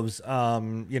werewolves,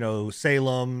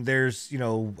 Salem. There's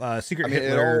Secret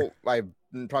Hitler. I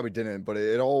probably didn't, but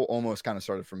it all almost kind of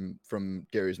started from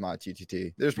Gary's mod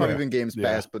TTT. There's probably been games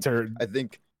past, but I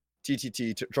think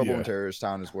TTT Trouble in Terrorist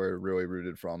Town is where it really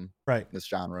rooted from. Right. This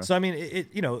genre. So I mean,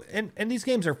 and these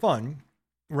games are fun,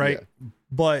 right? Yeah.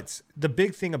 But the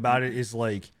big thing about it is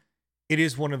like, it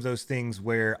is one of those things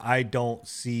where I don't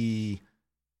see.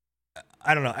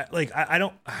 I don't know. Like I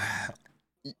don't.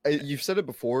 You've said it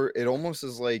before. It almost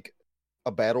is like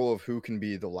a battle of who can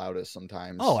be the loudest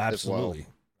sometimes. Oh, absolutely.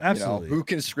 Absolutely. Who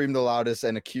can scream the loudest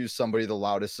and accuse somebody the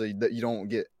loudest so that you don't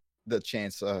get the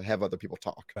chance to have other people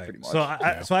talk, pretty much.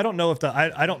 So I don't know if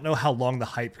I don't know how long the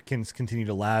hype can continue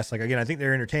to last. Like, again, I think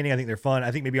they're entertaining. I think they're fun.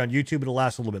 I think maybe on YouTube it'll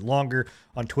last a little bit longer.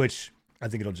 On Twitch, I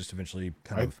think it'll just eventually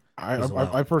kind of.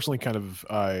 I personally kind of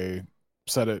I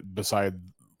set it beside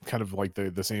kind of like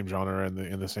the same genre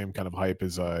and the same kind of hype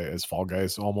as Fall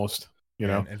Guys almost.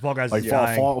 And Fall Guys, like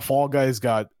Fall Guys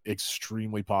got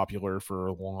extremely popular for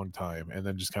a long time and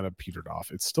then just kind of petered off.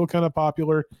 It's still kind of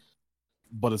popular,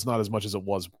 but it's not as much as it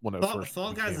was when it first.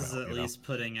 Fall Guys is at least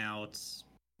putting out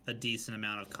a decent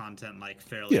amount of content like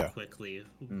fairly quickly.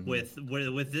 Mm-hmm.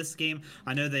 With this game,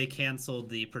 I know they canceled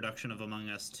the production of Among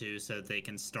Us 2 so that they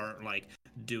can start like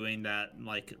doing that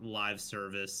like live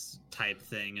service type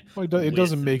thing. Well, it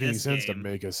doesn't make any sense to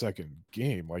make a second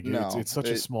game. Like it's such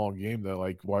a small game that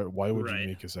like why would you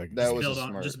make a second? That game?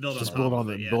 was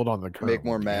build on the current. Make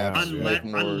more maps.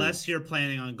 Unless you're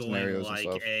planning on going like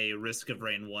a Risk of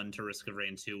Rain 1 to Risk of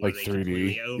Rain 2 where like they 3D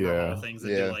completely overhaul things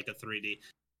and do like a 3D.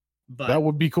 But that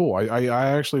would be cool. I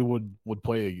actually would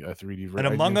play a 3D version.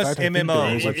 An Among Us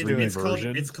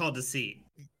MMO. It's called Deceit.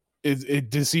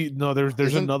 Deceit. No,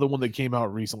 there's another one that came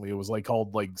out recently. It was like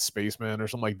called like Spaceman or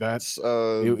something like that.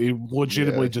 It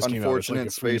legitimately just came out. It's like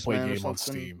a free-to-play game on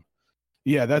Steam.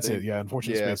 Yeah, that's it. Yeah,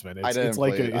 Unfortunate Spaceman. It's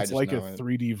like a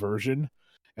 3D version.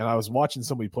 And I was watching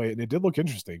somebody play it, and it did look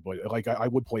interesting. But like, I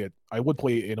would play it. I would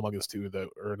play in Among Us 2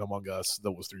 or an Among Us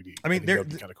that was 3D. I mean, that'd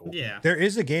be kind of cool. Yeah, there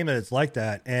is a game that it's like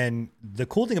that, and the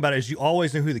cool thing about it is you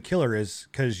always know who the killer is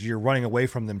because you're running away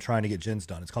from them trying to get gens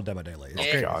done. It's called Dead by Daylight.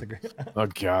 It's great. God. Oh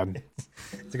God,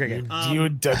 it's a great game. You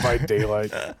Dead by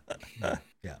Daylight.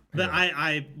 Yeah, but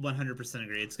I 100%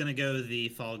 agree. It's gonna go the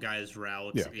Fall Guys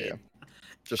route. Yeah.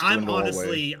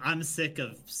 I'm sick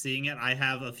of seeing it. I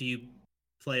have a few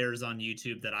players on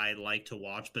YouTube that I like to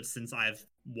watch, but since I've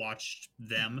watched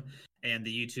them and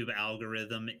the YouTube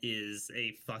algorithm is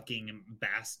a fucking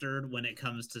bastard when it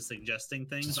comes to suggesting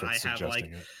things, I have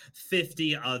like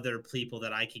 50 other people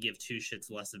that I could give two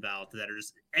shits less about that are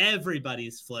just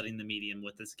everybody's flooding the medium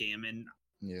with this game, and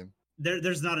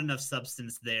there's not enough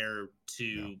substance there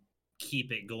to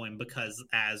keep it going because,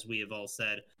 as we have all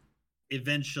said,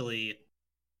 eventually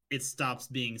it stops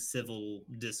being civil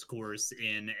discourse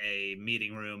in a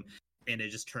meeting room and it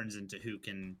just turns into who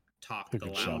can talk the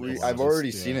loudest. I've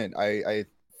already seen it. I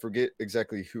forget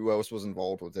exactly who else was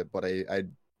involved with it, but I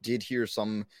did hear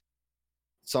something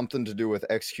to do with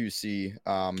XQC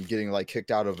getting like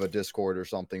kicked out of a Discord or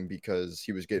something because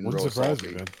he was getting real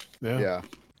salty.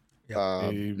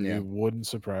 It wouldn't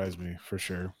surprise me for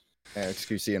sure.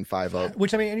 XQC and 5UP.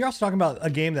 Which, I mean, and you're also talking about a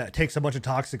game that takes a bunch of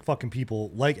toxic fucking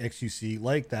people like XQC,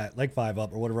 like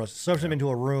 5UP or whatever else, stuffs them into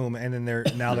a room, and then they're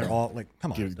all like,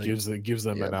 come on, gives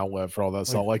them an outlet for all that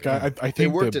stuff. Like I think they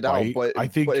worked it out, but I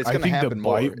think it's gonna happen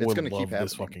more. Byte It's gonna would keep love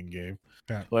this happening. fucking game.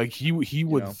 Yeah. Like he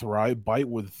would thrive. Byte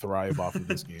would thrive off of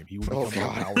this game. He would become more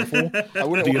powerful. I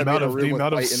wouldn't the want amount to of be in a room with the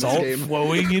amount of Byte in salt this game.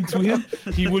 flowing into him,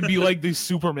 he would be like the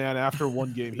Superman after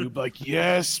one game. He would be like,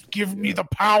 "Yes, give me the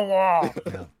power."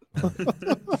 Yeah.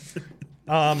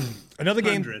 Another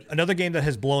game that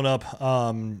has blown up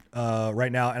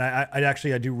right now, and I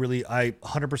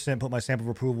 100% put my stamp of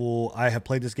approval. I have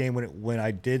played this game when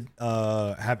I did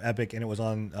have Epic, and it was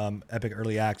on Epic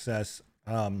Early Access.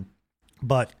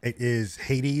 But it is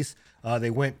Hades. They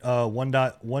went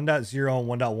 1.0 and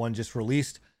 1.1 just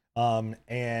released,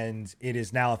 and it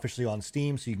is now officially on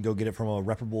Steam, so you can go get it from a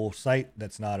reputable site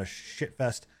that's not a shit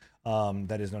fest.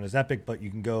 That is known as Epic, but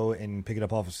you can go and pick it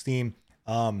up off of Steam.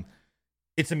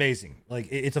 It's amazing. Like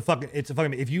it's a fucking.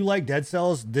 If you like Dead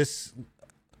Cells, this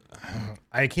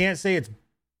I can't say it's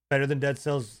better than Dead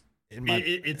Cells.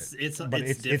 It's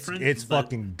different. It's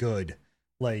fucking good.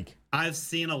 Like I've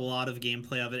seen a lot of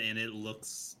gameplay of it, and it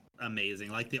looks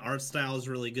amazing. Like the art style is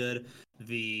really good.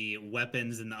 The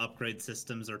weapons and the upgrade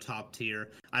systems are top tier.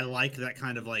 I like that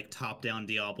kind of like top-down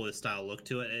Diablo style look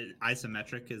to it.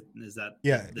 Isometric is that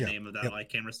the name of that like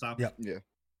camera style? Yeah. Yeah.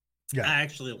 Yeah. I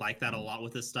actually like that a lot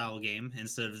with this style game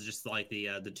instead of just like the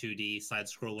 2D side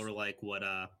scroller like what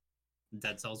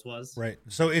Dead Cells was. Right.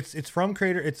 So it's from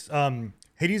creator. It's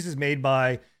Hades is made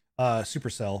by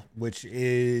Supercell, which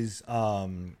is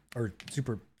or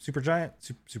Supergiant.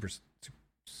 Super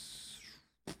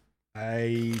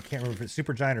I can't remember if it's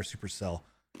Supergiant or Supercell.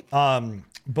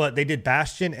 But they did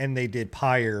Bastion and they did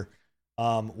Pyre,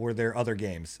 were their other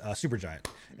games. Supergiant.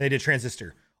 They did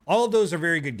Transistor. All of those are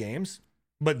very good games.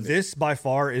 But this by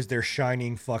far is their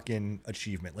shining fucking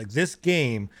achievement. Like this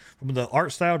game, from the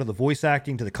art style to the voice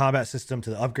acting to the combat system to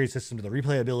the upgrade system to the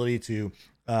replayability to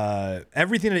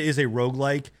everything that is a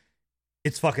roguelike,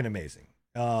 it's fucking amazing.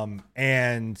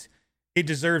 And it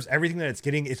deserves everything that it's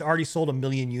getting. It's already sold 1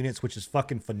 million units, which is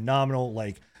fucking phenomenal.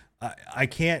 Like I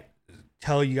can't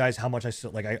tell you guys how much I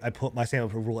put my stamp of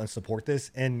approval and support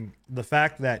this. And the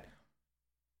fact that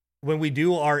when we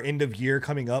do our end of year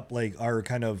coming up, like our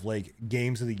kind of like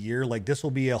games of the year, like this will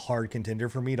be a hard contender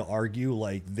for me to argue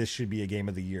like this should be a game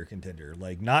of the year contender,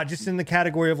 like not just in the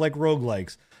category of like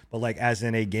roguelikes, but like as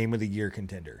in a game of the year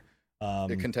contender.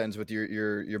 It contends with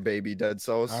your baby Dead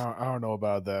Cells. I don't know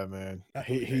about that, man.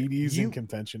 Hades in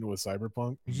contention with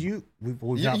Cyberpunk. We've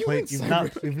not played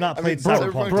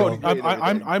Cyberpunk, bro.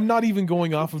 I'm not even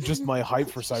going off of just my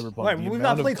hype for Cyberpunk. Right, we've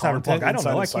not played Cyberpunk. I don't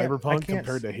know. Cyberpunk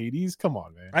compared to Hades. Come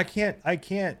on, man. I can't.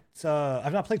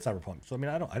 I've not played Cyberpunk, so I mean,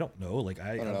 I don't know. Like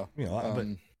I don't know. You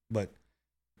know, but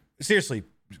seriously,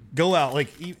 go out.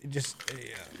 Like just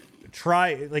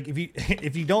try. Like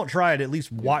if you don't try it, at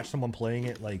least watch someone playing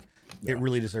it. Like. Yeah. It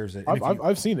really deserves it.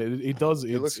 I've seen it. It does.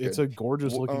 It's a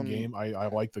gorgeous looking game. I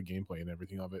like the gameplay and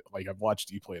everything of it. Like I've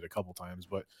watched you play it a couple times,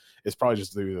 but it's probably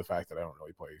just due to the fact that I don't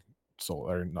really play Soul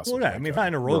or not. Well, yeah, I mean, if I'm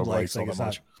in a roguelike, like, it's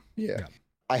not. Yeah.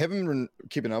 I haven't been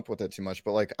keeping up with it too much,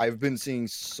 but like I've been seeing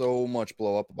so much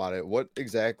blow up about it. What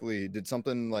exactly did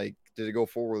something like? Did it go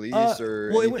full release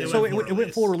or? Well, it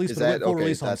went full release, but it went full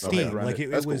release on Steam. Like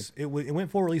it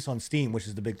went full release on Steam, which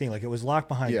is the big thing. Like it was locked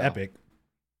behind Epic.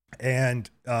 And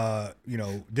you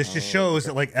know, this just shows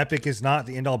that like Epic is not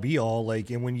the end all be all. Like,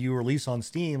 and when you release on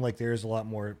Steam, like there's a lot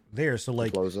more there. So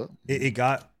like it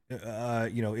got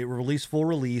you know, it released full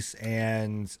release,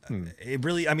 and it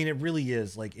really, I mean, it really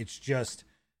is like it's just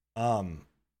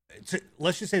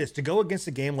let's just say this, to go against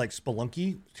a game like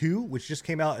Spelunky 2, which just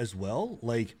came out as well,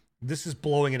 like this is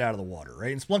blowing it out of the water,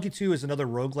 right? And Spelunky 2 is another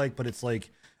roguelike, but it's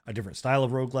like a different style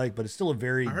of roguelike, but it's still a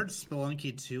very. I heard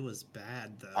Spelunky 2 was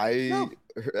bad though. I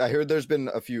heard there's been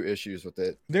a few issues with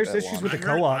it. There's issues with the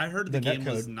co-op. I heard the game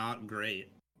was not great.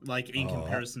 Like in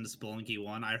comparison to Spelunky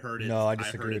 1, I heard it. No, I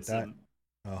disagree with that.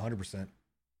 100%.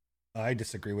 I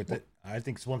disagree with it. I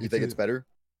think Spelunky. You think 2, it's better?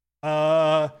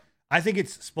 I think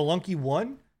it's Spelunky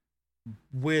 1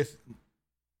 with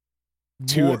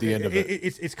 2 at the end of it.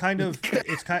 It's kind of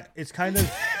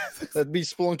That'd be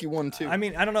Spelunky 1 too. I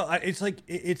mean, I don't know. It's like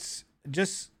it's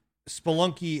just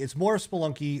Spelunky. It's more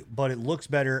Spelunky, but it looks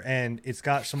better and it's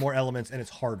got some more elements and it's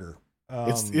harder.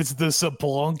 It's the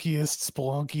Spelunkiest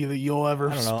Spelunky that you'll ever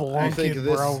spelunky. I think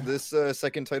this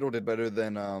second title did better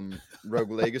than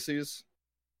Rogue Legacies,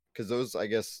 because those I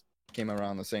guess came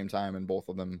around the same time and both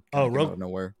of them came out of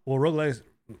nowhere. Well, Rogue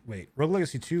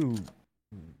Legacy 2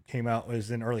 came out,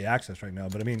 is in early access right now,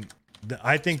 but I mean,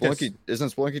 I think isn't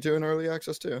Spelunky 2 in early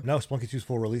access too? No, Spelunky 2 is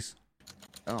full release.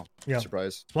 Oh, yeah.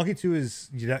 Surprise. Spelunky 2 is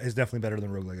definitely better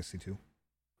than Rogue Legacy 2.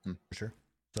 For sure.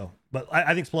 So, but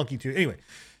I think Spelunky 2, anyway,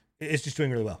 it's just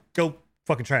doing really well. Go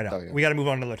fucking try it out. We got to move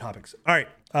on to other topics. All right.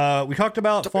 We talked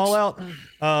about Fallout.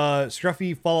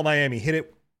 Scruffy, Fallout Miami. Hit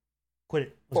it. Quit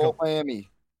it. Fallout Miami.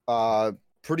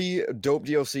 Pretty dope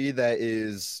DLC that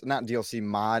is not DLC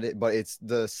mod, but it's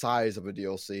the size of a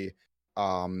DLC.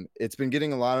 It's been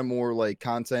getting a lot of more like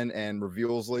content and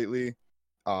reveals lately.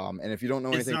 And if you don't know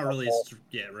anything, it's not released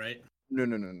yet, right? No,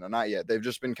 not yet. They've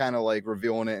just been kind of like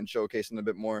revealing it and showcasing a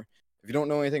bit more. If you don't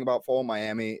know anything about Fallout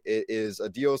Miami, it is a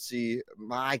DLC.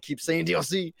 I keep saying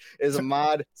DLC. It is a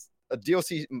mod, a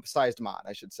DLC sized mod,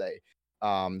 I should say.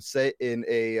 Set in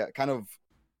a kind of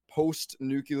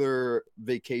post-nuclear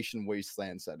vacation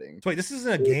wasteland setting. So wait, this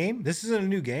isn't a game? This isn't a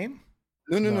new game?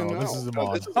 No. This is a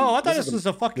mod. I thought this was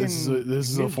a fucking. This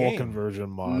is a full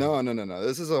conversion mod. No.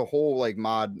 This is a whole like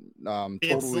mod.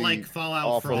 It's like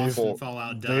Fallout Frost and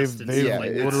Fallout Dust.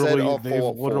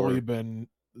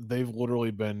 They've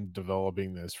literally been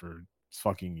developing this for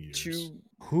fucking years. 2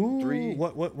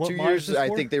 years. I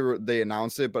think they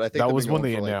announced it, but I think that was when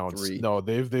they announced. Like no,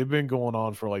 they've been going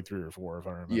on for like 3 or 4, if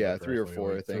I remember. Yeah, 3 or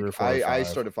 4. I think I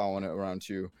started following it around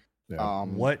 2. Yeah.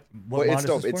 What mod it's is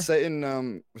dope. this It's for? set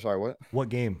in sorry, what? What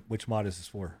game? Which mod is this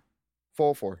for?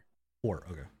 Fallout 4. 4,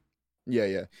 okay.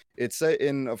 Yeah. It's set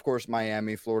in, of course,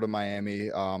 Miami, Florida,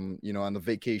 Miami. On the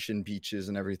vacation beaches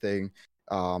and everything.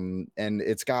 And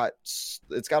it's got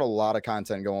a lot of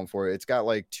content going for it. It's got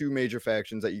like 2 major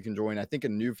factions that you can join. I think a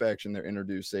new faction they're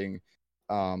introducing.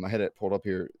 I had it pulled up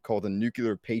here called the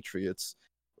Nuclear Patriots,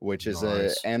 which is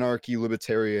a anarchy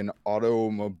libertarian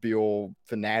automobile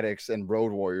fanatics and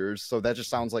road warriors. So that just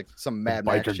sounds like some Mad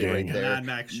Max shit right there. Mad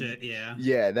Max shit, yeah.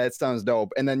 Yeah, that sounds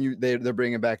dope. And then they're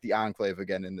bringing back the Enclave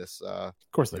again in this. Of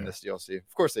course they in are. This DLC.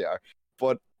 Of course they are.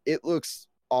 But it looks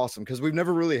awesome because we've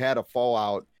never really had a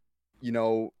Fallout,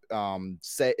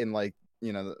 set in like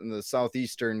in the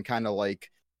southeastern kind of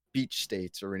like beach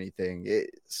states or anything.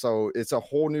 So it's a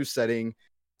whole new setting.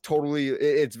 Totally,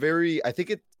 it's very. I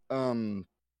think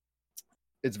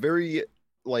it's very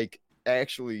like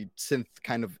actually synth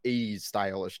kind of 80s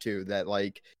stylish too, that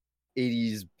like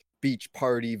 80s beach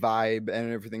party vibe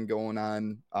and everything going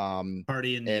on.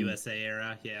 Party in the USA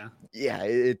era, yeah. Yeah,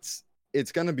 it's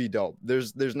gonna be dope.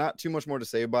 There's not too much more to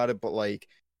say about it, but like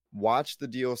watch the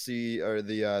DLC or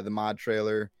the mod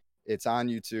trailer. It's on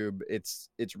YouTube. It's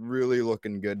really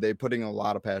looking good. They're putting a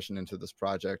lot of passion into this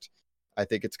project. I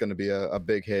think it's gonna be a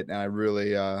big hit, and I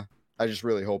just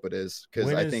really hope it is,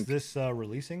 because I think this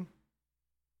releasing.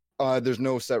 There's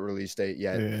no set release date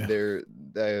yet.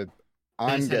 Yeah.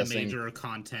 I'm guessing major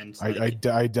content. I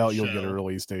doubt you'll get a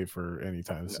release date for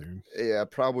anytime soon. Yeah,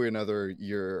 probably another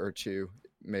year or 2,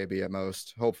 maybe at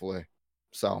most. Hopefully.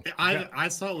 So I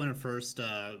saw it when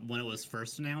it was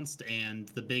first announced, and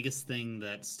the biggest thing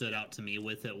that stood out to me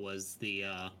with it was the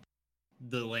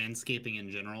landscaping in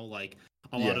general. Like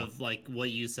a lot of like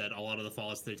what you said, a lot of the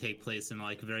Fallouts that take place in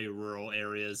like very rural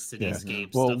areas,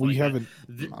 cityscapes. Well, stuff we like haven't.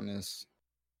 Honest.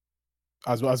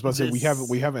 I was about to say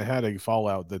we haven't had a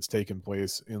Fallout that's taken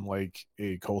place in like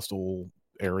a coastal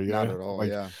area. Not at all.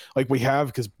 Like we have,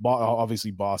 because obviously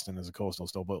Boston is a coastal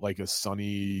still, but like a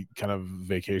sunny kind of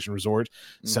vacation resort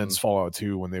since Fallout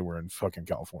 2 when they were in fucking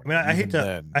California. I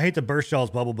mean, I hate to burst y'all's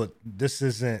bubble, but this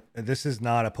is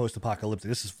not a post-apocalyptic.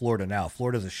 This is Florida now.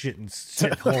 Florida's a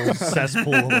shithole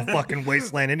cesspool of a fucking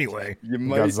wasteland anyway. You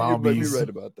might be right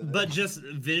about that. But just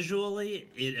visually,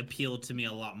 it appealed to me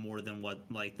a lot more than what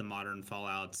like the modern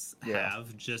Fallouts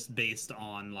have, just based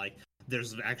on like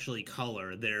there's actually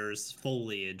color, there's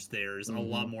foliage, there's a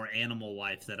lot more animal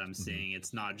life that I'm seeing.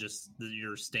 It's not just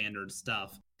your standard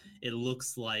stuff. It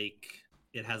looks like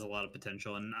it has a lot of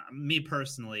potential, and me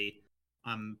personally,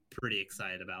 I'm pretty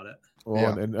excited about it.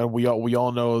 Well, and we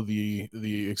all know the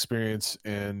experience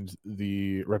and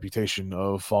the reputation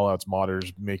of Fallout's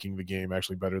modders making the game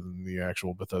actually better than the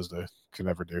actual Bethesda can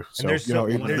ever do. So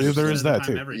there is that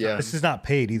too. Yeah, this is not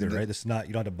paid either, right? This is not,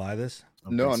 you don't have to buy this.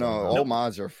 No, all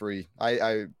mods are free.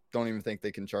 I don't even think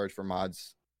they can charge for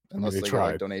mods unless they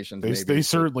got like donations. They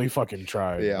certainly fucking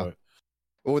tried. Yeah. But...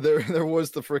 Well, there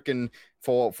was the freaking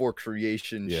Fallout 4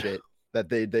 creation shit that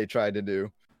they tried to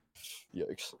do.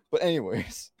 Yikes. But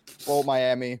anyways, Fallout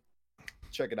Miami,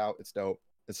 check it out. It's dope.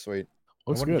 It's sweet.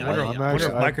 Looks good.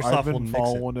 Microsoft I've been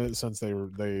following it since they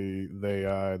originally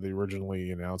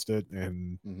announced it,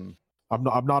 and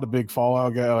I'm not a big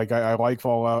Fallout guy. Like I like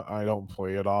Fallout. I don't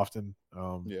play it often.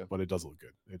 But it does look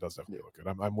good. It does definitely look good.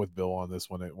 I'm with Bill on this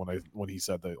when he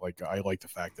said that. Like I like the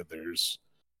fact that there's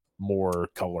more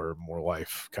color, more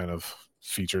life kind of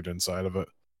featured inside of it.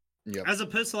 Yeah. As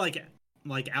opposed to like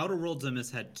Outer Worlds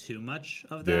almost had too much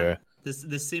of that. Yeah.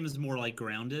 This seems more like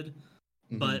grounded,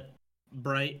 but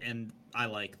bright, and I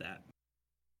like that.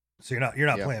 So you're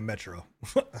not playing Metro.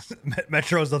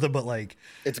 Metro is nothing but like,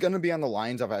 it's gonna be on the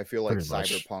lines of, I feel like,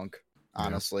 Cyberpunk,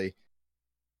 honestly.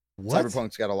 What?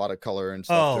 Cyberpunk's got a lot of color and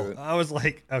stuff to it. I was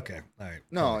like, okay, all right.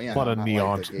 No, yeah. A lot of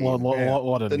neon. The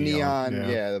neon,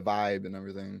 the vibe and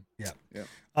everything. Yeah.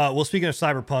 Well, speaking of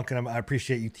Cyberpunk, and I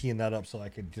appreciate you teeing that up so I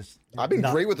could just... I've been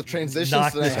great with the transitions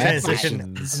knock this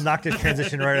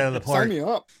transition right out of the park. Sign me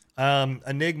up.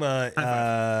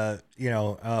 Enigma,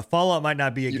 Fallout might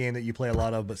not be a game that you play a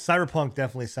lot of, but Cyberpunk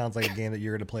definitely sounds like a game that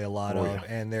you're going to play a lot of. Yeah.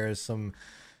 And there's some,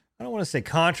 I don't want to say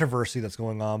controversy that's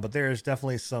going on, but there's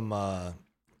definitely some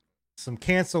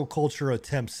cancel culture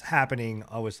attempts happening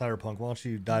with Cyberpunk. Why don't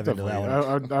you dive into that one?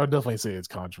 I would definitely say it's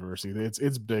controversy.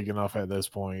 It's big enough at this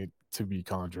point to be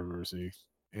controversy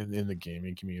in the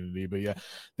gaming community. But yeah,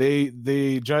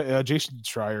 Jason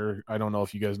Schreier, I don't know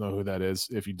if you guys know who that is.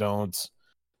 If you don't,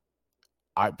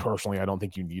 I don't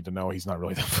think you need to know. He's not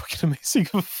really that fucking amazing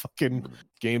of a fucking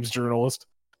games journalist.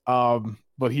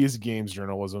 But he is a games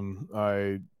journalism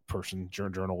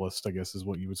journalist, I guess is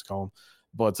what you would call him.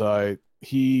 But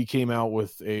he came out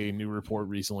with a new report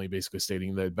recently, basically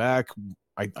stating that back,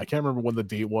 I can't remember when the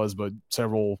date was, but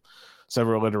several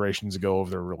iterations ago of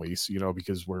their release,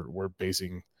 because we're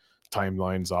basing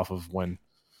timelines off of when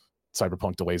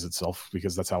Cyberpunk delays itself,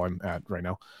 because that's how I'm at right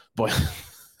now. But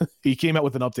he came out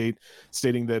with an update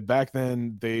stating that back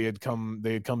then they had come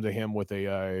to him with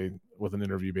an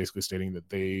interview basically stating that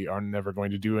they are never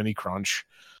going to do any crunch,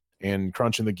 and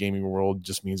crunch in the gaming world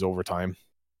just means overtime.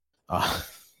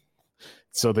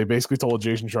 So they basically told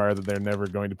Jason Schreier that they're never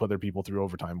going to put their people through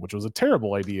overtime, which was a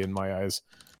terrible idea in my eyes,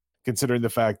 considering the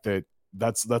fact that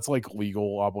that's like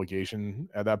legal obligation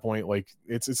at that point. Like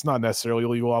it's not necessarily a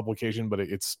legal obligation, but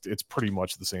it's pretty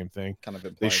much the same thing. Kind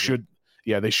of they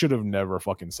should have never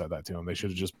fucking said that to him. They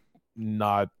should have just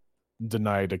not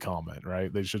denied a comment,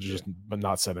 right? They should have just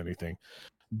not said anything.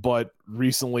 But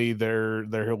recently their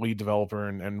lead developer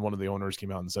and one of the owners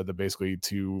came out and said that basically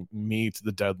to meet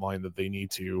the deadline that they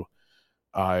need to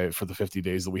for the 50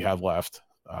 days that we have left,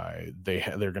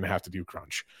 they're going to have to do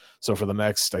crunch. So for the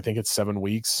next, I think it's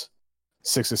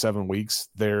 6 to 7 weeks,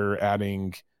 they're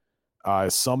adding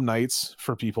some nights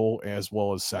for people as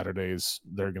well as Saturdays.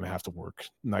 They're going to have to work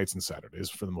nights and Saturdays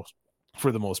for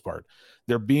the most part.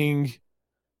 They're being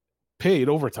paid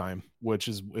overtime, which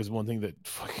is one thing that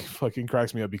fucking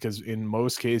cracks me up, because in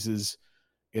most cases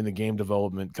in the game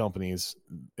development companies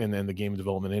and in the game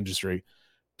development industry,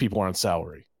 people are on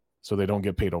salary, so they don't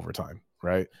get paid overtime,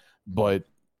 right? But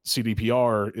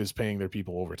CDPR is paying their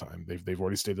people overtime. They've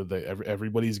already stated that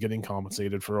everybody's getting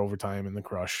compensated for overtime and the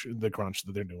crunch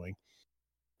that they're doing.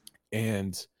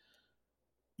 And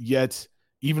yet,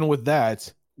 even with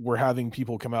that, we're having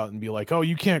people come out and be like, "Oh,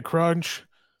 you can't crunch.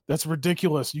 That's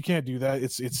ridiculous. You can't do that.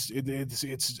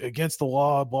 It's against the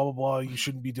law. Blah blah blah. You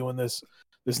shouldn't be doing this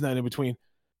and that in between."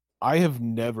 I have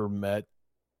never met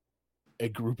a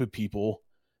group of people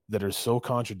that are so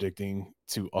contradicting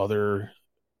to other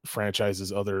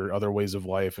franchises, other ways of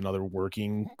life, and other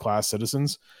working class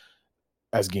citizens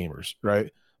as gamers,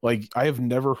 right? Like, I have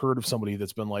never heard of somebody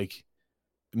that's been like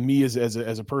me as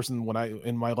a person. When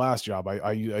in my last job,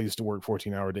 I used to work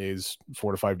 14-hour days,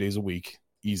 4 to 5 days a week,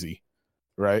 easy,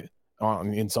 right?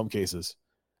 In some cases,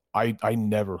 I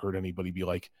never heard anybody be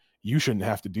like, "You shouldn't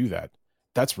have to do that.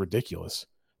 That's ridiculous.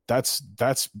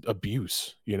 That's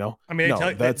abuse," you know? I mean,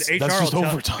 that's just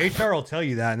overtime. HR will tell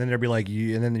you that, and then they'll be like,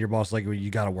 and then your boss is like, "Well, you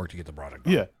got to work to get the product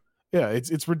done." Yeah,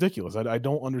 it's ridiculous. I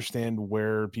don't understand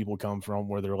where people come from,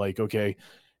 where they're like, okay,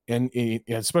 and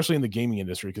especially in the gaming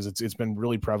industry, because it's been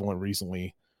really prevalent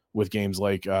recently with games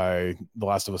like The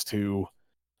Last of Us 2.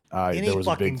 There was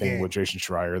a big thing with Jason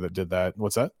Schreier that did that.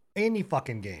 What's that? Any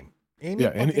fucking game.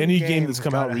 Any game that's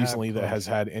come out recently that has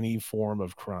had any form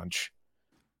of crunch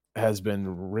has been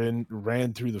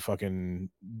ran through the fucking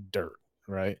dirt,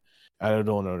 right? I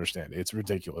don't understand. It's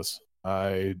ridiculous.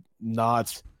 I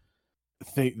not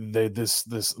think that this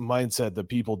mindset that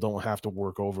people don't have to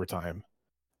work overtime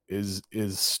is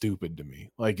stupid to me.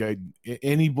 Like,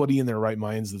 anybody in their right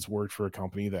minds that's worked for a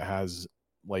company that has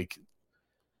like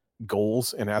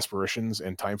goals and aspirations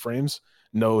and timeframes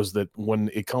knows that when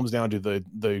it comes down to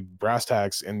the brass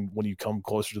tacks, and when you come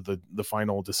closer to the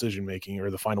final decision making or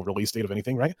the final release date of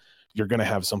anything, right, you're going to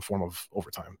have some form of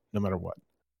overtime no matter what.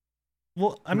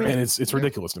 Well, I mean, and it's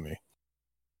ridiculous to me.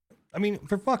 I mean,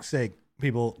 for fuck's sake,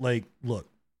 people, like, look,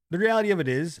 the reality of it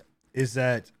is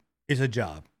that it's a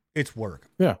job, it's work.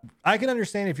 Yeah, I can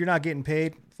understand if you're not getting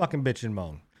paid, fucking bitch and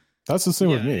moan. That's the same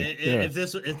with me. If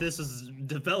this is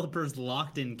developers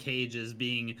locked in cages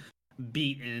being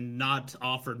beat and not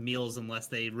offered meals unless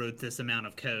they wrote this amount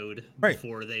of code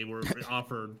before they were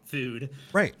offered food,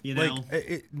 right? You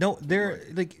know, there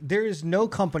is no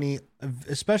company,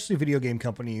 especially video game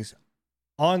companies,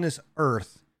 on this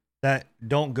earth that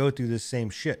don't go through this same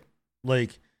shit.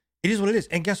 Like, it is what it is.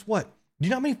 And guess what? Do you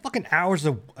know how many fucking hours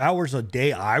a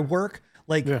day I work?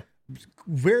 Like. Yeah.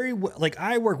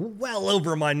 I work well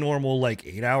over my normal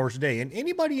 8 hours a day, and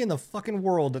anybody in the fucking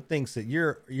world that thinks that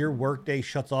your work day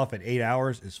shuts off at 8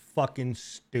 hours is fucking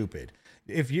stupid.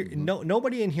 If you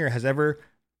nobody in here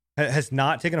has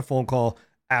not taken a phone call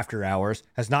after hours,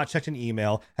 has not checked an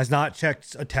email, has not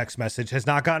checked a text message, has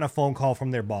not gotten a phone call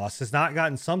from their boss, has not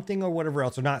gotten something or whatever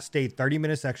else, or not stayed 30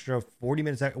 minutes extra, 40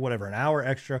 minutes, whatever, an hour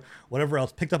extra, whatever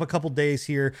else, picked up a couple days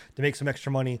here to make some extra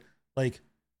money. Like,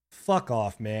 fuck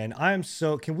off, man.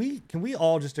 Can we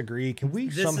all just agree? Can we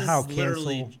somehow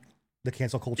cancel the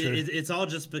cancel culture? It's all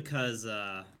just because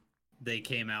they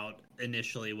came out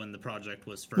initially when the project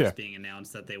was first being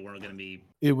announced that they weren't going to be.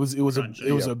 It was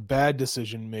a bad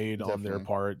decision made on their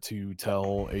part to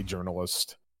tell a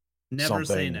journalist Never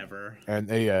say something, never. and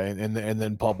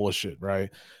then publish it, right?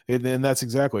 And that's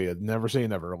exactly it. Never say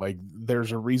never. Like,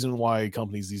 there's a reason why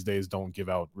companies these days don't give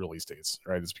out release dates,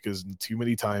 right? It's because too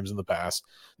many times in the past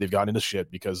they've gotten into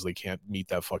shit because they can't meet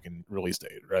that fucking release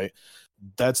date, right?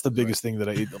 That's the biggest thing that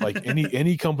I like.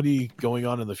 Any company going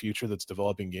on in the future that's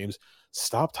developing games,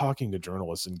 stop talking to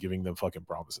journalists and giving them fucking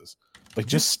promises. Like,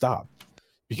 just stop.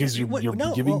 Because you're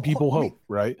giving people hope,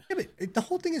 right? Yeah, but the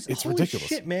whole thing is, it's holy ridiculous.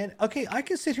 Shit, man. Okay, I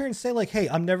can sit here and say like, hey,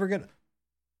 I'm never gonna.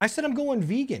 I said I'm going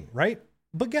vegan, right?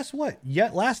 But guess what? Yeah,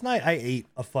 last night I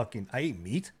ate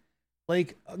meat.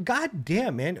 Like,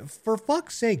 goddamn, man. For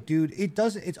fuck's sake, dude. It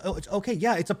doesn't. It's okay.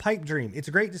 Yeah, it's a pipe dream. It's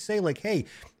great to say like, hey,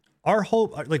 our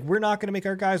hope, like, we're not gonna make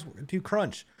our guys do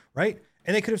crunch, right?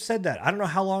 And they could have said that. I don't know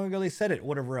how long ago they said it,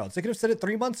 whatever else. They could have said it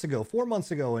 3 months ago, 4 months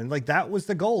ago. And like, that was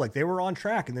the goal. Like, they were on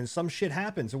track, and then some shit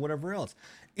happens or whatever else.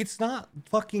 It's not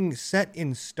fucking set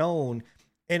in stone.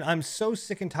 And I'm so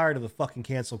sick and tired of the fucking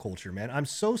cancel culture, man. I'm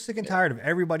so sick and tired of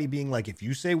everybody being like, if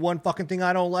you say one fucking thing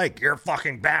I don't like, you're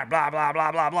fucking bad, blah, blah,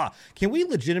 blah, blah, blah. Can we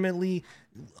legitimately,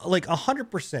 like,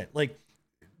 100%, like,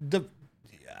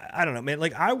 I don't know, man.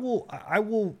 Like, I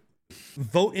will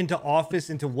vote into office,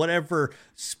 into whatever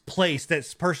place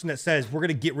that person that says we're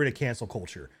gonna get rid of cancel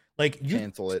culture. Like, you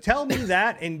cancel it. Tell me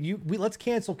that, and let's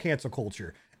cancel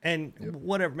culture and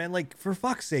whatever, man. Like, for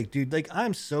fuck's sake, dude. Like,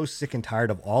 I'm so sick and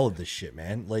tired of all of this shit,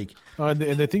 man. Like, and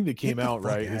the thing that came out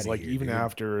right is like, even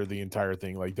after the entire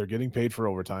thing, like, they're getting paid for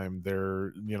overtime.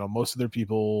 They're, most of their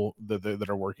people that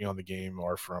are working on the game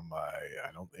are from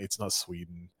it's not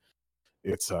Sweden.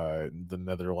 It's the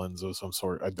Netherlands of some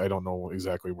sort. I don't know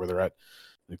exactly where they're at.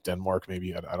 Like Denmark,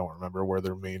 maybe. I don't remember where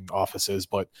their main office is,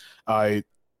 but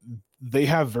they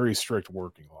have very strict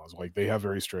working laws. Like, they have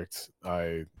very strict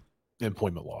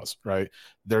employment laws, right?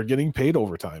 They're getting paid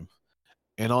overtime,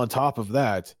 and on top of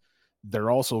that, they're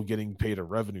also getting paid a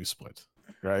revenue split,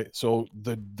 right? So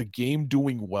the game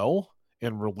doing well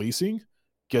and releasing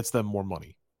gets them more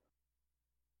money.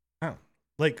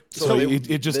 Like, so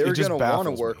it just baffles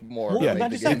me. Work more. Yeah,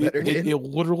 it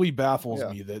literally baffles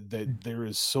me that there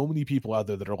is so many people out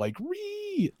there that are like,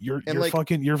 you're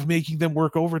making them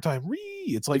work overtime.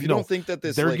 It's like, if you don't think that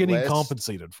this, they're getting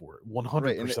compensated for it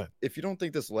 100%. Right, if you don't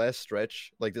think this last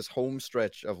stretch, like this home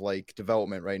stretch of like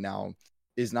development right now,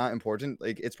 is not important,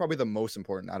 like, it's probably the most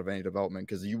important out of any development,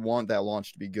 because you want that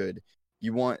launch to be good.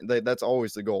 You want that's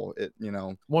always the goal.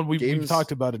 We've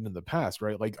talked about it in the past,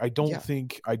 right? Like, I don't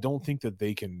think that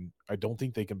they can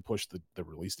push the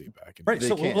release date back. Right.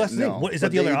 So that's the thing. What is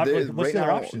that the other option? What's the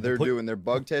other option? They're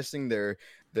bug testing. They're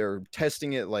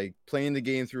testing it, like playing the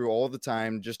game through all the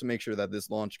time, just to make sure that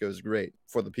this launch goes great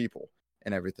for the people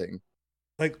and everything.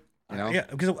 Like, yeah,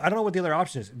 because I don't know what the other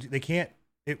option is. They can't.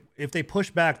 If they push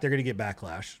back, they're going to get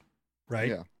backlash, right?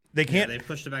 Yeah. They can't. They've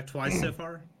pushed it back twice so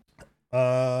far.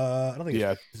 I don't think.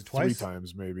 Yeah, is it twice? 3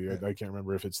 times maybe. I can't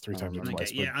remember if it's 3 times or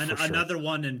twice. Yeah, another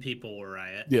one, and people were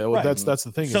riot. Yeah, well, right. that's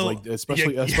the thing. So, is like,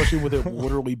 especially with it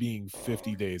literally being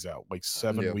 50 days out, like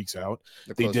 7 weeks out.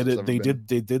 They did it. They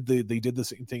did the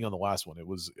same thing on the last one. It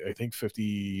was, I think,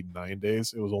 59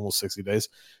 days. It was almost 60 days,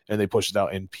 and they pushed it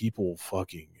out, and people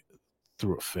fucking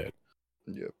threw a fit.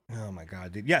 Yep. Oh my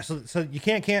god, dude. Yeah. So you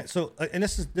can't. So and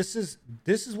this is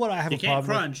what I have. You a problem can't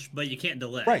crunch, with. But you can't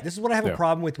delay. Right. This is what I have a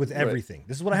problem with everything. Right.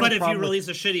 This is what I have. But a problem if you release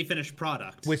a shitty finished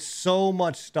product with so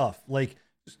much stuff, like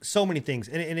so many things,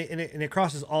 and it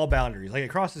crosses all boundaries. Like, it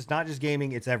crosses not just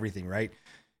gaming, it's everything. Right.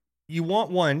 You want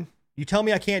one. You tell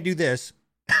me I can't do this.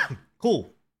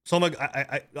 Cool. So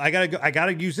I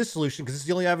gotta use this solution because it's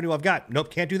the only avenue I've got.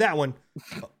 Nope, can't do that one.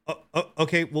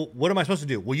 Okay, well, what am I supposed to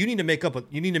do? Well, you need to make up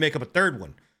a third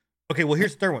one. Okay, well,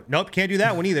 here's the third one. Nope, can't do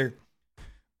that one either.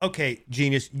 Okay,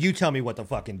 genius, you tell me what to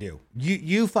fucking do.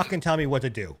 You fucking tell me what to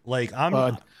do. Like,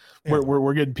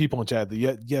 we're getting people in chat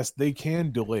that yes, they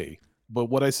can delay. But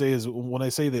what I say is, when I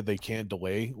say that they can't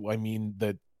delay, I mean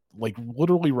that, like,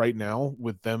 literally right now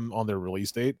with them on their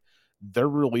release date, they're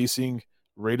releasing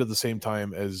right at the same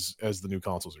time as the new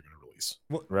consoles are going to release.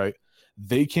 Right?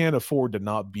 They can't afford to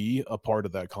not be a part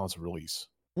of that console release.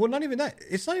 Well, not even that.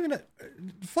 It's not even that.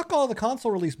 Fuck all the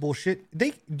console release bullshit.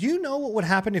 Do you know what would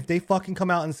happen if they fucking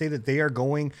come out and say that they are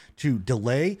going to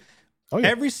delay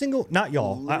every single, not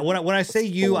y'all. When I say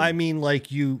you, I mean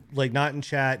like you, like not in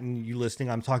chat and you listening.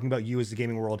 I'm talking about you as the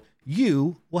gaming world.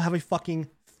 You will have a fucking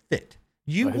fit.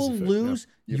 You will lose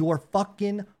your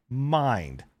fucking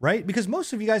mind, right? Because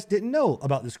most of you guys didn't know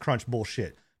about this crunch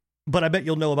bullshit. But I bet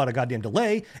you'll know about a goddamn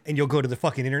delay, and you'll go to the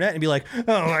fucking internet and be like,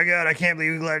 "Oh my god, I can't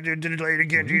believe you delayed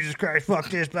again. Jesus Christ, fuck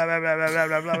this, blah blah blah blah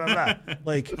blah blah blah blah."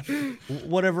 Like,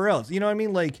 whatever else, you know what I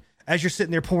mean? Like, as you're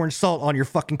sitting there pouring salt on your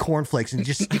fucking cornflakes and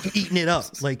just eating it up.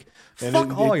 Like,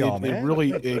 fuck all y'all, man. It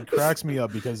really it cracks me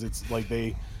up because it's like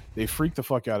they freak the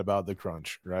fuck out about the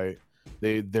crunch, right?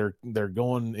 They're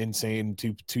going insane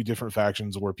to two different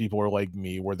factions where people are like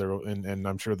me, where they're and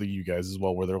I'm sure that you guys as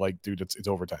well, where they're like, dude, it's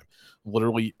overtime.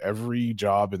 Literally every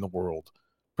job in the world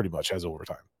pretty much has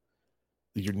overtime.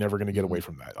 You're never going to get away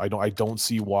from that. I don't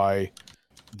see why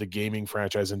the gaming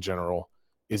franchise in general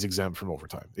is exempt from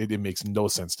overtime. It makes no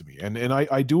sense to me. And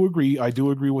I do agree. I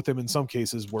do agree with them in some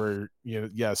cases where,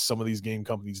 yes, some of these game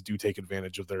companies do take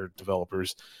advantage of their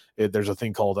developers. There's a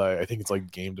thing called, I think it's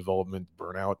like game development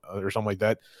burnout or something like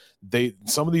that.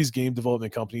 Some of these game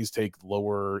development companies take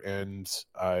lower end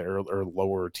or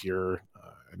lower tier,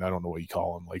 and I don't know what you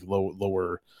call them, like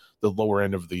the lower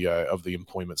end of the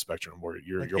employment spectrum, where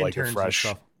you're like a fresh,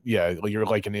 you're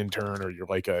like an intern or you're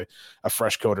like a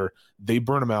fresh coder. They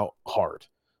burn them out hard.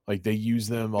 Like they use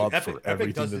them up for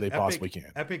everything that they possibly can.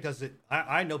 Epic does it.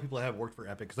 I know people that have worked for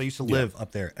Epic because I used to live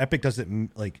up there. Epic does it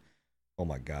like, oh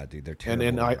my god, dude, they're terrible.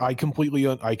 And I completely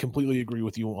agree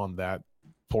with you on that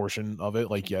portion of it.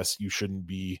 Like, yes, you shouldn't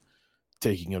be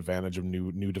taking advantage of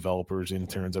new developers,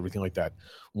 interns, everything like that.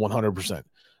 100%.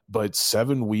 But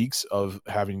 7 weeks of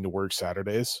having to work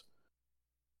Saturdays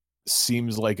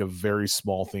seems like a very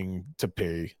small thing to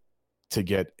pay to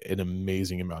get an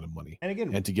amazing amount of money, and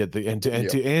again, and to get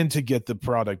to get the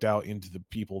product out into the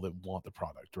people that want the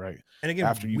product, right? And again,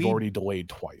 after you've already delayed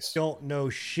twice, don't know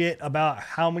shit about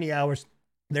how many hours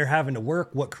they're having to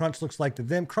work, what crunch looks like to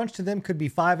them. Crunch to them could be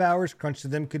 5 hours. Crunch to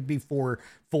them could be four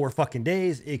fucking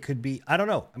days. It could be, I don't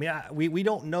know. I mean, we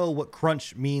don't know what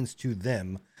crunch means to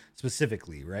them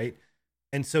specifically, right?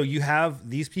 And so you have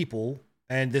these people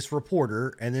and this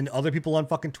reporter and then other people on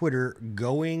fucking Twitter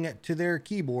going to their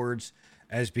keyboards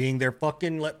as being their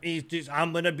fucking,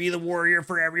 I'm going to be the warrior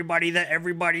for everybody that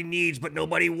everybody needs, but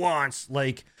nobody wants.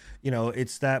 Like,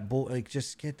 it's that like,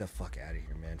 just get the fuck out of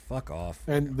here, man. Fuck off.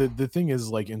 And the thing is,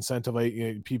 like,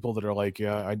 incentivize people that are like,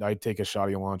 yeah, I'd take a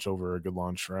shoddy launch over a good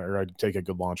launch, right? Or I'd take a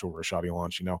good launch over a shoddy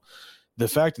launch. The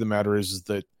fact of the matter is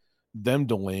that them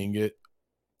delaying it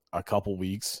a couple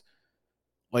weeks,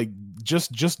 like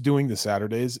just doing the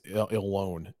Saturdays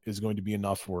alone is going to be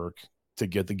enough work to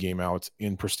get the game out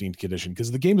in pristine condition,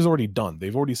 because the game is already done.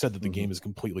 They've already said that the game is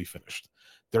completely finished.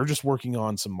 They're just working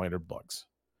on some minor bugs,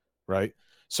 right?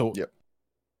 So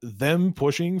them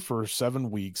pushing for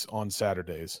 7 weeks on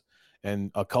Saturdays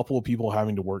and a couple of people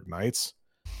having to work nights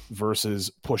versus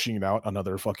pushing it out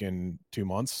another fucking 2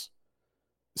 months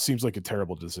seems like a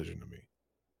terrible decision to me.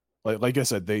 Like I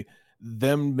said,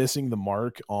 them missing the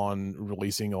mark on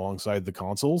releasing alongside the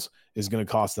consoles is going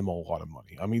to cost them a lot of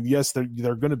money. I mean, yes, they're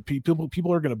going to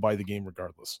people are going to buy the game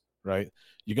regardless, right?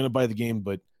 You're going to buy the game,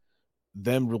 but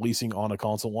them releasing on a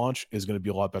console launch is going to be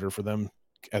a lot better for them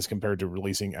as compared to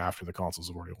releasing after the consoles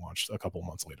have already launched a couple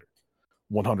months later.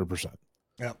 100%.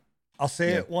 Yeah. I'll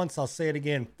say it once, I'll say it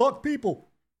again. Fuck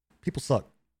people. People suck.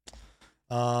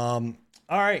 All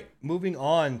right, moving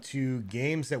on to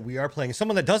games that we are playing.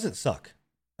 Someone that doesn't suck.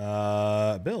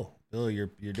 Bill, you're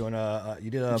doing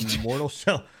you did a Mortal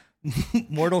Shell.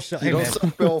 Mortal Shell. Hey, man.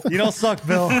 Suck, Bill. You don't suck,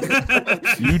 Bill.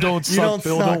 You don't suck,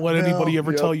 Bill. Don't let anybody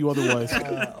ever tell you otherwise.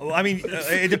 I mean,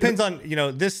 it depends on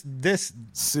this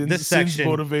section.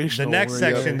 Motivational. The next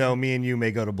section, though, me and you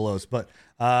may go to blows. But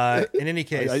in any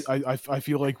case, I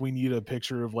feel like we need a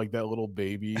picture of like that little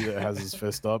baby that has his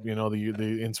fist up.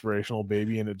 The inspirational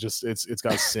baby, and it's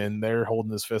got Sin there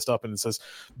holding his fist up, and it says,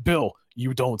 "Bill,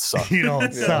 you don't suck. You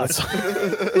don't suck."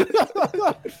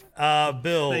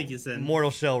 Bill, thank you, Sin.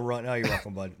 Mortal Shell Run. Oh, you're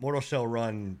welcome, bud. Mortal Shell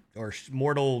Run or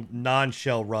Mortal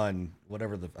Non-Shell Run,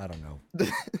 whatever the, I don't know.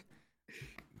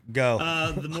 Go.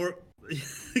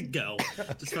 Go.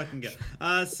 Just fucking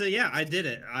go. So yeah, I did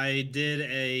it.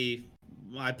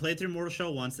 I played through Mortal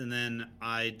Shell once, and then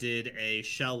I did a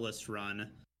shellless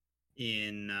run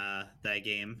in that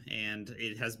game, and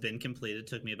it has been completed. It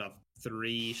took me about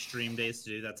 3 stream days to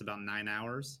do. That's about 9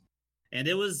 hours. And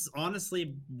it was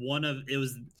honestly it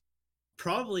was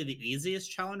probably the easiest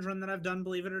challenge run that I've done,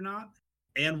 believe it or not,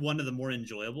 and one of the more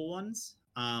enjoyable ones.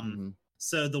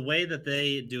 So the way that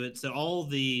they do it, so all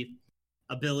the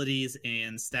abilities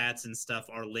and stats and stuff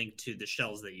are linked to the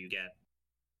shells that you get.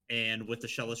 And with the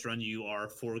shellless run, you are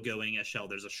foregoing a shell.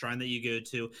 There's a shrine that you go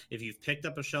to. If you've picked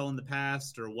up a shell in the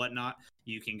past or whatnot,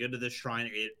 you can go to this shrine.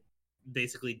 It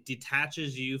basically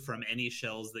detaches you from any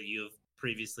shells that you have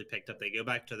previously picked up. They go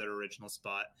back to their original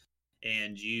spot.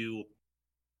 And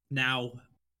now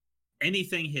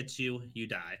anything hits you, you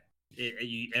die.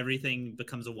 Everything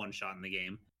becomes a one-shot in the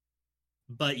game.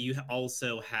 But you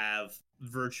also have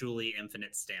virtually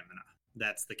infinite stamina.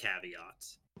 That's the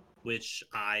caveat. which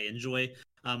I enjoy.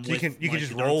 So you can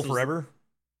just roll forever.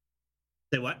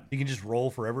 Say what? You can just roll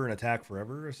forever and attack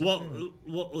forever or something?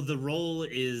 Well, the roll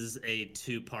is a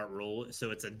 2-part roll.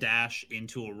 So it's a dash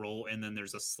into a roll, and then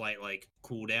there's a slight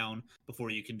cooldown before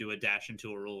you can do a dash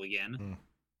into a roll again.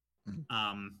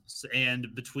 And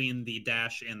between the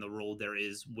dash and the roll, there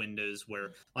is windows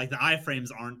where the iframes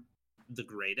aren't the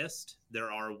greatest.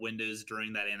 There are windows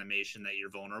during that animation that you're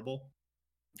vulnerable.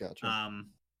 Gotcha.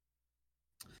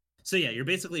 So yeah, you're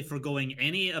basically foregoing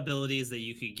any abilities that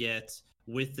you could get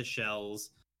with the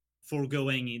shells,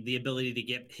 foregoing the ability to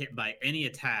get hit by any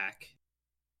attack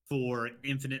for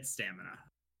infinite stamina,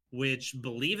 which,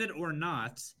 believe it or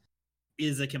not,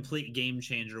 is a complete game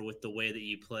changer with the way that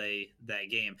you play that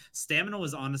game. Stamina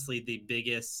was honestly the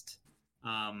biggest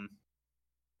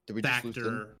Did we factor. Just lose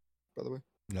Sin, by the way?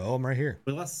 No, I'm right here.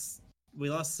 We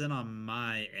lost Sin on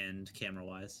my end, camera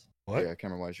wise. What? Yeah,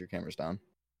 camera wise, your camera's down.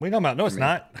 What are you talking about? No, it's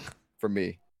not. For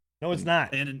me. No, it's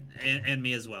not. And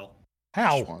me as well.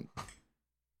 How?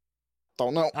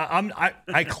 Don't know.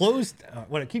 I closed.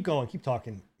 Keep going. Keep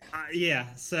talking.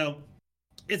 Yeah. So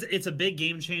it's a big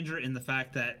game changer in the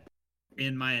fact that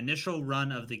in my initial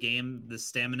run of the game, the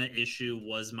stamina issue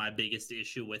was my biggest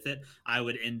issue with it. I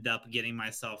would end up getting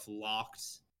myself locked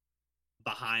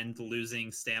behind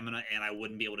losing stamina, and I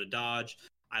wouldn't be able to dodge.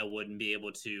 I wouldn't be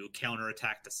able to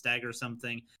counterattack to stagger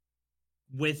something.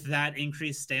 With that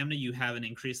increased stamina, you have an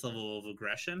increased level of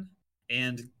aggression.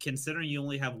 And considering you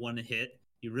only have one hit,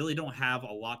 you really don't have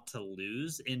a lot to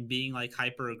lose in being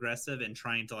hyper aggressive and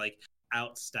trying to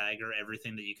out stagger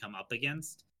everything that you come up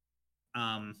against.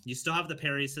 You still have the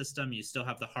parry system, you still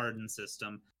have the harden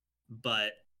system,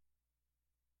 but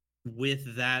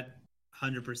with that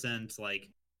 100%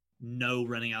 no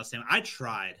running out of stamina, I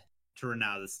tried to run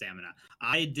out of the stamina.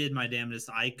 I did my damnedest.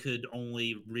 I could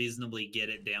only reasonably get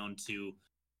it down to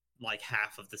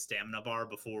half of the stamina bar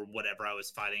before whatever I was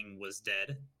fighting was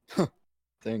dead.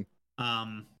 Thing.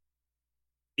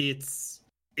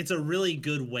 It's a really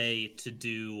good way to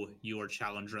do your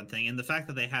challenge run thing, and the fact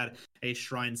that they had a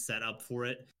shrine set up for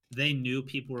it, they knew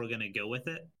people were going to go with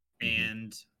it,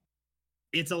 and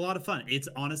it's a lot of fun. It's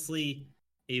honestly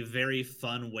a very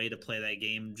fun way to play that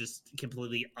game, just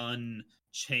completely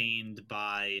unchained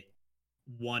by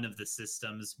one of the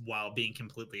systems while being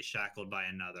completely shackled by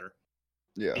another.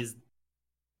 Yeah.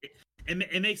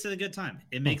 It makes it a good time.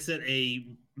 It makes it a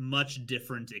much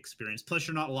different experience. Plus,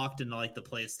 you're not locked into the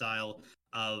play style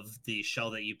of the shell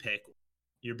that you pick.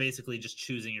 You're basically just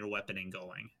choosing your weapon and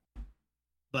going.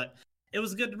 But it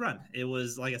was a good run. It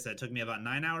was, like I said, it took me about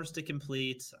 9 hours to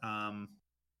complete.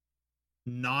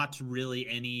 Not really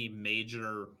any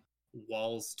major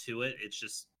walls to it. It's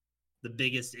just the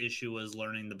biggest issue was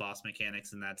learning the boss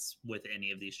mechanics, and that's with any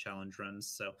of these challenge runs.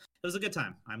 So it was a good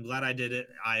time. I'm glad I did it.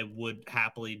 I would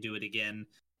happily do it again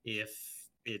if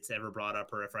it's ever brought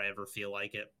up or if I ever feel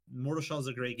like it. Mortal Shell is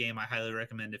a great game. I highly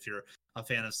recommend if you're a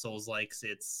fan of Souls-likes.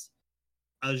 It's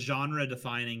a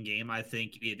genre-defining game. I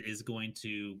think it is going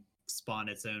to spawn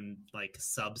its own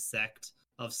subsect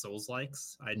of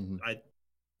Souls-likes.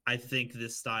 I think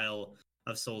this style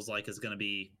of Souls-like is going to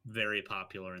be very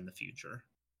popular in the future.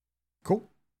 Cool.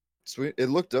 Sweet. It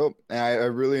looked dope. And I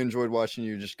really enjoyed watching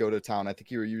you just go to town. I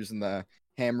think you were using the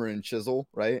hammer and chisel,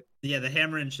 right? Yeah, the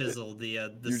hammer and chisel. You're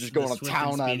just going to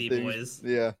town on things. Boys.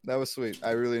 Yeah, that was sweet.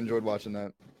 I really enjoyed watching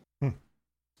that.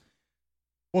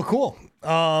 Well, cool.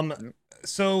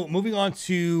 So moving on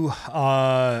to,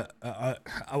 I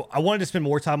wanted to spend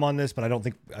more time on this, but I don't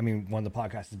think. I mean, one of the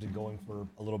podcasts has been going for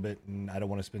a little bit, and I don't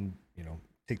want to spend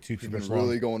take too much long.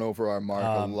 Really going over our mark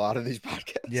a lot of these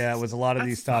podcasts. Yeah, it was a lot of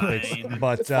these topics,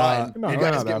 but you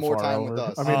guys get more time with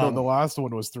us. I mean, the last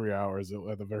one was 3 hours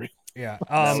at the very. Yeah.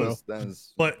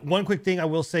 But one quick thing I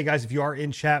will say, guys, if you are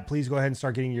in chat, please go ahead and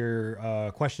start getting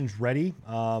your questions ready.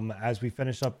 As we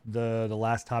finish up the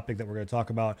last topic that we're going to talk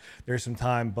about, there's some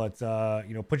time, but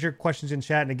put your questions in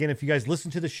chat. And again, if you guys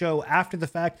listen to the show after the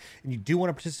fact and you do want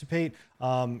to participate,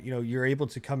 you're able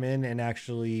to come in and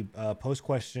actually post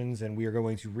questions, and we are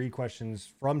going to read questions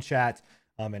from chat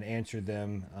and answer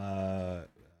them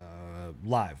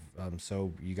live.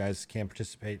 So you guys can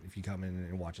participate if you come in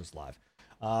and watch us live.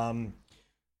 All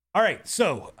right,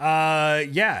 so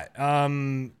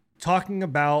talking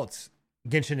about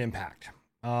Genshin Impact.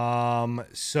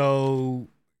 So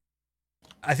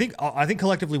I think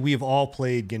collectively we have all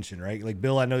played Genshin, right? Like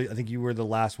Bill, I think you were the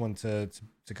last one to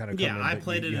kind of come in. I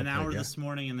played it an hour this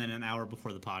morning and then an hour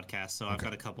before the podcast, so I've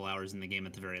got a couple hours in the game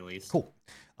at the very least. Cool.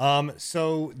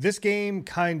 So this game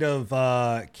kind of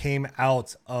came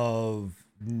out of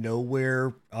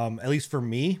nowhere, at least for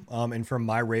me, and from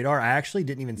my radar. I actually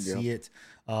didn't even see it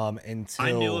Until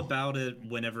I knew about it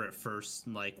whenever it first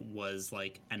was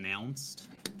announced.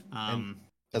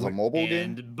 As a mobile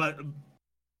game? But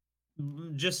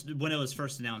just when it was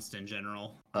first announced in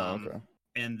general. Okay.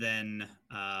 And then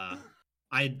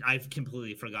I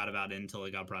completely forgot about it until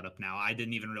it got brought up now. I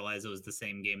didn't even realize it was the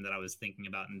same game that I was thinking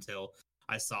about until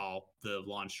I saw the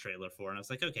launch trailer for it. And I was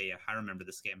like, okay, yeah, I remember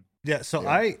this game. Yeah, so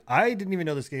yeah. I didn't even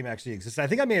know this game actually existed. I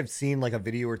think I may have seen a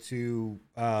video or two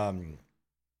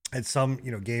at some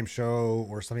game show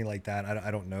or something like that. I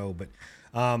don't know, but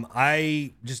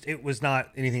it was not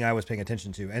anything I was paying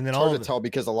attention to. And then it's hard to tell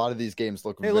because a lot of these games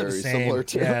look very similar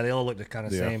to. Yeah, they all look kind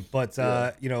of same. But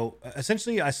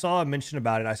essentially, I saw a mention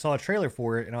about it. I saw a trailer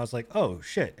for it, and I was like, oh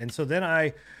shit! And so then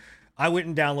I went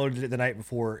and downloaded it the night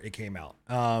before it came out,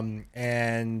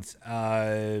 and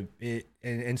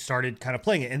started kind of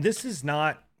playing it. And this is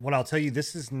not what I'll tell you.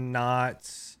 This is not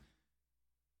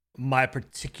my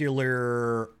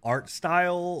particular art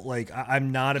style.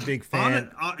 I'm not a big fan.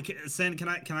 Sen, can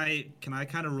I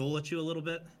kind of roll at you a little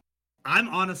bit? I'm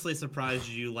honestly surprised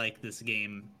you like this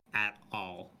game at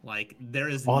all. There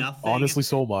is nothing. Honestly,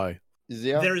 so am I.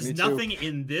 Yeah, there's nothing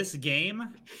in this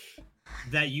game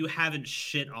that you haven't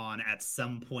shit on at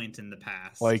some point in the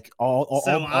past.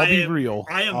 I'll be real.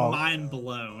 I am mind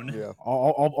blown. Yeah.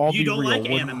 I'll you be don't real. Like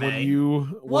anime. When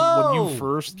you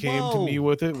first came to me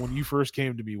with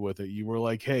it, you were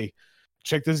like, "Hey,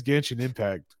 check this Genshin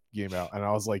Impact game out," and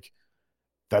I was like,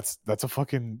 "That's a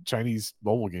fucking Chinese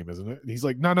mobile game, isn't it?" And he's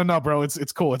like, "No, bro.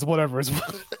 It's cool. It's whatever. It's."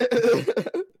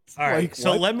 All right,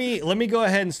 so let me go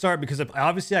ahead and start because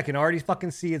obviously I can already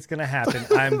fucking see it's gonna happen.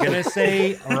 I'm gonna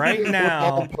say right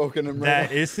now that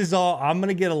this is all. I'm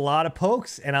gonna get a lot of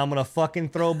pokes and I'm gonna fucking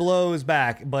throw blows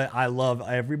back. But I love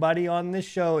everybody on this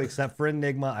show except for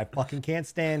Enigma. I fucking can't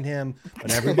stand him,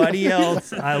 but everybody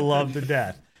else I love to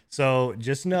death. So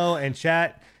just know and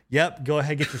chat. Yep, go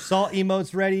ahead, get your salt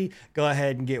emotes ready. Go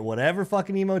ahead and get whatever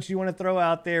fucking emotes you want to throw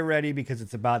out there ready because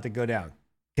it's about to go down.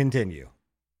 Continue.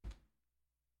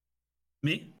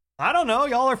 Me? I don't know.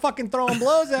 Y'all are fucking throwing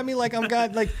blows at me like I'm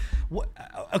God. What?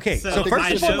 Okay. So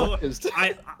first of all,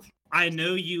 I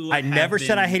know you. I never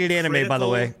said I hated anime. By the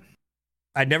way,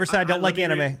 I never said I don't like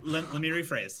anime. Let me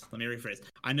rephrase.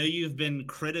 I know you've been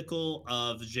critical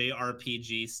of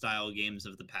JRPG style games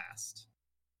of the past.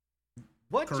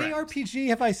 What JRPG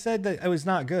have I said that I was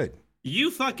not good? You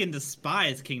fucking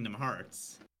despise Kingdom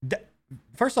Hearts.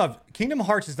 First off, Kingdom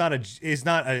Hearts is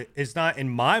not in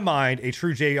my mind a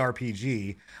true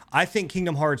JRPG. I think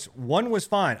Kingdom Hearts 1 was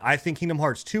fine. I think Kingdom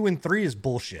Hearts 2 and 3 is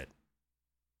bullshit.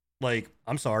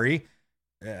 I'm sorry.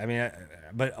 I mean,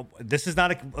 but this is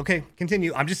not okay,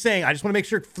 continue. I'm just saying, I just want to make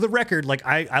sure for the record,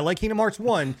 I like Kingdom Hearts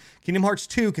 1, Kingdom Hearts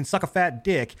 2 can suck a fat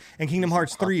dick, and Kingdom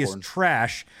Hearts 3 is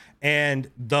trash, and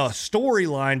the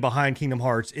storyline behind Kingdom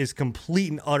Hearts is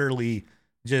complete and utterly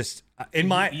just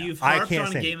you've harped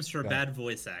on games for bad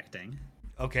voice acting.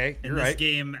 Okay, and this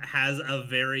game has a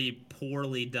very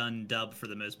poorly done dub for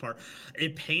the most part.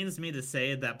 It pains me to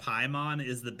say that Paimon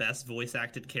is the best voice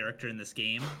acted character in this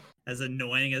game. As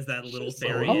annoying as that little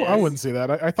fairy is. I wouldn't say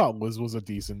that. I thought Liz was a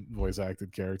decent voice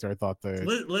acted character. I thought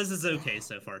Liz is okay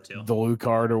so far too. The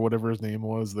Lucard or whatever his name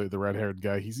was, the red haired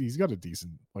guy. He's got a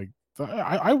decent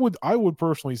I would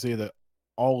personally say that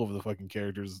all of the fucking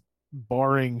characters,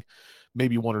 barring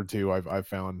maybe one or two, I've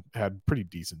found had pretty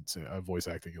decent voice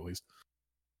acting at least.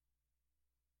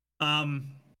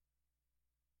 And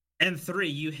 3,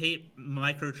 you hate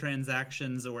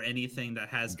microtransactions or anything that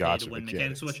has pay to win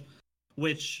mechanics,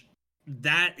 which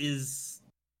that is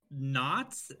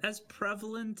not as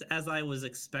prevalent as I was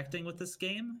expecting with this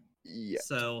game. Yeah.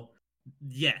 So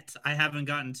yet I haven't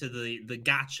gotten to the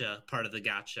gacha part of the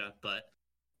gacha, but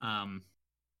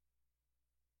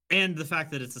and the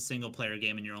fact that it's a single player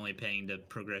game and you're only paying to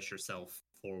progress yourself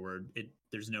forward,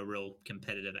 there's no real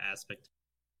competitive aspect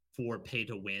for pay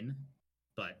to win.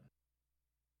 But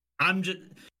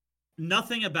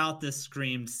nothing about this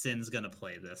screamed Sin's gonna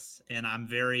play this, and I'm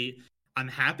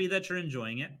happy that you're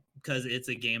enjoying it because it's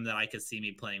a game that I could see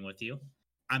me playing with you.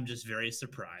 I'm just very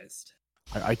surprised.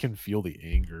 I can feel the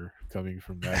anger coming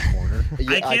from that corner.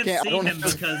 Yeah, I can't see him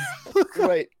because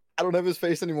right. I don't have his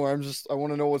face anymore. I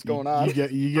want to know what's going on. You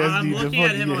guys need to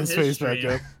get his face back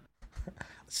up.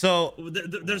 So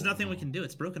there's nothing we can do.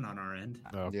 It's broken on our end.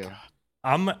 Oh, yeah.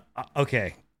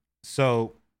 Okay.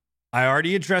 So I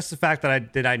already addressed the fact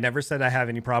that I never said I have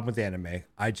any problem with anime.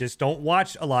 I just don't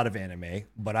watch a lot of anime,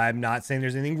 but I'm not saying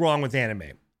there's anything wrong with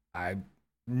anime. I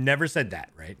never said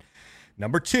that, right?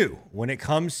 Number 2, when it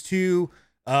comes to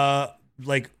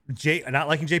not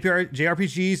liking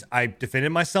JRPGs. I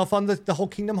defended myself on the whole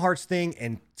Kingdom Hearts thing,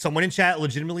 and someone in chat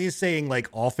legitimately is saying like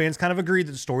all fans kind of agree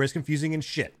that the story is confusing and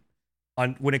shit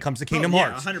on when it comes to Kingdom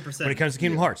Hearts. 100%. When it comes to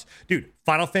Kingdom Hearts, dude,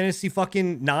 Final Fantasy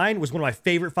fucking 9 was one of my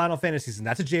favorite Final Fantasies, and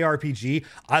that's a JRPG.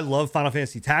 I love Final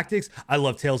Fantasy Tactics. I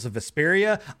love Tales of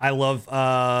Vesperia. I love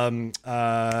Legends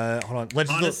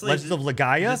of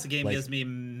Legaia. This game gives me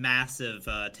massive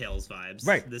Tales vibes.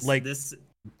 Right,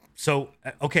 So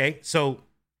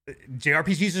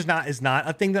JRPGs is not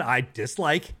a thing that I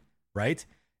dislike, right?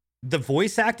 The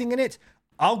voice acting in it,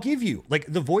 I'll give you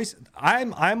like the voice.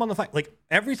 I'm on the fight. Like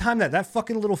every time that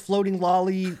fucking little floating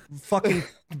lolly fucking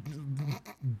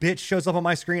bitch shows up on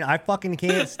my screen, I fucking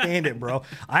can't stand it, bro.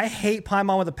 I hate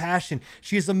Paimon with a passion.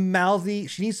 She is a mouthy.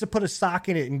 She needs to put a sock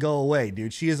in it and go away,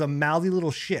 dude. She is a mouthy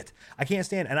little shit. I can't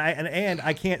stand, and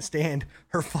I can't stand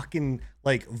her fucking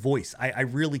like voice. I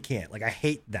really can't. Like I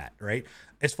hate that. Right.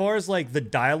 As far as like the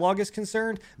dialogue is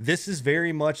concerned, this is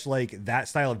very much like that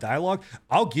style of dialogue.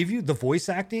 I'll give you the voice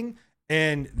acting.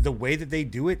 And the way that they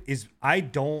do it is I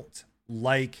don't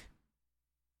like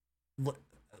the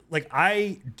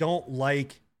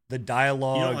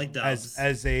dialogue. You don't like dubs.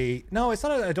 as a no, it's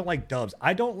not. I don't like dubs.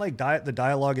 I don't like the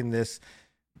dialogue in this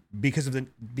because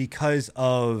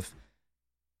of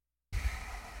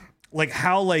like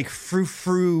how like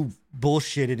frou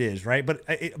bullshit it is, right?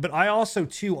 But I also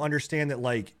too understand that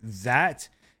like that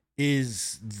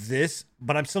is this,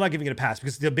 but I'm still not giving it a pass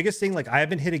because the biggest thing like I have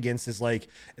been hit against is like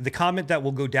the comment that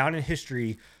will go down in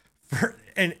history for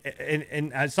and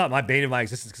it's not my bane of my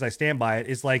existence because I stand by it,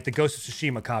 is like the Ghost of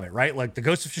Tsushima comment, right? Like the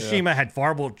Ghost of Tsushima had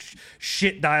horrible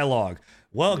shit dialogue.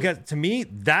 Well, to me,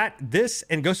 this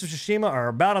and Ghost of Tsushima are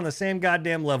about on the same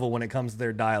goddamn level when it comes to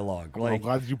their dialogue. Like, I'm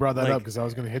glad you brought that up because I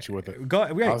was going to hit you with it.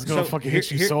 I was going to fucking hit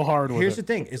you so hard with it. Here's the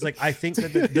thing: is like I think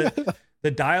that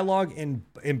the dialogue in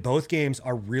both games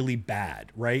are really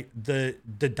bad, right? The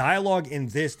dialogue in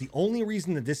this, the only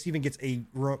reason that this even gets a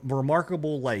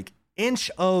remarkable like inch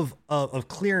of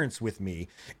clearance with me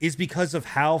is because of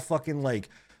how fucking like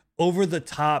over the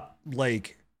top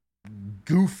like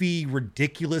goofy,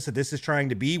 ridiculous that this is trying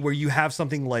to be, where you have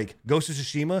something like Ghost of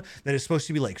Tsushima that is supposed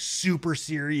to be like super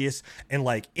serious and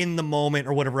like in the moment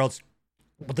or whatever else,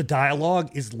 but the dialogue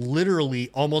is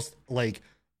literally almost like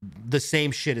the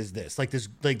same shit as this. Like this,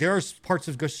 like there are parts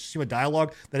of Ghost of Tsushima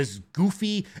dialogue that is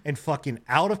goofy and fucking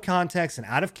out of context and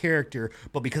out of character,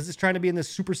 but because it's trying to be in this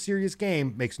super serious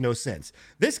game, makes no sense.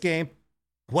 This game,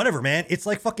 whatever, man. It's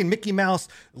like fucking Mickey Mouse,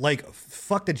 like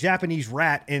fuck the Japanese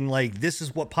rat, and like this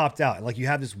is what popped out. And like you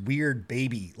have this weird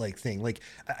baby like thing. Like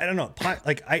I don't know.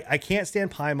 Like I can't stand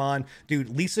Paimon, dude.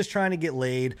 Lisa's trying to get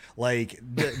laid. Like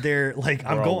they're like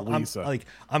I'm going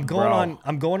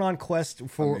on quest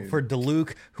for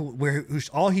Diluc, who's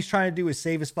all he's trying to do is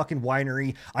save his fucking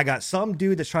winery. I got some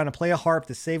dude that's trying to play a harp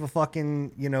to save a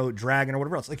fucking dragon or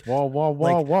whatever else. Like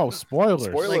whoa,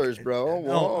 spoilers, like, bro.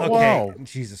 Whoa. Okay,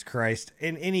 Jesus Christ.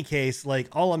 In any case, like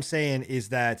all I'm saying is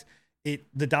that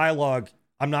the dialogue,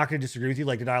 I'm not going to disagree with you.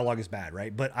 Like the dialogue is bad,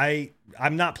 right? But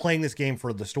I'm not playing this game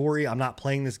for the story. I'm not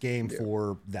playing this game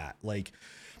for that. Like,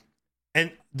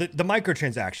 and the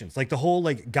microtransactions, like the whole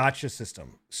like gotcha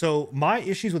system. So my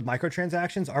issues with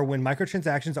microtransactions are when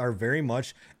microtransactions are very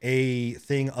much a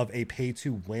thing of a pay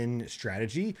to win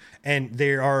strategy, and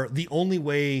they are the only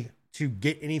way to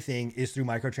get anything is through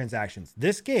microtransactions.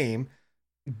 This game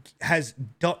has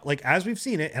done, like as we've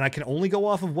seen it, and I can only go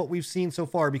off of what we've seen so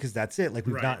far because that's it. Like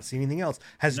we've not seen anything else.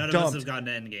 None of us have gotten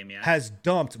to endgame yet. Has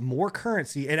dumped more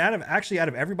currency, and out of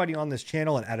everybody on this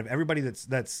channel, and out of everybody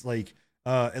that's like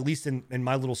at least in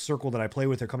my little circle that I play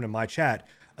with or come to my chat,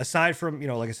 aside from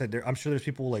like I said, I'm sure there's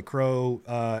people like Crow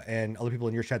and other people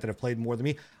in your chat that have played more than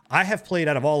me. I have played,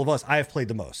 out of all of us, I have played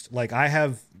the most. Like I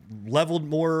have leveled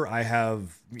more, I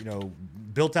have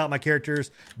built out my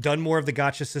characters, done more of the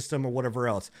gotcha system or whatever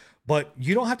else. But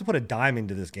you don't have to put a dime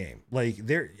into this game, like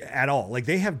they're at all. Like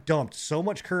they have dumped so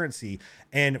much currency,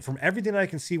 and from everything that I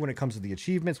can see, when it comes to the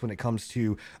achievements, when it comes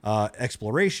to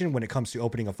exploration, when it comes to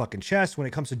opening a fucking chest, when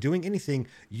it comes to doing anything,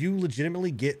 you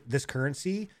legitimately get this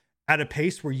currency at a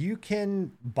pace where you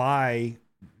can buy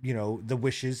the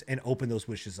wishes and open those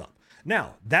wishes up.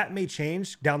 Now, that may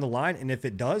change down the line, and if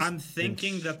it does, I'm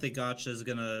thinking that the gacha is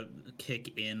gonna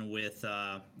kick in with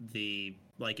the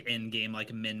like end game,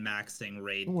 like min-maxing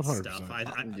raid 100%. Stuff.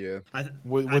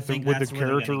 With the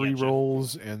character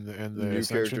re-rolls and the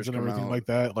ascensions and everything like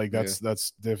that. Like that's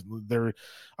there.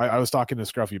 I was talking to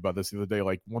Scruffy about this the other day.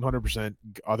 Like 100%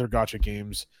 other gacha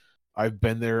games. I've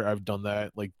been there. I've done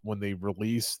that. Like when they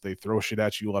release, they throw shit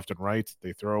at you left and right.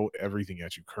 They throw everything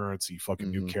at you: currency,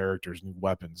 fucking new characters, new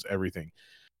weapons, everything.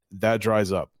 That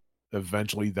dries up.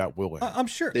 eventually that will end. I'm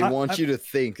sure they want you to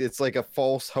think it's like a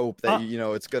false hope that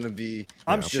it's going to be.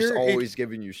 I'm just sure always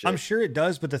giving you shit. I'm sure it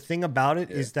does, but the thing about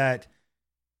it is that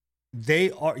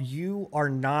you are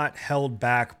not held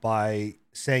back by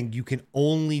saying you can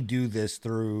only do this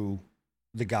through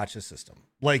the gacha system.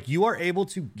 Like you are able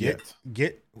to get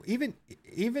even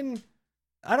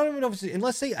I don't even know if it's,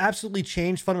 unless they absolutely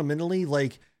change fundamentally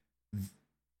like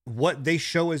what they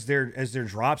show as their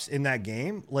drops in that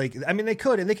game. Like I mean they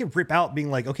could rip out being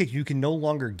like, okay, you can no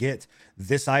longer get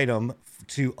this item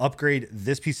to upgrade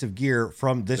this piece of gear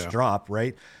from this drop,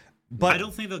 right? But I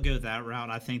don't think they'll go that route.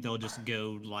 I think they'll just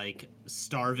go like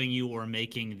starving you or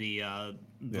making the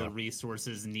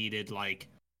resources needed like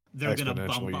they're gonna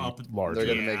bump up larger.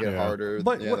 They're gonna make it harder.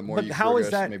 But the more you how progress,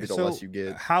 is that? maybe the so less you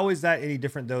get. How is that any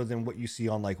different though than what you see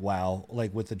on like WoW,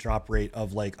 like with the drop rate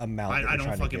of like amount? I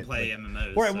don't fucking play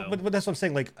MMOs. Right, so. but that's what I'm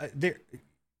saying. Like they're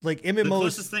like MMOs. The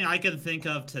closest thing I can think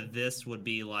of to this would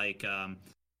be like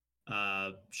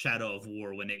Shadow of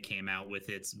War when it came out with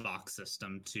its box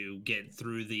system. To get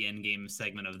through the end game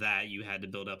segment of that, you had to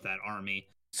build up that army.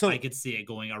 So I could see it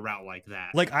going a route like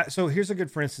that. Like so here's a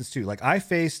good for instance too. Like I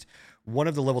faced one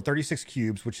of the level 36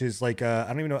 cubes, which is like I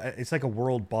don't even know, it's like a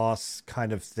world boss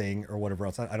kind of thing or whatever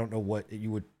else. I don't know what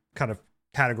you would kind of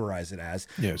categorize it as.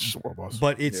 Yeah, it's just a world boss.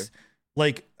 But it's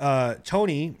like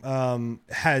Tony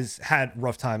has had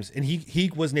rough times and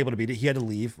he wasn't able to beat it. He had to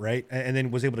leave, right? And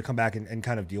then was able to come back and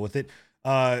kind of deal with it.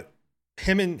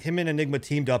 Him and Enigma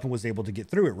teamed up and was able to get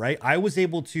through it, right? I was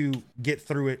able to get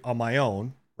through it on my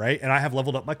own, right? And I have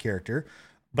leveled up my character,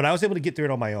 but I was able to get through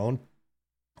it on my own.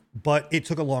 But it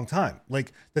took a long time.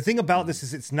 Like the thing about this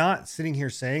is it's not sitting here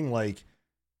saying like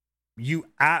you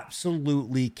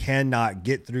absolutely cannot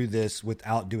get through this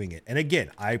without doing it. And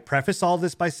again, I preface all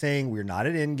this by saying we're not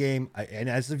at end game and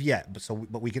as of yet,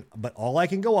 but all I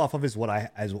can go off of is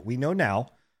what we know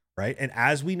now, right? And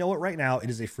as we know it right now, it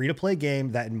is a free to play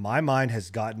game that in my mind has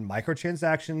gotten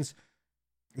microtransactions.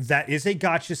 That is a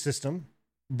gacha system,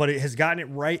 but it has gotten it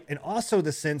right. And also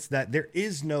the sense that there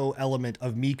is no element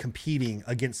of me competing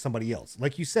against somebody else.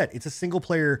 Like you said, it's a single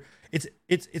player. It's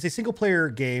a single player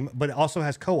game, but it also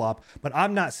has co-op, but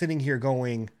I'm not sitting here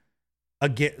going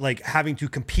again, like having to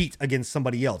compete against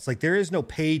somebody else. Like there is no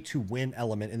pay to win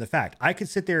element in the fact I could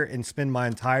sit there and spend my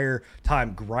entire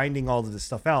time grinding all of this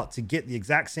stuff out to get the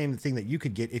exact same thing that you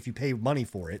could get if you pay money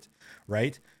for it.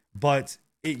 Right. But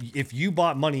if you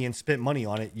bought money and spent money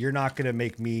on it, you're not going to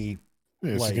make me,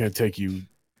 it's going to take you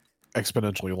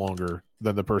exponentially longer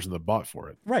than the person that bought for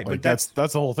it. Right. Like but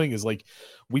that's the whole thing is like,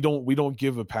 we don't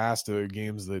give a pass to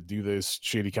games that do this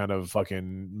shady kind of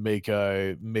fucking make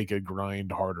a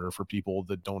grind harder for people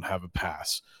that don't have a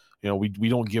pass. You know, we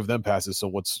don't give them passes.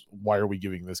 So why are we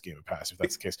giving this game a pass if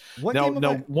that's the case?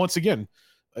 Now, once again,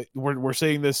 we're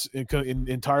saying this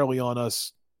entirely on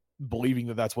us believing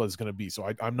that that's what it's going to be. So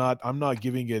I'm not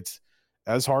giving it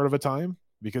as hard of a time.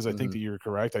 Because I think that you're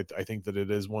correct. I think that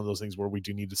it is one of those things where we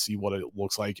do need to see what it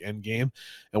looks like end game,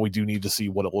 and we do need to see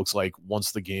what it looks like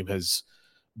once the game has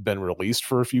been released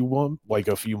for a few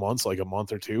months, like a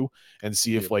month or two, and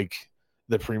see if like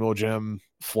the Primogem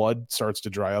flood starts to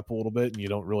dry up a little bit and you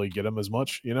don't really get them as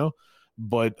much, you know.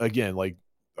 But again, like,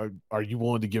 are you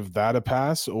willing to give that a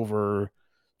pass over,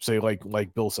 say,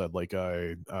 like Bill said, like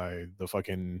the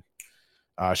fucking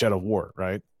Shadow of War,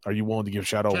 right? Are you willing to give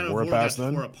Shadow of War a pass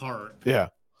then? Apart. Yeah.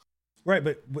 Right,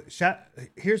 but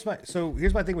here's my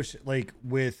thing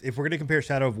with if we're going to compare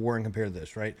Shadow of War and compare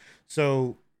this, right?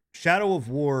 So Shadow of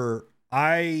War,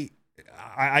 I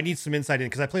need some insight in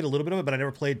because I played a little bit of it, but I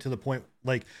never played to the point.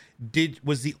 Like,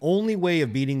 was the only way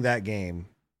of beating that game,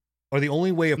 or the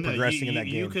only way of progressing in that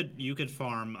game? You could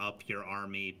farm up your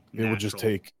army. It would just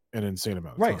take an insane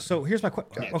amount of time. Right. So here's my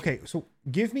question. Okay, so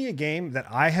give me a game that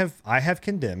I have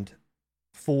condemned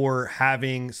for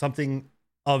having something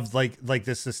of like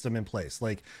this system in place.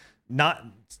 Like, not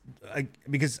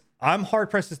because I'm hard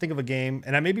pressed to think of a game,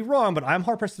 and I may be wrong, but I'm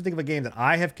hard pressed to think of a game that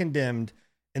I have condemned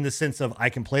in the sense of I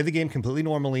can play the game completely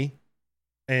normally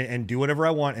and do whatever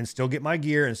I want and still get my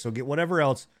gear and still get whatever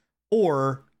else,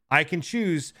 or I can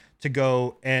choose to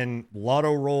go and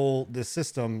lotto roll this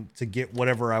system to get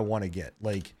whatever I want to get.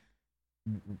 Like,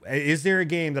 is there a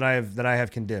game that I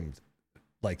have condemned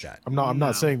like that? I'm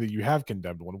not saying that you have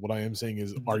condemned one. What I am saying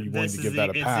is, are you willing to give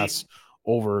that a pass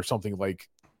over something like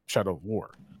Shadow of War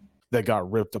that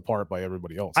got ripped apart by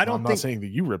everybody else? I'm not saying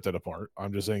that you ripped it apart.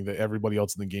 I'm just saying that everybody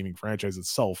else in the gaming franchise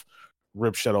itself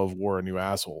ripped Shadow of War a new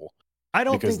asshole. I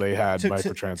don't because think, they had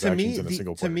microtransactions in a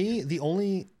single player. To me, the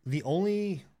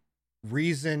only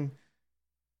reason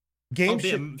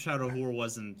Shadow of War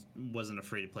wasn't a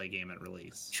free to play game at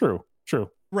release. True.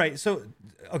 Right. So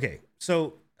okay.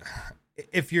 So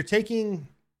if you're taking,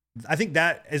 I think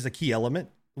that is a key element.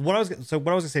 What I was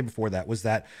gonna say before that was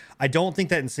that I don't think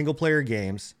that in single player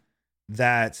games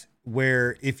that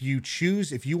where if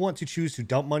you want to choose to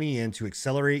dump money in to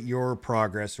accelerate your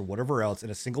progress or whatever else in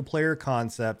a single player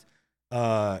concept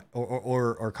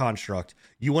or construct,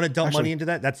 you want to dump money into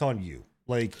that, that's on you.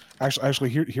 Like actually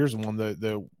here's one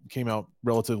that came out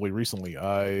relatively recently.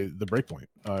 The Breakpoint,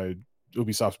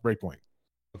 Ubisoft's Breakpoint.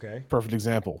 Okay. Perfect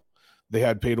example. They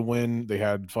had pay to win, they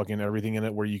had fucking everything in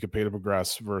it where you could pay to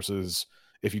progress, versus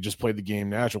if you just played the game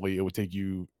naturally, it would take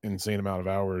you insane amount of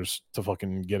hours to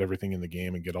fucking get everything in the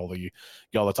game and get all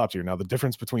the top tier. Now the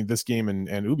difference between this game and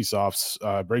Ubisoft's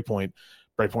Breakpoint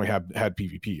had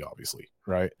PvP, obviously,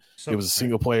 right? So it was a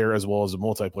single player as well as a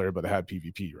multiplayer, but it had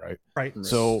PvP, right? Right.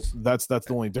 So that's the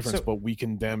only difference. But we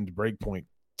condemned Breakpoint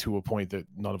to a point that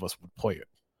none of us would play it.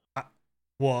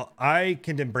 I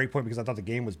condemned Breakpoint because I thought the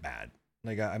game was bad.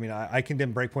 Like, I mean, I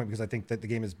condemn Breakpoint because I think that the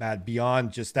game is bad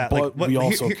beyond just that. But we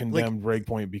also condemned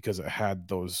Breakpoint because it had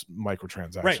those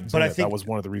microtransactions. Right, but I think that was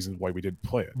one of the reasons why we did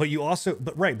play it. But you also,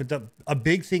 a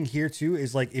big thing here too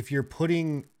is like if you're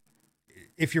putting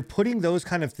those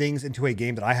kind of things into a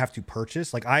game that I have to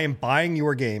purchase, like I am buying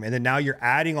your game, and then now you're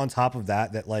adding on top of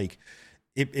that like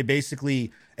it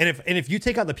basically, and if you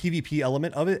take out the PvP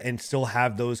element of it and still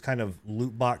have those kind of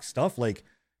loot box stuff, like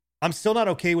I'm still not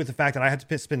okay with the fact that I have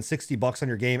to spend $60 on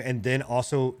your game, and then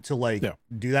also to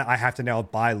do that, I have to now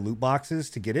buy loot boxes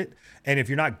to get it. And if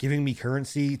you're not giving me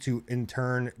currency to in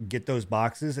turn get those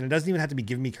boxes, and it doesn't even have to be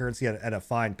giving me currency at a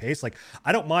fine pace. Like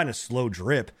I don't mind a slow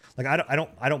drip. Like I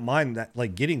don't mind that,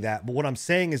 like getting that. But what I'm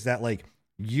saying is that like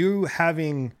you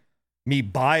having me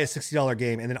buy a $60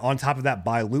 game and then on top of that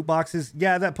buy loot boxes,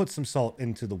 yeah, that puts some salt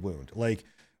into the wound. Like,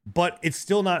 but it's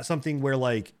still not something where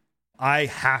like I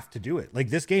have to do it. Like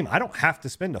this game, I don't have to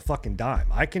spend a fucking dime.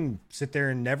 I can sit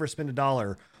there and never spend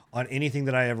 $1 on anything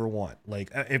that I ever want.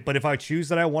 Like, but if I choose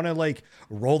that I want to like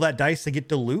roll that dice to get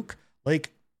the Luke, like,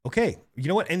 okay, you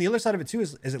know what? And the other side of it too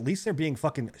is at least they're being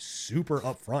fucking super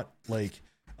upfront. Like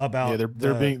about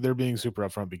they're being super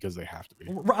upfront because they have to be.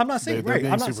 I'm not saying they're right.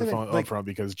 Being I'm not super saying upfront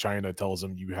because China tells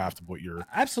them you have to put your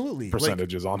absolutely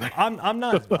percentages on there. I'm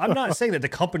not saying that the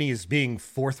company is being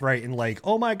forthright and like,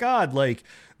 oh my god, like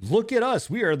look at us,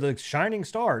 we are the shining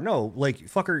star. No, like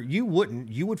fucker, you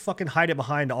would fucking hide it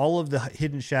behind all of the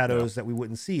hidden shadows that we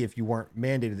wouldn't see if you weren't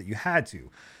mandated that you had to.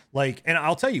 Like, and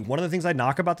I'll tell you, one of the things I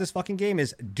knock about this fucking game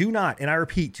is do not, and I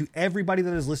repeat to everybody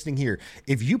that is listening here,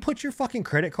 if you put your fucking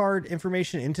credit card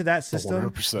information into that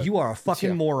system, 100%. You are a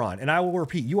fucking moron. And I will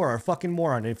repeat, you are a fucking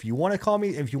moron. And if you want to tell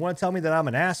me that I'm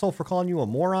an asshole for calling you a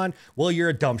moron, well, you're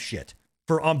a dumb shit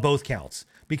on both counts.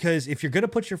 Because if you're going to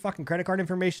put your fucking credit card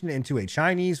information into a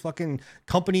Chinese fucking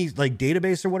company, like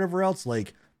database or whatever else,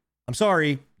 like, I'm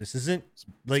sorry, this isn't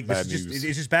like this is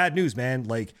it's just bad news, man.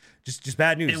 Like just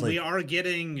bad news. And like, we are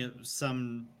getting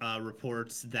some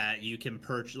reports that you can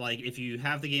purchase, like if you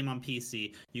have the game on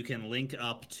PC, you can link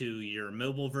up to your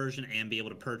mobile version and be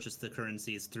able to purchase the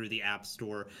currencies through the App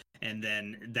Store, and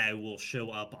then that will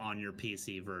show up on your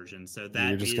PC version. So that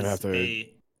you're just gonna have to.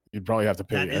 You'd probably have to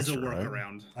pay. That extra, is a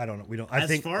workaround. Right? I don't know. We don't. As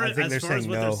think far as they're what saying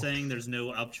they're saying, there's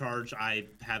no upcharge. I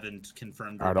haven't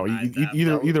confirmed. I don't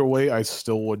know. Either way, I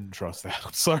still wouldn't trust that.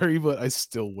 I'm sorry, but I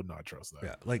still would not trust that.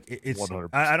 Yeah, like it's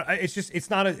 100%.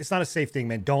 It's not a safe thing,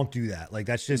 man. Don't do that. Like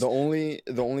that's just the only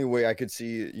way I could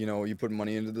see. You know, you put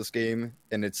money into this game,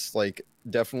 and it's like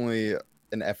definitely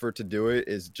an effort to do it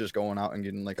is just going out and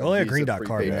getting like a Green Dot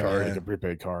card, like a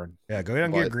prepaid card. Yeah, go ahead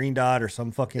and get a Green Dot or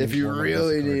some fucking. If you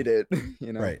really need it,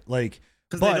 you know, right? Like.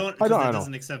 Because it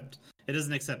doesn't accept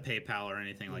PayPal or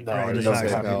anything like that. It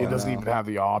doesn't even have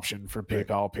the option for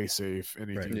PayPal, PaySafe,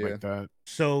 anything like that.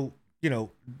 So, you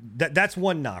know, that's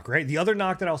one knock, right? The other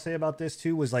knock that I'll say about this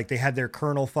too was like they had their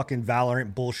kernel fucking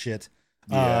Valorant bullshit.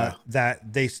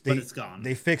 That they it's gone.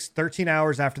 They fixed 13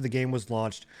 hours after the game was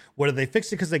launched. Whether they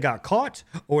fixed it because they got caught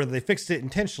or whether they fixed it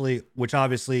intentionally, which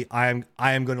obviously I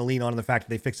am going to lean on the fact that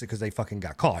they fixed it because they fucking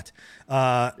got caught.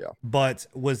 But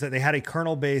was that they had a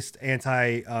kernel based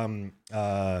anti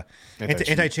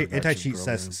cheat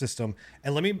system.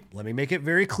 And let me make it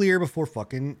very clear before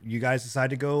fucking you guys decide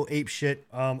to go ape shit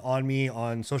on me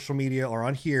on social media or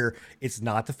on here. It's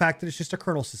not the fact that it's just a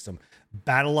kernel system.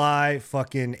 BattlEye,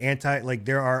 fucking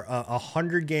there are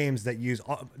 100 games that use.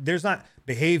 There's not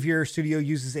Behavior Studio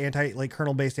uses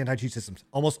kernel based anti cheat systems.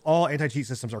 Almost all anti cheat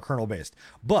systems are kernel based,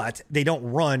 but they don't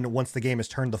run once the game is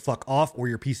turned the fuck off or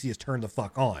your PC is turned the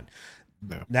fuck on.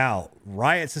 No. Now,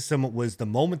 Riot system was the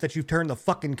moment that you've turned the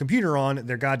fucking computer on,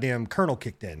 their goddamn kernel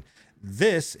kicked in.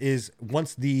 This is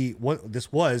once the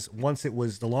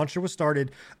launcher was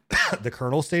started, the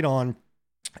kernel stayed on.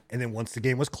 And then once the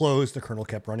game was closed, the kernel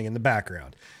kept running in the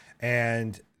background.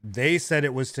 And they said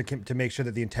it was to make sure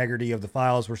that the integrity of the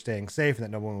files were staying safe and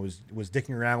that no one was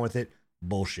dicking around with it.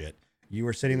 Bullshit. You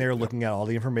were sitting there looking at all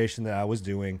the information that I was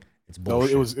doing. It's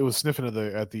bullshit. No, it was sniffing at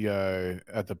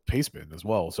the paste bin as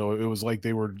well. So it was like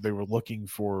they were looking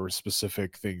for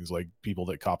specific things, like people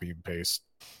that copy and paste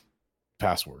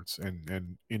passwords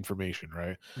and information,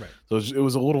 right? Right. So it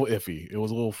was a little iffy. It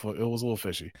was a little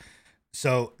fishy.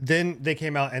 So then they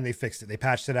came out and they fixed it. They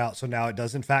patched it out. So now it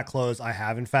does in fact close. I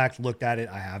have in fact looked at it.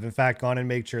 I have in fact gone and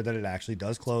made sure that it actually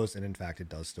does close. And in fact, it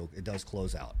does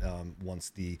close out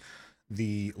once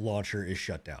the launcher is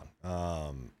shut down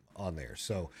on there.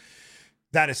 So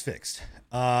that is fixed.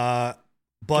 But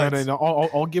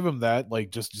I'll give them that,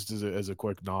 like just as a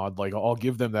quick nod. Like I'll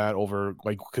give them that over,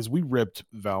 like, because we ripped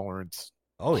Valorant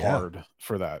hard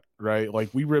for that, right? Like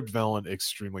we ripped Valorant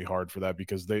extremely hard for that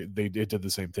because it did the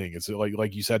same thing. It's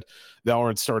like you said,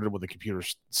 Valorant started when the computer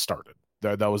started.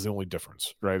 That was the only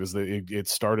difference, right? Is that it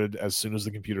started as soon as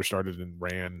the computer started and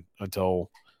ran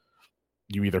until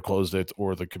you either closed it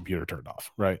or the computer turned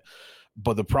off, right?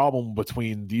 But the problem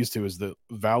between these two is that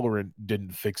Valorant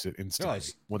didn't fix it instantly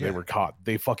when they were caught.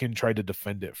 They fucking tried to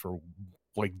defend it for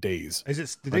like days.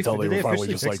 Until they were finally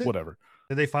just like, whatever.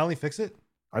 Did they finally fix it?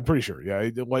 I'm pretty sure. Yeah.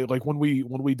 Like when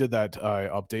we did that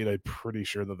update, I'm pretty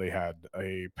sure that they had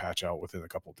a patch out within a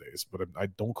couple of days, but I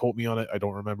don't quote me on it. I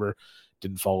don't remember.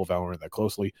 Didn't follow Valorant that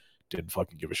closely. Didn't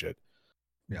fucking give a shit.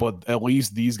 Yeah. But at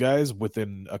least these guys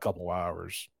within a couple of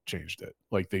hours changed it.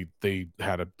 Like they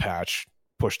had a patch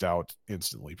pushed out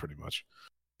instantly, pretty much.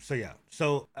 So yeah.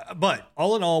 So, but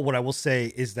all in all, what I will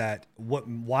say is that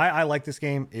why I like this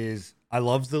game is I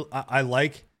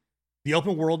like the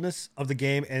open worldness of the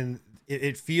game, and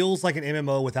it feels like an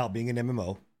MMO without being an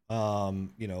MMO.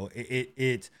 You know,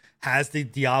 it has the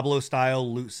Diablo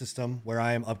style loot system where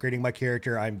I am upgrading my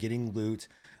character, I'm getting loot.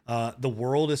 The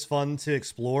world is fun to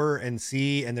explore and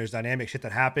see, and there's dynamic shit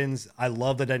that happens. I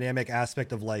love the dynamic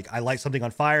aspect of, like, I light something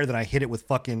on fire, then I hit it with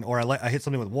fucking, or I hit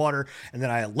something with water, and then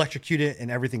I electrocute it and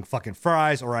everything fucking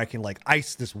fries, or I can like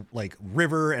ice this like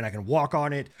river and I can walk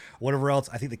on it, whatever else.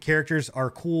 I think the characters are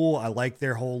cool. I like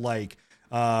their whole like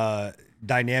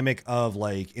dynamic of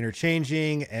like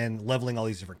interchanging and leveling all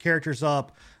these different characters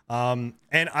up. And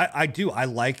I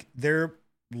like their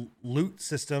loot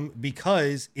system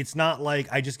because it's not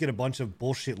like I just get a bunch of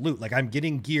bullshit loot. Like I'm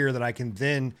getting gear that I can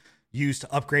then use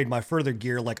to upgrade my further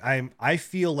gear. Like I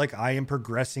feel like I am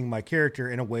progressing my character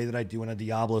in a way that I do in a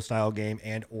Diablo style game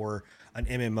and or an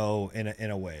MMO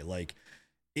in a way. Like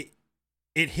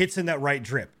it hits in that right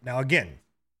drip. Now again,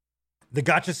 the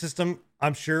gacha system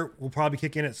I'm sure will probably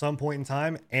kick in at some point in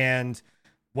time and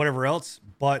whatever else,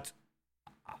 but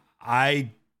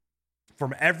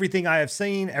from everything I have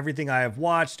seen, everything I have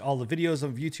watched, all the videos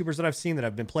of YouTubers that I've seen that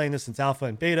have been playing this since alpha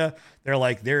and beta, they're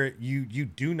like, you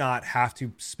do not have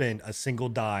to spend a single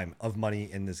dime of money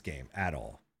in this game at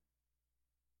all.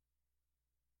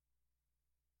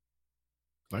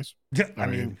 Nice. Yeah, I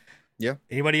mean, yeah.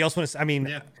 Anybody else want to? I mean,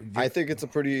 yeah. I think it's a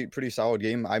pretty solid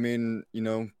game. I mean, you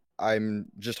know, I'm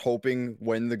just hoping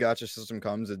when the gacha system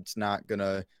comes, it's not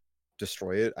gonna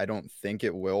destroy it. I don't think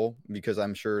it will, because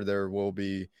I'm sure there will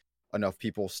be enough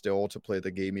people still to play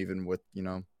the game even with, you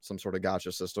know, some sort of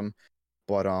gacha system.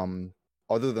 But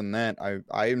other than that,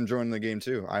 I am enjoying the game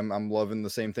too. I'm loving the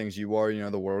same things you are, you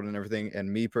know, the world and everything.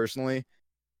 And me personally,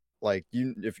 like,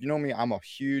 if you know me, I'm a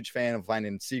huge fan of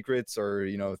finding secrets or,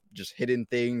 you know, just hidden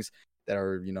things that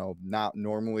are, you know, not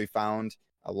normally found.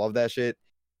 I love that shit.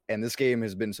 And this game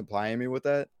has been supplying me with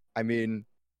that. I mean,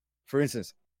 for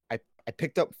instance, I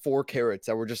picked up 4 carrots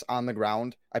that were just on the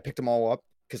ground. I picked them all up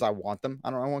because I want them.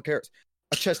 I want carrots.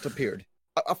 A chest appeared.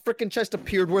 A freaking chest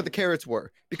appeared where the carrots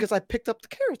were because I picked up the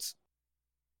carrots.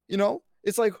 You know,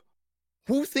 it's like,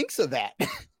 who thinks of that?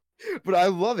 But I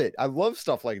love it. I love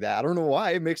stuff like that. I don't know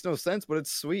why. It makes no sense, but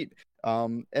it's sweet.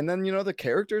 And then, you know, the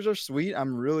characters are sweet.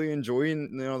 I'm really enjoying,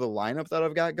 you know, the lineup that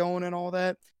I've got going and all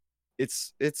that.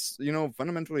 It's you know,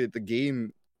 fundamentally the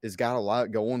game has got a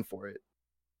lot going for it.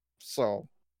 So,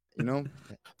 you know,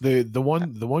 the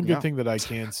one good thing that I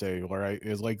can say, all right,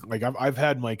 is like I've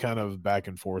had my kind of back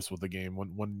and forth with the game.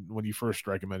 When you first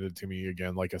recommended it to me,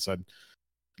 again, like I said,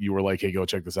 you were like, hey, go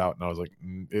check this out, and I was like,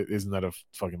 isn't that a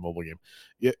fucking mobile game?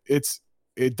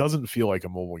 It doesn't feel like a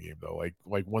mobile game though.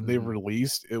 Like when they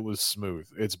released, it was smooth.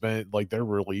 It's been like their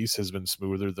release has been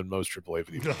smoother than most AAA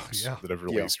video games that have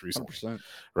released recently. 100%.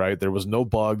 Right? There was no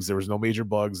bugs. There was no major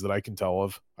bugs that I can tell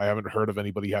of. I haven't heard of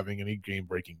anybody having any game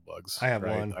breaking bugs. I have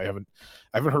right? one. I haven't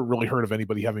really heard of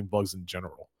anybody having bugs in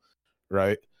general.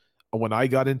 Right? when I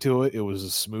got into it, it was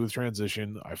a smooth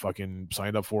transition. I fucking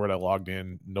signed up for it. I logged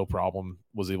in, no problem.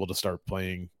 Was able to start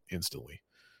playing instantly,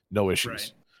 no issues.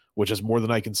 Right. Which is more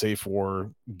than I can say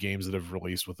for games that have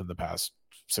released within the past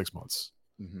 6 months.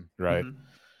 Right.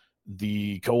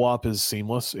 The co-op is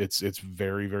seamless. It's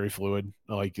very, very fluid.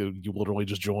 Like you literally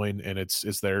just join and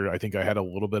it's there. I think I had a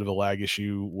little bit of a lag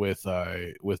issue with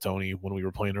Tony when we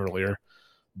were playing earlier,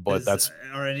 but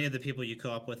are any of the people you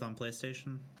co-op with on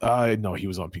PlayStation? No, he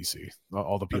was on PC.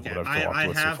 All the people that I've co-opted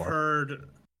with so far.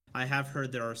 I have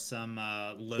heard there are some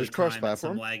load There's time and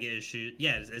some lag issues.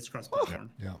 Yeah, it's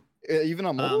cross-platform. Yeah. Even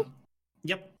on mobile?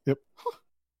 Yep. Huh.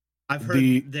 I've heard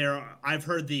I've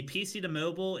heard the PC to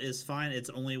mobile is fine. It's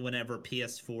only whenever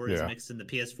PS4 is mixed in. The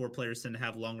PS4 players tend to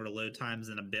have longer load times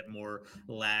and a bit more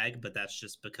lag, but that's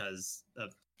just because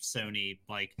of Sony,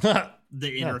 like the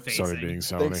interfacing. Sony being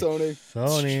Sony. Thanks,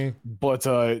 Sony. But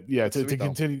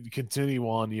to continue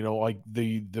on, you know, like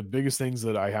the biggest things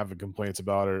that I have complaints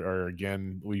about are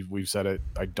again, we've said it.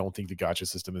 I don't think the gacha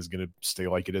system is going to stay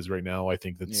like it is right now. I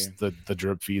think that's the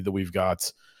drip feed that we've got.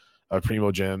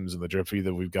 Primo gems and the drip feed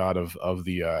that we've got of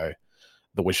the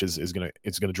wishes is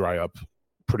gonna dry up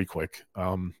pretty quick.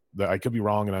 I could be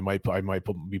wrong, and I might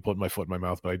be putting my foot in my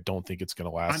mouth, but I don't think it's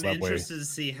gonna last that way. I'm interested to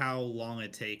see how long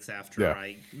it takes after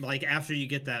after you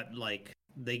get that, like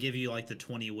they give you like the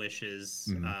 20 wishes,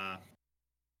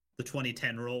 the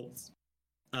 2010 rolls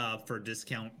for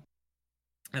discount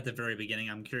at the very beginning.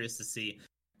 I'm curious to see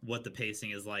what the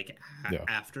pacing is like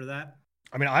after that.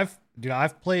 I mean,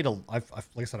 I've played like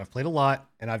I said, I've played a lot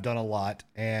and I've done a lot,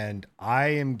 and I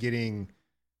am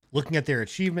looking at their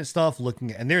achievement stuff,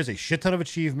 and there's a shit ton of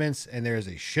achievements and there's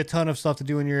a shit ton of stuff to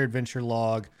do in your adventure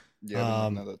log. Yeah, I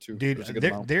know that too. Dude,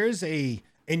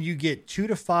 and you get 2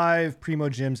 to 5 primo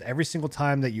gems every single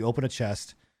time that you open a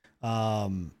chest. Dude,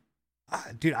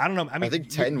 I don't know. I mean, I think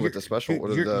 10 with the special,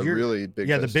 or the really big.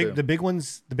 Yeah, the big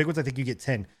ones. I think you get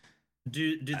 10.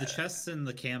 Do the chests and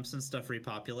the camps and stuff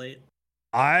repopulate?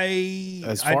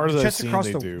 As far as I've seen,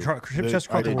 they do.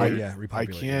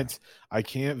 Repopulate. I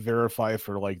can't verify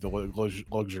for like the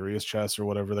luxurious chests or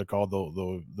whatever they're called,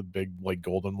 the big like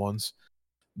golden ones.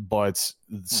 But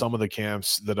some of the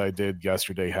camps that I did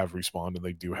yesterday have respawned, and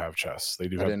they do have chests. They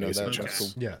do have basic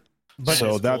chests. Yeah. But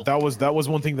so that was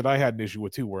one thing that I had an issue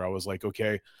with too, where I was like,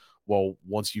 okay, well,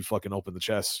 once you fucking open the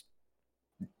chest,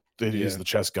 is the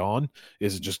chest gone?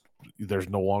 Is it just there's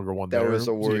no longer one there? That was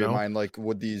a worry of mine. Like,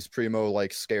 would these primo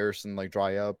like scarce and like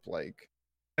dry up? Like,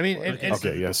 I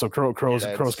mean, So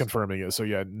Crow's confirming it. So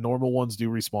yeah, normal ones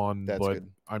do respawn, but good.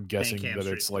 I'm guessing that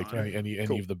it's like any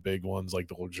of the big ones, like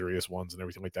the luxurious ones and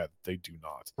everything like that, they do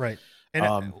not. Right.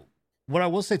 And what I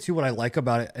will say too, what I like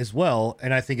about it as well,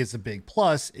 and I think it's a big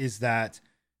plus, is that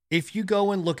if you go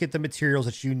and look at the materials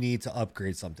that you need to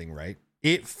upgrade something, right,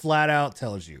 it flat out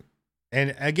tells you.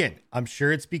 And again, I'm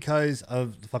sure it's because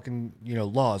of the fucking,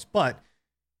 laws, but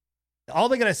all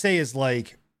they gotta say is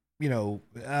like, they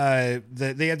have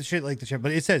the shit like the shit,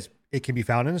 but it says it can be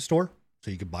found in a store,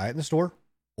 so you can buy it in the store,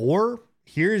 or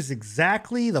here's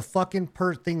exactly the fucking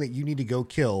thing that you need to go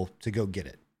kill to go get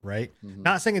it, right? Mm-hmm.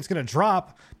 Not saying it's gonna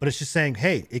drop, but it's just saying,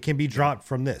 hey, it can be dropped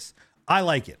from this. I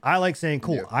like it. I like saying,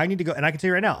 cool, I need to go, and I can tell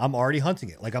you right now, I'm already hunting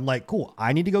it. Like, I'm like, cool,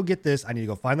 I need to go get this. I need to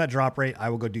go find that drop rate. I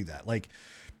will go do that. Like,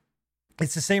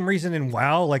 it's the same reason in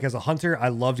WoW. Like, as a hunter, I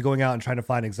loved going out and trying to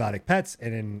find exotic pets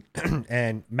and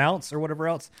and mounts or whatever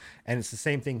else. And it's the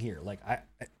same thing here. Like,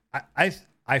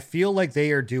 I feel like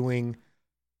they are doing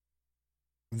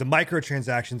the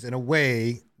microtransactions in a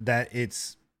way that we'll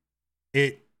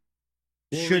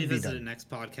should be done. The next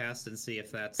podcast and see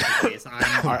if that's the case.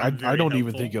 I don't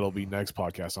even think it'll be next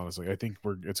podcast. Honestly, I think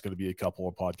it's going to be a couple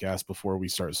of podcasts before we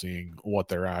start seeing what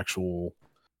their actual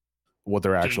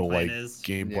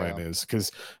game plan is,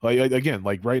 because again,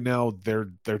 like right now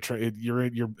you're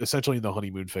essentially in the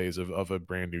honeymoon phase of a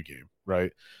brand new game,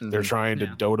 right? Mm-hmm. They're trying to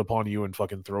dote upon you and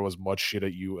fucking throw as much shit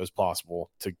at you as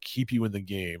possible to keep you in the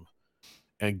game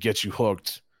and get you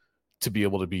hooked to be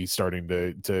able to be starting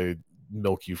to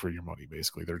milk you for your money.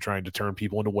 Basically, they're trying to turn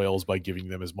people into whales by giving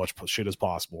them as much shit as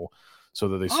possible, so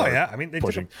that they start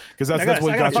pushing. Because that's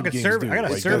what gacha games do. I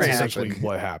got a survey that's essentially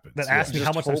what happened. That asked me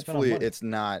how much. Hopefully, it's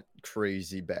not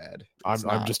crazy bad.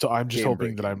 I'm just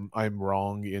hoping that I'm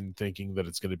wrong in thinking that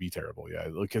it's going to be terrible. Yeah,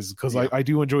 because I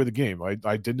do enjoy the game.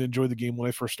 I didn't enjoy the game when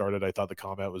I first started. I thought the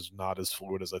combat was not as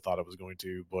fluid as I thought it was going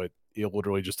to, but it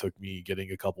literally just took me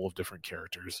getting a couple of different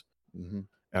characters, and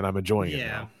I'm enjoying it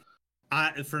now.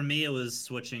 For me, it was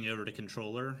switching over to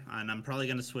controller, and I'm probably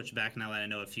going to switch back now that I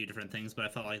know a few different things, but I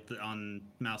felt like on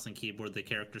mouse and keyboard, the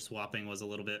character swapping was a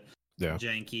little bit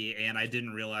janky, and I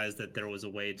didn't realize that there was a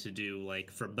way to do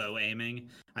like for bow aiming.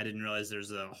 I didn't realize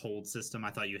there's a hold system.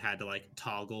 I thought you had to like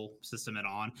toggle system it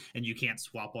on, and you can't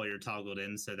swap while you're toggled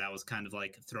in. So that was kind of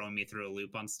like throwing me through a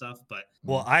loop on stuff. But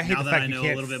I hate now the that fact I know you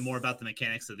can't a little bit more about the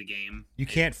mechanics of the game, you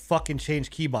can't fucking change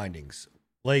key bindings.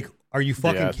 Like, are you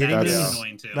fucking Yeah, kidding me? that's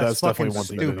annoying too. That's fucking definitely one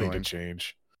thing that they stupid. need to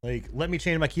change. Like, let me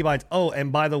change my keybinds. Oh,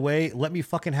 and by the way, let me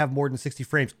fucking have more than 60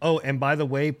 frames. Oh, and by the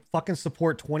way, fucking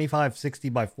support 2560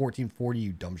 by 1440,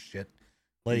 you dumb shit.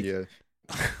 Like, Yeah.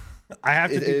 I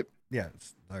have to yeah,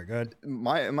 sorry, go ahead.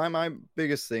 My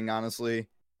biggest thing, honestly,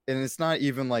 and it's not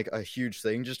even like a huge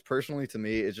thing, just personally to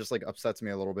me, it just like upsets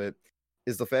me a little bit,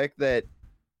 is the fact that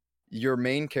your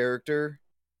main character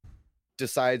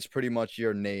decides pretty much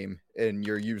your name and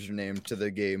your username to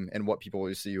the game and what people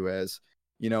will see you as,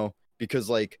 you know, because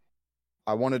like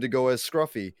I wanted to go as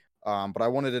Scruffy, but I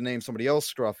wanted to name somebody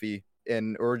else Scruffy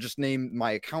or just name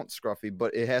my account Scruffy,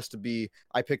 but it has to be,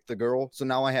 I picked the girl, so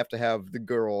now I have to have the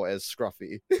girl as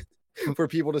Scruffy for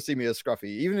people to see me as Scruffy.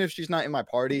 Even if she's not in my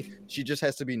party, she just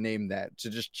has to be named that to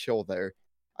just chill there.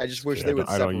 I just wish they would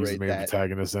separate that. I don't use the main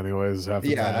protagonist anyways.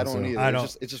 Yeah, I don't either.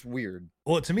 It's just weird.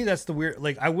 Well, to me, that's the weird.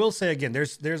 Like, I will say again,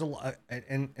 there's a lot,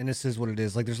 and this is what it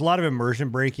is. Like, there's a lot of immersion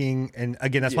breaking, and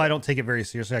again, that's why I don't take it very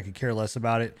seriously. I could care less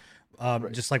about it.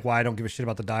 Right. Just like why I don't give a shit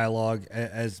about the dialogue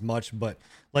as much. But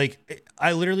like,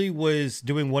 I literally was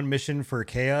doing one mission for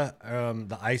Kea,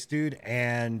 the ice dude,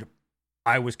 and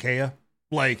I was Kea.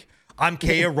 Like, I'm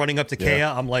Kea running up to Kea.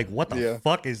 I'm like, what the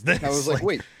fuck is this? I was like,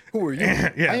 wait, who are you?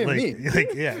 I am me.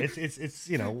 Like, yeah, it's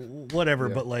you know, whatever.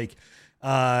 But like,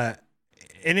 in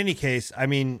any case, I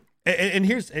mean, and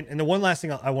here's and the one last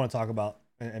thing I want to talk about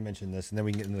and mention this, and then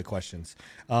we can get into the questions.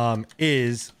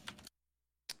 Is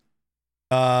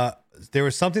there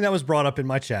was something that was brought up in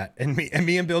my chat, and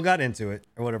me and Bill got into it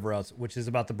or whatever else, which is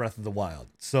about the Breath of the Wild.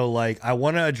 So like, I do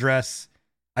want to address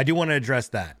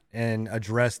that and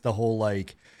address the whole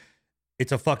like,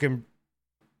 it's a fucking,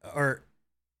 or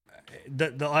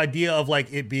the idea of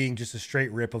like it being just a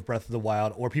straight rip of Breath of the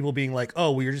Wild, or people being like,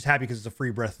 oh, well, you're just happy because it's a free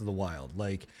Breath of the Wild.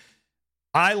 Like,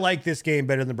 I like this game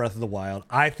better than Breath of the Wild.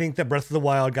 I think that Breath of the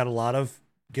Wild got a lot of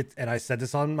and I said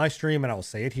this on my stream and I will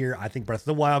say it here. I think Breath of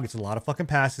the Wild gets a lot of fucking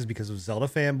passes because of Zelda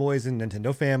fanboys and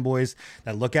Nintendo fanboys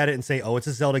that look at it and say, oh, it's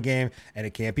a Zelda game and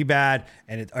it can't be bad,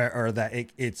 and or that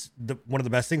it's one of the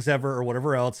best things ever or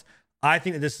whatever else. I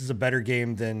think that this is a better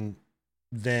game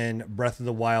than Breath of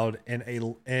the Wild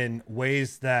in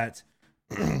ways that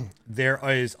there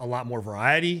is a lot more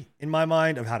variety in my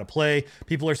mind of how to play.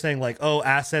 People are saying like, oh,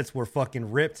 assets were fucking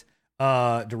ripped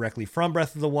directly from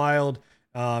Breath of the Wild,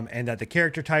 and that the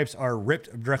character types are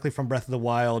ripped directly from Breath of the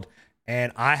Wild.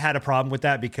 And I had a problem with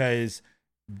that because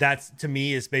that's, to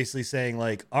me, is basically saying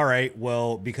like, all right,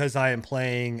 well, because I am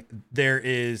playing, there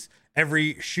is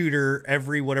every shooter,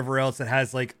 every whatever else that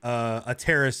has like a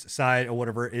terrorist side or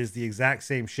whatever is the exact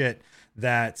same shit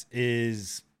that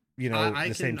is, you know,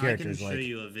 the same characters. I can show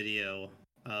you a video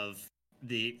of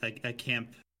a camp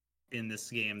in this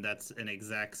game that's an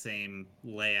exact same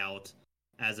layout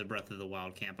as a Breath of the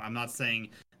Wild camp. I'm not saying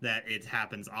that it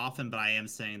happens often, but I am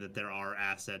saying that there are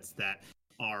assets that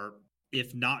are,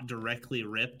 if not directly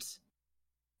ripped,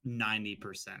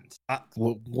 90%.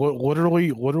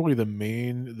 Literally the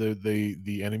main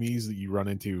the enemies that you run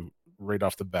into right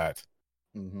off the bat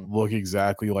look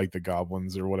exactly like the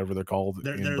goblins or whatever they're called.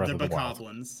 They're the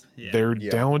goblins. Yeah. They're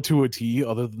down to a T,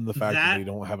 other than the fact that they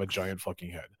don't have a giant fucking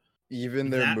head.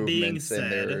 Even their movements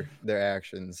and their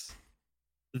actions.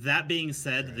 That being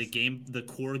said, the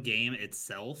core game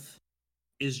itself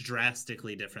is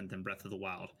drastically different than Breath of the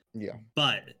Wild. Yeah.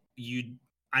 But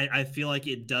I feel like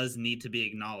it does need to be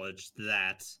acknowledged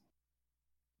that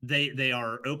they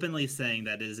are openly saying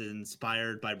that it is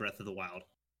inspired by Breath of the Wild.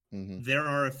 Mm-hmm. There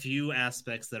are a few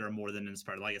aspects that are more than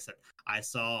inspired. Like I said, I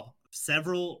saw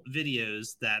several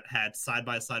videos that had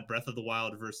side-by-side Breath of the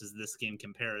Wild versus this game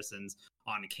comparisons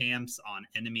on camps, on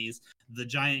enemies. The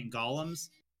giant golems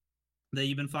that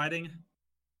you've been fighting,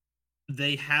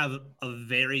 they have a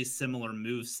very similar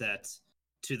moveset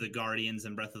to the Guardians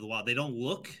in Breath of the Wild. They don't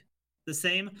look the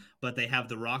same, but they have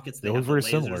the rockets, they have the lasers,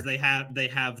 similar. They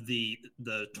have the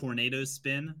tornado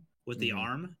spin with the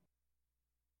arm.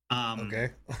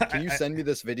 Okay. Can you send me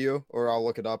this video or I'll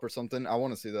look it up or something? I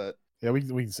want to see that. Yeah, we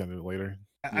can send it later.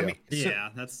 I mean,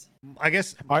 that's. I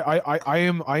guess I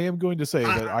am going to say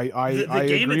that I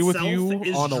agree with you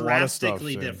on a lot of stuff.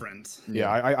 Different. Yeah,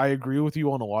 I agree with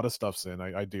you on a lot of stuff, Sin.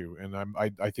 I do, and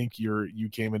I think you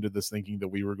came into this thinking that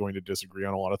we were going to disagree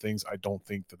on a lot of things. I don't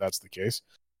think that that's the case,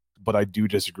 but I do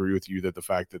disagree with you that the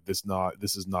fact that this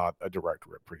is not a direct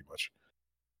rip, pretty much.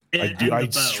 I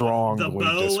strongly the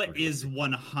bow disagree. is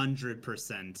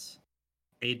 100%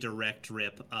 a direct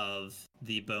rip of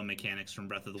the bow mechanics from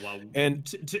Breath of the Wild, and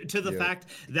to the fact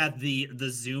that the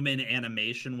zoom in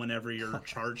animation whenever your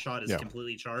charge shot is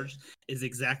completely charged is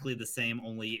exactly the same,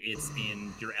 only it's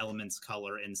in your element's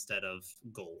color instead of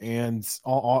gold. And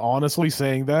honestly,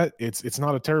 saying that it's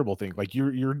not a terrible thing. Like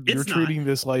you're treating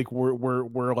this like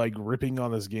we're like ripping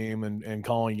on this game and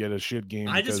calling it a shit game.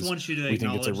 I just want you to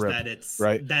acknowledge that it's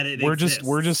right. That it we're exists.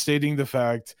 just stating the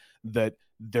fact that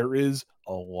there is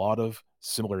a lot of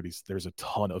similarities. There's a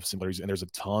ton of similarities, and there's a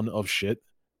ton of shit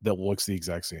that looks the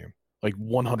exact same, like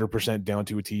 100% down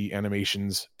to a T.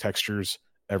 Animations, textures,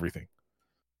 everything.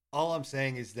 All I'm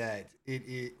saying is that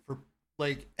it for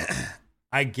like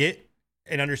I get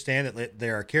and understand that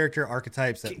there are character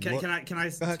archetypes that can I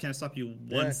stop you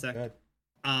one second?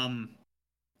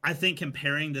 I think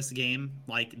comparing this game,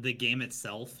 like the game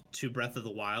itself, to Breath of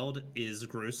the Wild is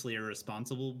grossly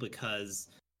irresponsible, because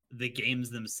the games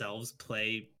themselves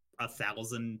play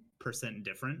 1,000%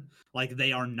 different. Like,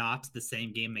 they are not the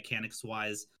same game mechanics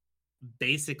wise,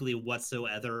 basically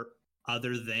whatsoever,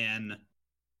 other than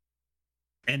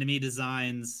enemy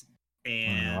designs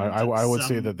and I would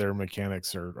say that their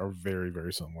mechanics are very,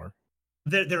 very similar.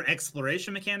 Their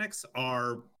exploration mechanics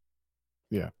are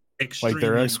like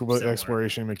their similar.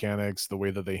 exploration mechanics, the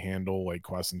way that they handle like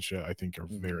quests and shit, I think are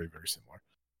very, very similar.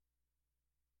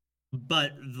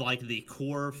 But like the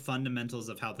core fundamentals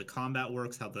of how the combat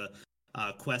works, how the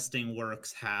questing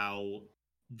works, how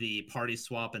the party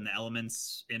swap and the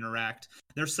elements interact,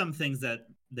 there's some things that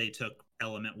they took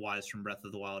element wise from Breath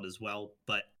of the Wild as well,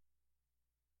 but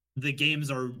the games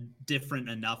are different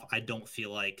enough. I don't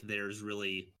feel like there's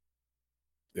really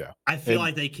I feel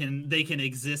like they can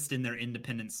exist in their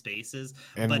independent spaces,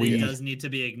 but it does need to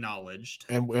be acknowledged.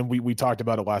 And we talked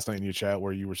about it last night in your chat,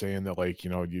 where you were saying that, like,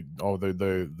 the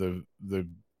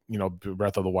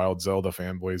Breath of the Wild Zelda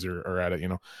fanboys are at it.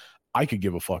 I could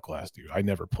give a fuck less, dude. I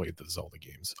never played the Zelda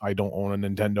games. I don't own a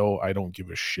Nintendo. I don't give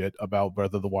a shit about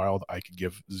Breath of the Wild. I could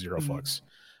give zero fucks.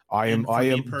 I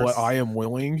am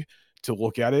willing to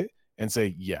look at it and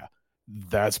say, yeah,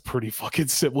 that's pretty fucking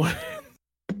similar.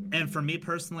 And for me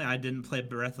personally, I didn't play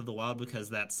Breath of the Wild because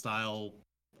that style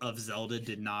of Zelda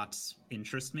did not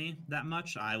interest me that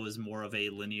much. I was more of a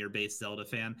linear-based Zelda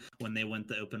fan when they went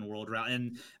the open world route.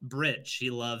 And Britt, she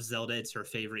loves Zelda. It's her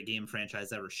favorite game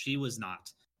franchise ever. She was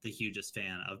not the hugest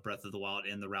fan of Breath of the Wild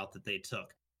in the route that they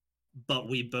took. But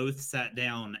we both sat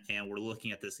down and were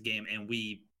looking at this game, and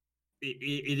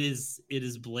it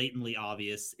is blatantly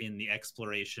obvious in the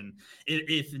exploration,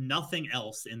 if nothing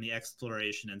else, in the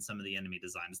exploration and some of the enemy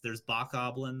designs. There's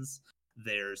bokoblins,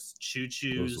 there's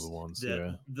choo-choos,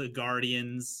 the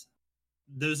guardians.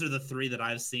 Those are the three that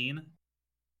I've seen.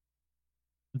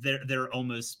 They're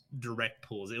almost direct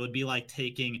pulls. It would be like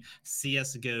taking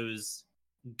CSGO's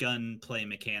gunplay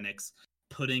mechanics,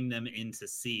 putting them into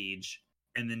Siege,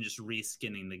 and then just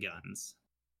reskinning the guns.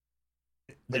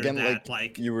 Again,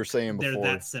 like you were saying before, they're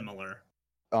that similar.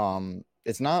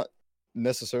 It's not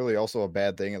necessarily also a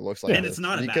bad thing. It looks like, and it's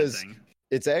not a bad thing.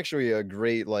 It's actually a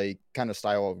great kind of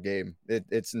style of game.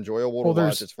 It's enjoyable to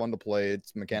watch. It's fun to play.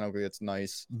 It's mechanically, it's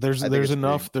nice. There's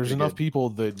enough people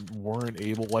that weren't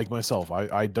able, like myself.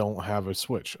 I don't have a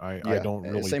Switch. I don't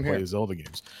really play Zelda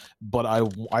games, but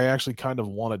I actually kind of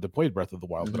wanted to play Breath of the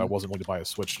Wild, but I wasn't going to buy a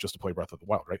Switch just to play Breath of the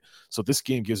Wild, right? So this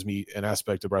game gives me an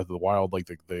aspect of Breath of the Wild, like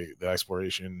the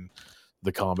exploration,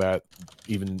 the combat,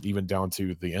 even down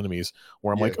to the enemies,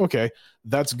 where I'm like, okay,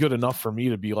 that's good enough for me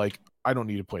to be like, I don't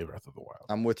need to play Breath of the Wild.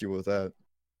 I'm with you with that.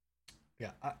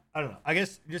 Yeah, I don't know. I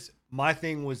guess just my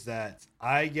thing was that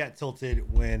I get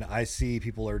tilted when I see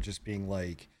people are just being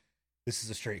like, this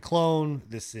is a straight clone.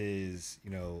 This is,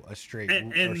 a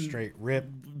straight rip.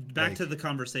 Back to the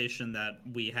conversation that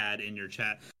we had in your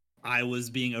chat. I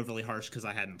was being overly harsh because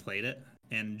I hadn't played it.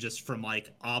 And just from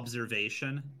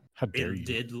observation, how dare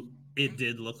you? It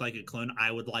did look like a clone. I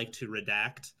would like to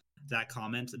redact that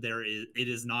comment. It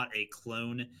is not a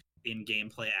clone in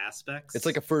gameplay aspects. It's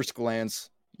like a first glance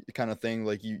kind of thing.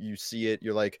 Like you see it,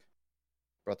 you're like,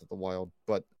 Breath of the Wild,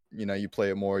 but you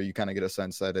play it more, you kind of get a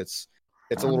sense that it's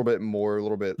a little bit more, a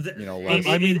little bit less.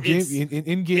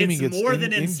 In gaming, it's more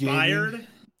than inspired. Gaming,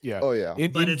 yeah. Oh yeah.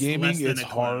 In gaming, it's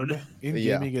hard. In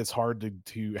gaming, it's hard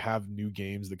to have new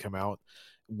games that come out,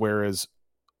 whereas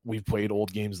we've played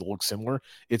old games that look similar.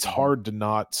 It's hard to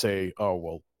not say, oh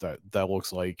well, that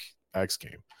looks like X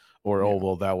game. Or oh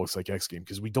well, that looks like X game,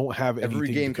 because we don't have anything.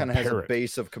 Every game kind of has a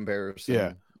base of comparison.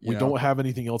 Yeah, we don't have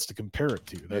anything else to compare it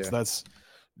to. That's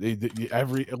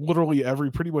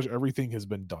pretty much everything has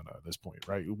been done at this point,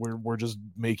 right? We're just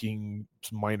making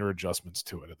some minor adjustments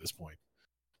to it at this point.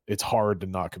 it's hard to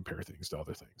not compare things to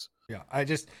other things. Yeah, I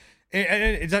just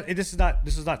this is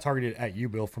not targeted at you,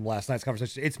 Bill, from last night's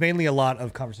conversation. It's mainly a lot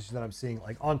of conversations that I'm seeing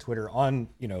like on Twitter, on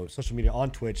social media,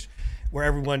 on Twitch, where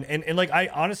everyone and like I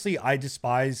honestly I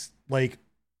despise like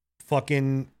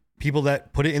fucking people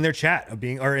that put it in their chat of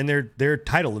being or in their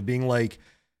title of being like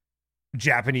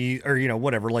Japanese or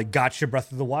whatever, like gotcha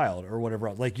Breath of the Wild or whatever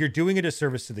else. Like you're doing a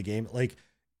disservice to the game. Like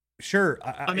sure,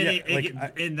 I mean,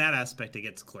 in that aspect, it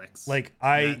gets clicks. Like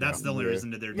that's the only reason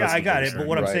that they're. Yeah, I got it. But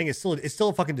what I'm saying is it's still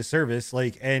a fucking disservice.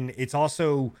 Like, and it's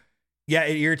also, yeah,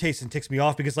 it irritates and ticks me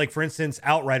off because, like, for instance,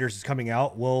 Outriders is coming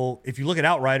out. Well, if you look at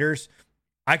Outriders,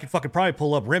 I could fucking probably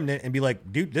pull up Remnant and be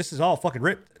like, dude, this is all fucking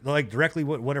ripped, like directly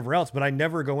whatever else. But I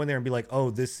never go in there and be like,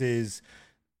 oh, this is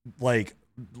like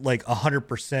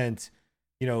 100%.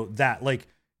 That like,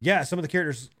 yeah, some of the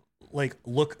characters like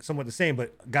look somewhat the same,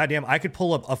 but goddamn, I could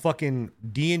pull up a fucking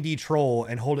D&D troll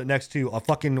and hold it next to a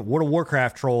fucking World of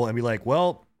Warcraft troll and be like,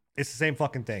 well, it's the same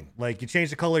fucking thing. Like you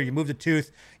change the color, you move the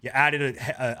tooth, you added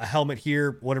a helmet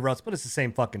here, whatever else, but it's the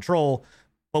same fucking troll.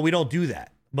 But we don't do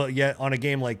that. But yet on a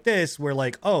game like this, we're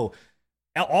like, oh,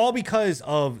 all because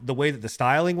of the way that the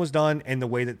styling was done and the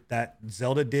way that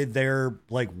Zelda did their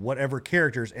like whatever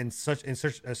characters in such a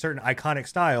certain iconic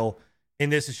style.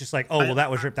 And this is just like, oh, well,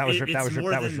 that was ripped, that was ripped, that was ripped,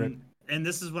 that was ripped. And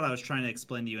this is what I was trying to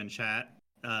explain to you in chat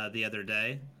the other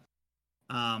day.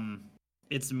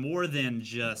 It's more than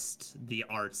just the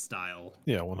art style.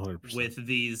 Yeah, 100%.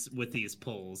 With these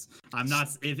pulls, I'm not.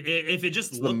 If it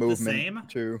just looked the same,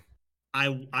 too.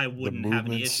 I wouldn't have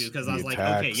any issue because I was like,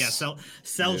 okay, yeah,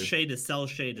 cell shade to cell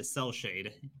shade to cell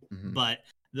shade, but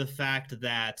the fact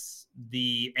that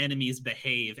the enemies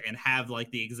behave and have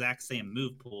like the exact same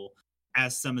move pool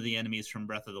as some of the enemies from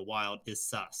Breath of the Wild is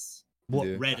sus.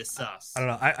 Well, Red is sus. I don't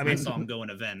know. I mean, I saw him go in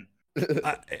a vent.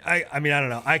 I mean, I don't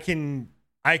know. I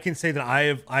can say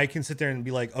that I can sit there and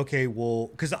be like, okay, well,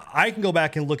 because I can go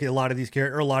back and look at a lot of these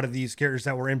characters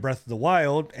that were in Breath of the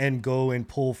Wild and go and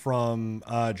pull from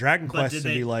Dragon Quest and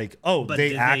be like, oh,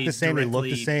 they act the same, they look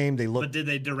the same, they look. But did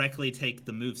they directly take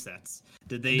the movesets?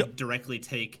 Did they directly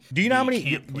take? Do you know how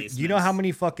many? Do you know how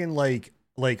many fucking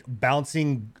like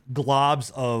bouncing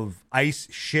globs of ice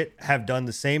shit have done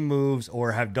the same moves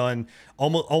or have done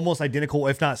almost identical,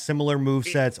 if not similar move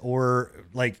sets or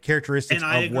like characteristics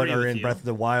of what are in Breath of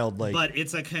the Wild? Like, but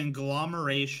it's a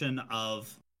conglomeration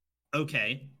of,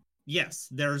 okay, yes,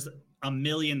 there's a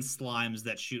million slimes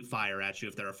that shoot fire at you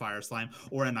if they're a fire slime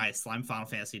or an ice slime. Final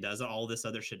Fantasy does it. All this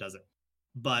other shit does it.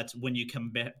 But when you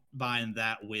combine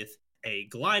that with a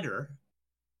glider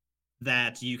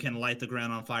that you can light the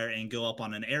ground on fire and go up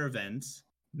on an air vent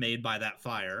made by that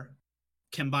fire,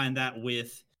 combine that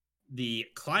with the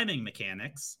climbing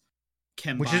mechanics,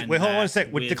 hold on a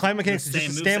sec. With the climbing mechanics, it's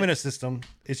just a stamina system.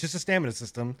 It's just a stamina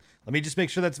system. Let me just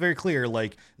make sure that's very clear.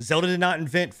 Like, Zelda did not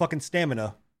invent fucking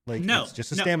stamina. Like, it's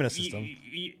just a stamina system.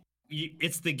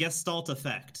 It's the Gestalt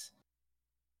effect.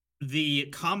 The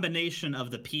combination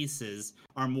of the pieces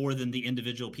are more than the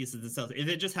individual pieces themselves. If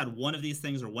it just had one of these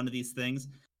things or one of these things,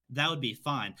 that would be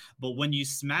fine. But when you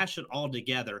smash it all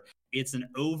together, it's an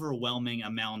overwhelming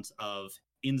amount of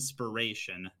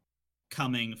inspiration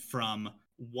coming from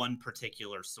one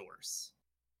particular source.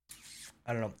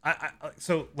 I don't know.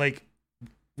 So like,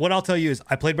 what I'll tell you is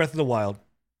I played Breath of the Wild,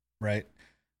 right?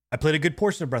 I played a good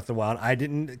portion of Breath of the Wild. I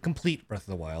didn't complete Breath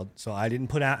of the Wild, so I didn't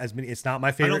put out as many. It's not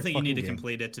my favorite. I don't think you need to game.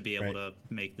 complete it to be able to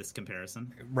make this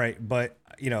comparison. Right, but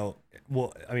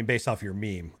well, I mean, based off your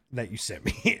meme that you sent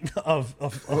me of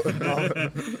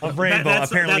Rainbow,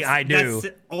 apparently I do.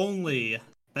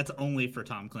 That's only for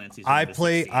Tom Clancy's. I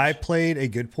played a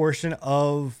good portion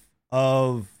of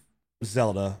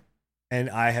Zelda, and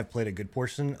I have played a good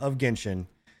portion of Genshin.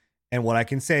 And what I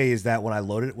can say is that when I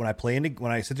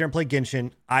sit there and play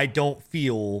Genshin, I don't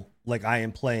feel like I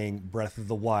am playing Breath of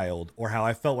the Wild or how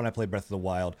I felt when I played Breath of the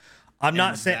Wild. I'm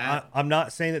not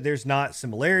saying that there's not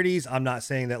similarities. I'm not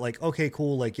saying that like, okay,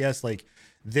 cool, like yes, like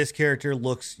this character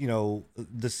looks,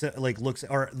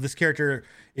 this character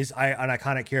is an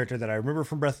iconic character that I remember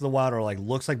from Breath of the Wild or like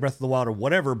looks like Breath of the Wild or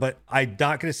whatever. But I'm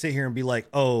not gonna sit here and be like,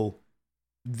 oh,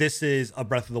 this is a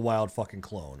Breath of the Wild fucking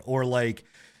clone or like.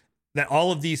 That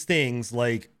all of these things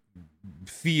like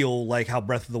feel like how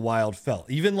Breath of the Wild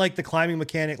felt. Even like the climbing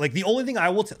mechanic. Like the only thing I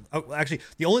will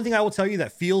tell you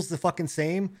that feels the fucking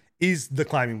same is the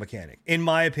climbing mechanic, in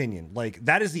my opinion. Like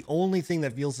that is the only thing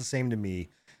that feels the same to me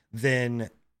than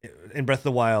in Breath of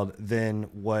the Wild than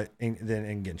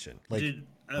in Genshin. Like.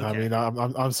 Okay. I mean,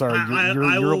 I'm sorry.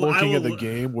 You're looking at the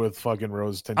game with fucking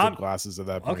rose-tinted glasses at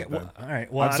that point. Okay, well, all right.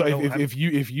 Well, if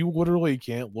you literally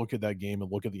can't look at that game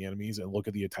and look at the enemies and look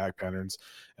at the attack patterns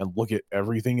and look at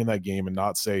everything in that game and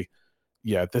not say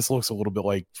yeah, this looks a little bit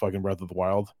like fucking Breath of the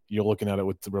Wild. You're looking at it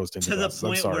with the rose tinted to the glasses. I'm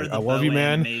point sorry. where the I love you,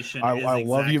 man. I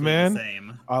love you,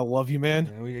 man. I love you, man.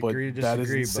 Yeah, we but agree to that is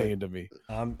disagree, insane to me.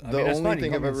 The only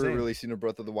thing I've ever really seen of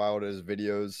Breath of the Wild is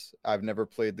videos. I've never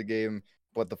played the game,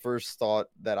 but the first thought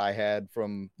that I had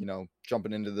from, you know,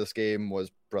 jumping into this game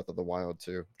was Breath of the Wild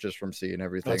too, just from seeing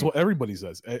everything. That's what everybody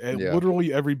says.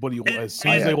 Literally everybody, as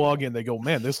soon as they log in, they go,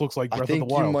 man, this looks like Breath of the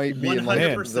Wild. You might be in like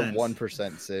the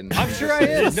 1% sin. I'm sure I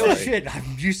am. No shit. I'm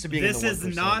used to being This in the 1%.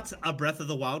 is not a Breath of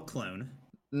the Wild clone.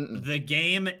 The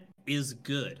game is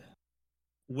good.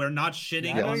 We're not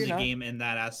shitting on the game in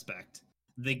that aspect.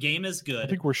 The game is good. I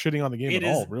think we're shitting on the game at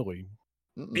all, really.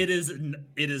 It is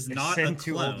not a clone.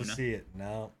 Too old to see it.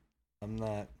 No, I'm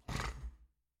not.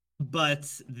 But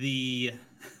the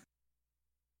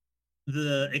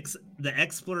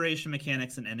exploration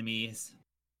mechanics and enemies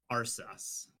are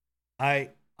sus.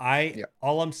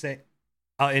 All I'm saying,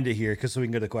 I'll end it here because so we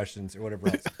can go to questions or whatever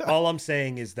else. All I'm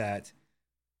saying is that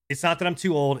it's not that I'm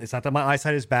too old. It's not that my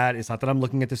eyesight is bad. It's not that I'm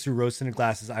looking at this through rose-tinted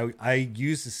glasses. I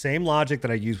use the same logic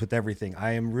that I use with everything.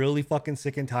 I am really fucking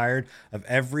sick and tired of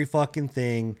every fucking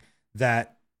thing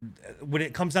that when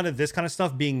it comes down to this kind of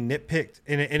stuff being nitpicked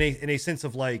in a sense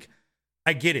of like,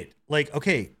 I get it. Like,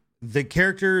 okay, the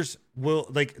characters will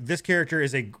like this character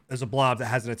is a blob that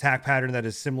has an attack pattern that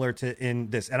is similar to in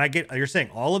this. And I get you're saying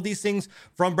all of these things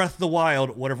from Breath of the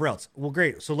Wild, whatever else. Well,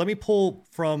 great. So let me pull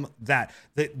from that.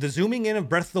 The zooming in of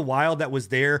Breath of the Wild that was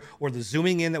there, or the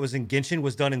zooming in that was in Genshin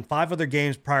was done in 5 other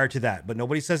games prior to that, but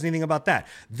nobody says anything about that.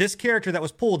 This character that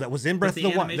was pulled that was in Breath of the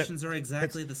Wild. The animations are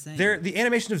exactly the same. The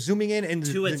animation of zooming in and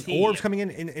the orbs coming in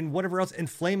and whatever else and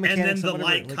flame mechanics and then the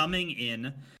light coming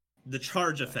in. The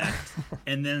charge effect,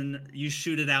 and then you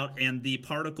shoot it out, and the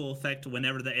particle effect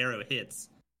whenever the arrow hits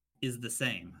is the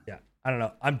same. Yeah, I don't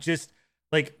know. I'm just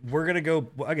like, we're gonna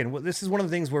go again. This is one of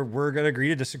the things where we're gonna agree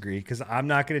to disagree because I'm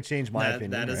not gonna change my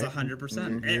opinion. That is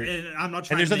 100%. And I'm not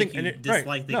trying to make you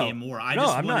dislike the game more.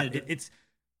 I'm not.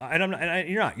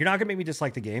 You're not gonna make me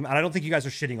dislike the game, and I don't think you guys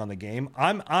are shitting on the game.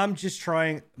 I'm just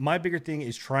trying. My bigger thing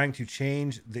is trying to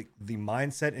change the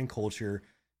mindset and culture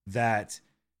that.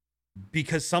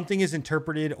 Because something is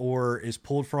interpreted or is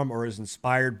pulled from or is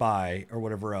inspired by or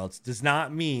whatever else does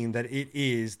not mean that it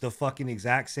is the fucking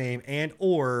exact same and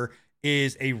or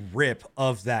is a rip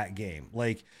of that game.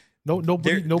 Like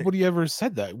nobody ever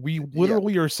said that. We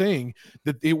literally are saying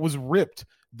that it was ripped.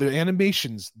 The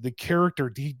animations, the character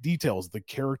details, the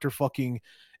character fucking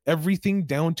everything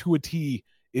down to a T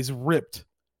is ripped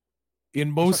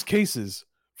in most cases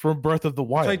from Breath of the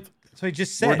Wild. So I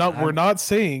just said we're not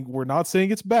saying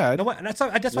it's bad. No, that's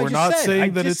what I just we're not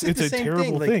saying that it's a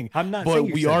terrible thing. I'm not. But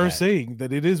we are saying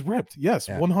that it is ripped. Yes,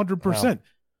 100%.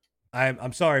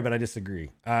 I'm sorry, but I disagree.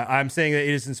 I'm saying that it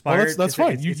is inspired. Well, that's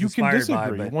fine. You can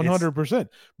disagree 100%.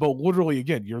 But literally,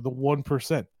 again, you're the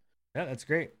 1%. Yeah, that's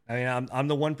great. I mean, I'm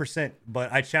the 1%,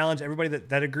 but I challenge everybody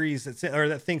that agrees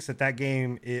that thinks that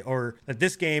game or that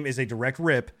this game is a direct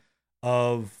rip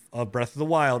of Breath of the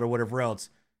Wild or whatever else.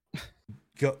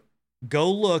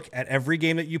 Go look at every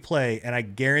game that you play, and I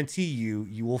guarantee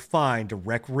you will find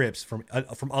direct rips from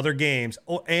other games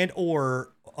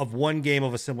or of one game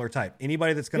of a similar type.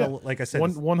 Anybody that's gonna, like I said,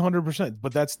 100%.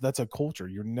 But that's a culture.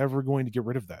 You're never going to get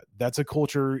rid of that. That's a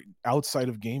culture outside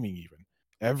of gaming. Even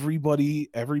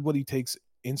everybody takes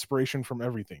inspiration from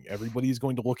everything. Everybody is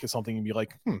going to look at something and be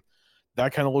like,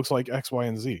 that kind of looks like X, Y,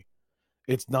 and Z.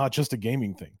 It's not just a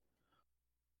gaming thing.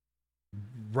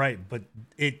 Right, but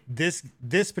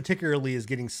this particularly is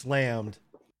getting slammed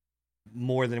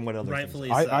more than what other rightfully.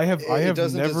 I have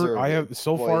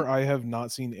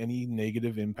not seen any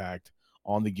negative impact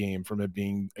on the game from it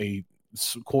being a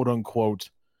quote unquote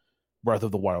Breath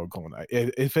of the Wild clone.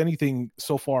 If anything,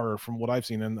 so far from what I've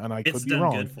seen, and I could be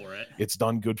wrong, it's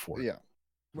done good for it. Yeah.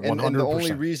 And the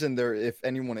only reason there, if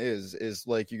anyone is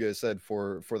like you guys said,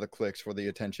 for the clicks, for the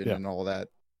attention, and all that.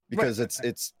 Because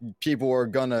it's people are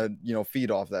gonna feed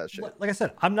off that shit. Like I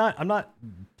said, I'm not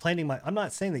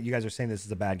saying that you guys are saying this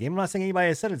is a bad game. I'm not saying anybody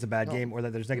has said it's a bad game or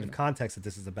that there's negative context that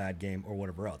this is a bad game or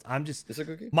whatever else. I'm just it's a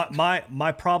good game.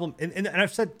 My problem and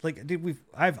I've said, like, dude,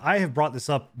 I have brought this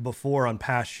up before on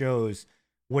past shows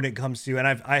when it comes to, and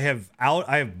I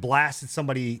have blasted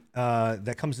somebody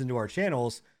that comes into our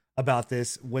channels about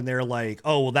this when they're like,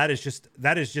 oh well, that is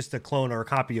just a clone or a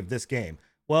copy of this game.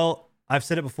 Well, I've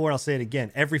said it before and I'll say it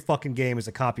again. Every fucking game is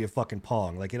a copy of fucking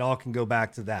Pong. Like, it all can go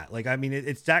back to that. Like, I mean,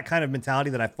 it's that kind of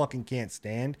mentality that I fucking can't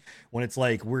stand when it's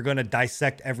like, we're going to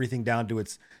dissect everything down to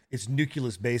its its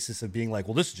nucleus basis of being like,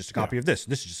 well, this is just a copy of this.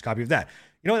 This is just a copy of that.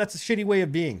 You know, that's a shitty way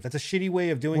of being. That's a shitty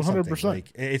way of doing 100%. Something.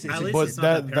 Like,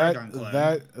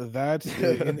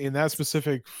 that in that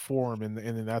specific form,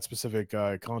 in that specific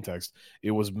context,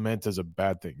 it was meant as a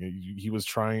bad thing. He was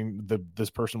trying. This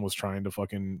person was trying to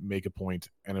fucking make a point,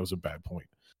 and it was a bad point.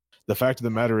 The fact of the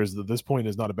matter is that this point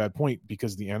is not a bad point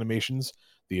because the animations,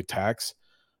 the attacks,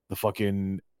 the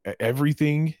fucking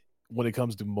everything when it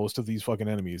comes to most of these fucking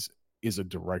enemies is a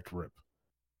direct rip.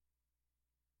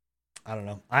 I don't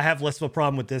know. I have less of a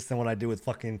problem with this than what I do with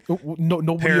fucking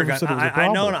nobody Paragon. Said it was a problem.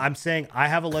 I know. I'm saying I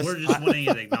have a less. We're just wanting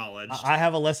it acknowledged. I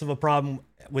have a less of a problem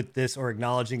with this or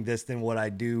acknowledging this than what I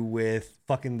do with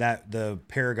fucking the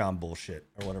Paragon bullshit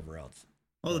or whatever else.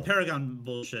 Well, the Paragon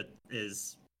bullshit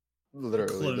is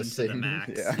literally the same. To the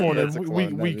max. Yeah.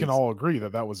 Well, we can all agree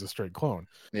that was a straight clone.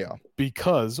 Yeah.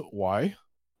 Because why?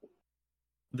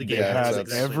 The game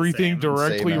has everything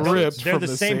directly ripped. They're from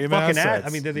the same fucking assets. I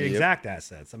mean, they're the exact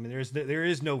assets. I mean, there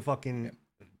is no fucking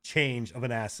change of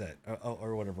an asset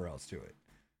or whatever else to it.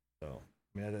 So,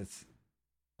 I mean, that's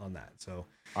on that. So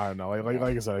I don't know.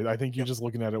 Like I said, I think you're just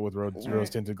looking at it with rose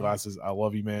tinted glasses. I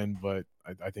love you, man, but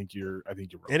I think you're wrong.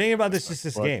 It ain't about just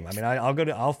this game. I mean,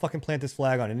 I'll fucking plant this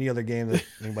flag on any other game that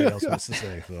anybody else wants to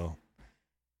say. So,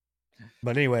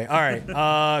 but anyway, all right.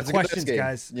 Questions,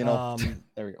 guys. You know,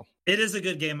 there we go. It is a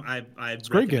good game. I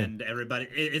recommend everybody.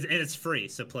 It's free,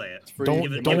 so play it. It's free.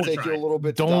 Don't take you a little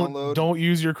bit to download. Don't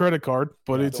use your credit card,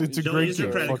 but it's a great game. Don't use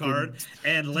your credit card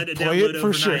and let it play download it for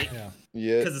overnight. sure.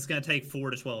 Yeah, because it's gonna take 4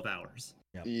 to 12 hours.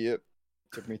 Yep.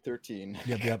 Took me 13.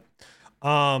 Yep.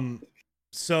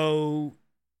 So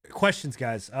questions,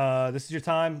 guys. This is your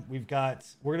time.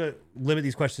 We're gonna limit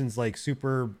these questions like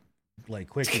super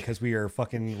quick because we are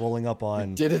fucking rolling up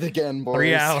on did it again, boys.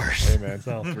 3 hours. Hey man,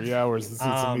 so 3 hours. It's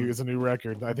a new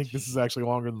record. I think this is actually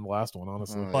longer than the last one,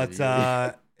 honestly. But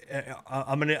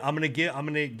I'm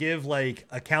gonna give like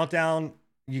a countdown.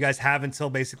 You guys have until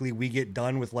basically we get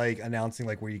done with like announcing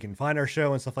like where you can find our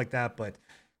show and stuff like that. But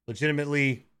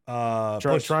legitimately,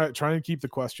 try and keep the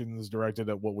questions directed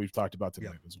at what we've talked about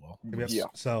tonight as well. Yep. Yeah.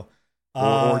 So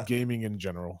or gaming in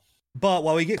general. But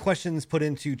while we get questions put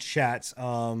into chat,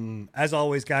 as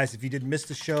always, guys, if you did miss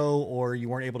the show or you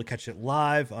weren't able to catch it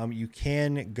live, you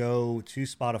can go to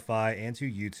Spotify and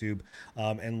to YouTube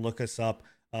and look us up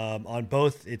on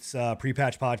both. It's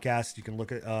Pre-Patch Podcast. You can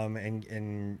look at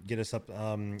and get us up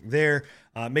there.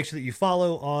 Make sure that you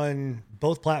follow on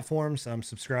both platforms.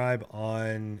 Subscribe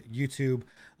on YouTube.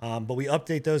 But we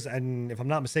update those, and if I'm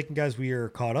not mistaken, guys, we are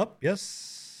caught up.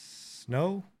 Yes?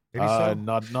 No? Maybe so?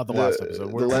 Not the last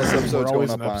episode. The last episode's always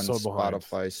going up an on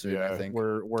Spotify soon, I think.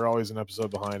 We're always an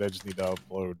episode behind. I just need to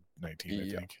upload 19, I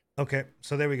think. Okay,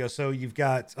 so there we go. So you've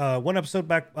got one episode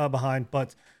back behind,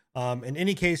 but in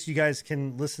any case, you guys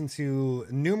can listen to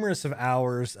numerous of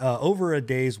hours, over a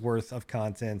day's worth of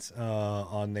content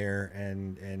on there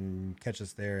and catch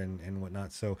us there and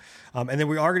whatnot. So, and then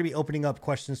we are going to be opening up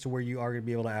questions to where you are going to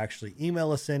be able to actually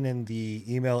email us in, and the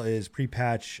email is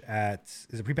prepatch at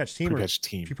team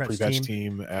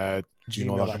at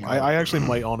gmail.com. I actually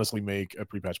might honestly make a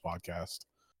Prepatch podcast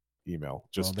email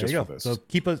just for this. So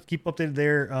keep updated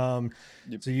there.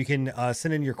 So you can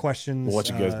send in your questions. We'll let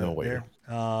you guys know later.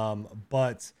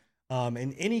 But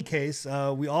in any case,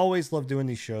 we always love doing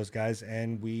these shows, guys,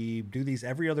 and we do these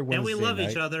every other Wednesday. And we love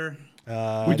night. each other.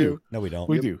 We do. No, we don't.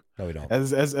 We do. No, we don't.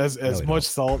 As much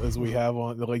salt as we have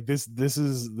on like this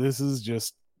is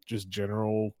just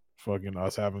general fucking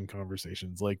us having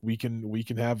conversations. Like we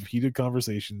can have heated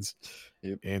conversations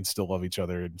and still love each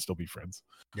other and still be friends.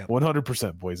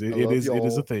 100%, boys. It is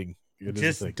a thing.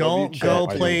 Just don't go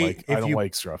play. I don't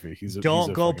like Scruffy.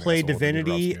 Don't go play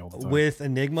Divinity with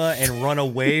Enigma and run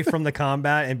away from the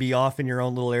combat and be off in your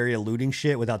own little area looting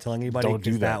shit without telling anybody. Don't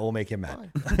do that. That will make him mad.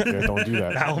 Don't do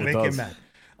that. That will make him mad.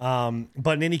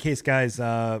 But in any case, guys,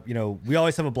 we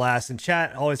always have a blast, and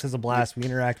chat always has a blast. We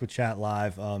interact with chat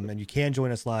live, and you can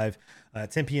join us live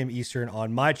 10 p.m. Eastern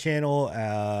on my channel,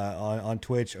 on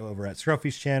Twitch, over at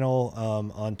Scruffy's channel,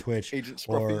 on Twitch,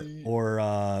 or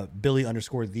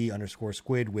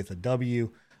Billy_the_squid with a W,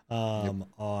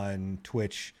 on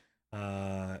Twitch.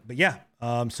 But yeah,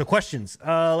 so questions.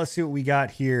 Let's see what we got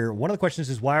here. One of the questions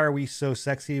is, why are we so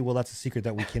sexy? Well, that's a secret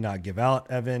that we cannot give out,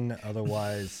 Evan.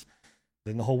 Otherwise,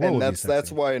 then the whole world. And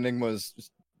that's why Enigma's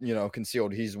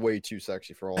concealed. He's way too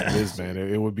sexy for all of this, man.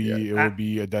 It would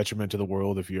be a detriment to the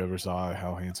world if you ever saw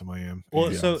how handsome I am.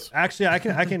 Well, so actually, I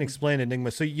can explain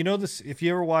Enigma. So this, if you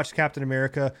ever watched Captain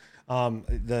America,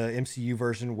 the MCU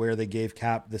version where they gave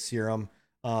Cap the serum,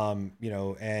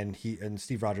 and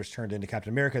Steve Rogers turned into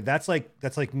Captain America. That's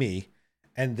like me,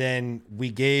 And then we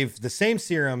gave the same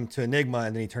serum to Enigma,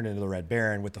 and then he turned into the Red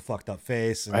Baron with the fucked up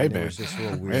face. And it was just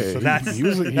real weird. Hey, so he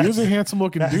was a handsome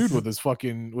looking dude with his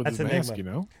mask, you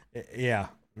know. Yeah,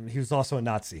 he was also a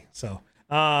Nazi. So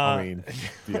I mean,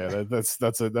 yeah,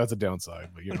 that's a downside,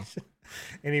 but you know.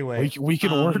 Anyway, we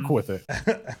can work with it.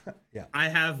 Yeah, I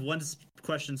have one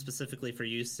question specifically for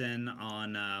you, Sin,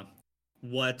 on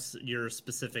what your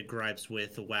specific gripes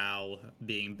with WoW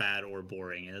being bad or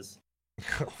boring is.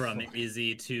 From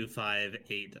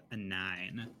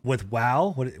Izzy2589. With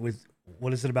WoW,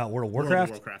 what is it about World of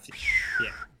Warcraft? World of Warcraft,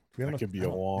 yeah. That could be a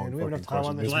long we have enough time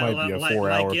on question. this. This might be a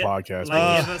 4-hour podcast.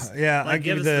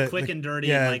 Give us the quick and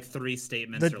dirty in like 3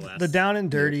 statements or less. The down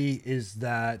and dirty is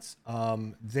that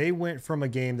they went from a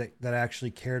game that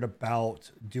actually cared about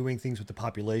doing things with the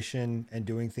population and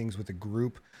doing things with the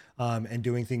group and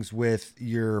doing things with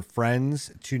your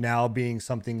friends to now being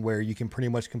something where you can pretty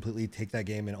much completely take that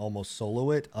game and almost solo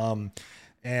it.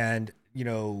 And you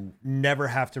know, never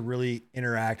have to really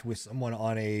interact with someone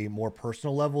on a more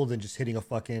personal level than just hitting a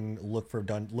fucking look for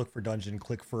dungeon,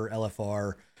 click for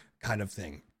LFR kind of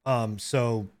thing.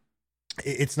 So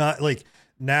it's not like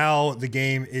now the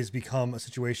game is become a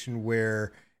situation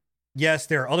where, yes,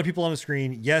 there are other people on the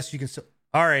screen. Yes, you can still.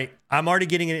 All right, I'm already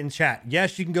getting it in chat.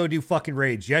 Yes, you can go do fucking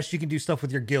raids. Yes, you can do stuff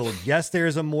with your guild. Yes,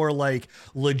 there's a more like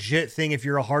legit thing if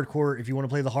you want to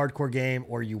play the hardcore game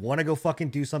or you want to go fucking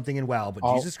do something in WoW.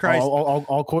 But Jesus Christ,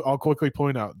 I'll quickly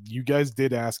point out, you guys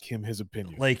did ask him his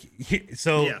opinion. Like,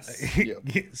 so, yes.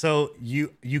 So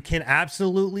you can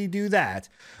absolutely do that.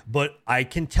 But I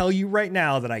can tell you right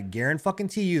now that I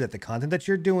guarantee you that the content that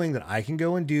you're doing that I can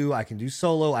go and do, I can do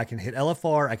solo, I can hit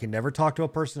LFR, I can never talk to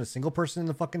a single person in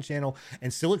the fucking channel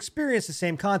and still experience the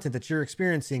same content that you're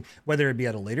experiencing, whether it be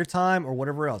at a later time or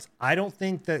whatever else. I don't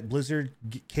think that Blizzard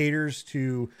caters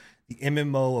to the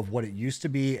MMO of what it used to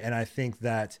be. And I think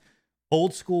that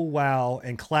old school WoW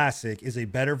and classic is a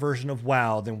better version of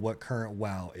WoW than what current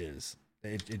WoW is.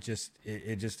 It just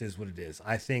is what it is.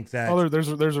 I think that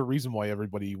there's a reason why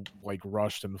everybody like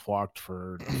rushed and flocked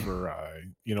for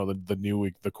you know,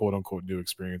 the quote unquote new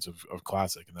experience of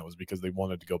classic, and that was because they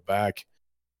wanted to go back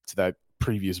to that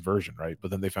previous version, right? But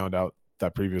then they found out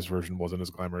that previous version wasn't as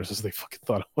glamorous as they fucking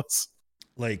thought it was.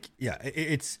 Like, yeah,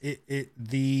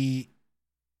 the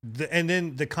and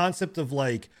then the concept of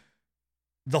like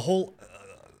the whole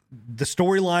the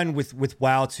storyline with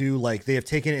WoW too, like they have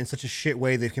taken it in such a shit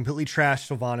way. They've completely trashed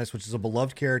Sylvanas, which is a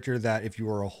beloved character that if you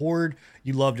were a Horde,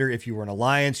 you loved her. If you were an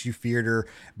Alliance, you feared her.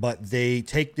 But they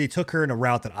took her in a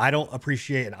route that I don't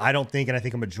appreciate, and I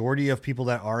think a majority of people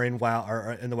that are in WoW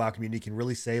are in the WoW community can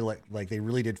really say like they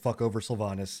really did fuck over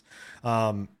Sylvanas.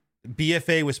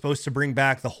 BFA was supposed to bring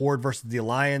back the Horde versus the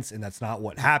Alliance, and that's not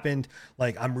what happened.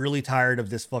 Like, I'm really tired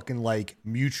of this fucking like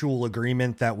mutual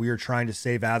agreement that we are trying to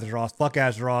save Azeroth. Fuck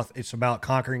Azeroth. It's about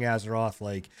conquering Azeroth.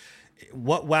 Like,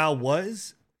 what WoW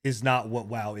was is not what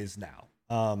WoW is now.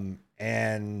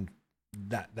 And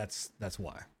that's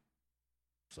why.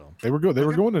 So they were good. They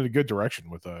were going in a good direction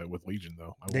with Legion,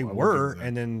 though. They were,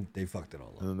 and then they fucked it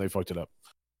all up. And then they fucked it up.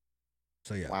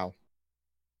 So yeah. Wow.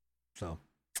 So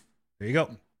there you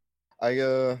go. I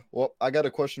got a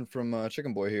question from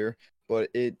Chicken Boy here, but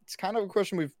it's kind of a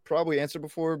question we've probably answered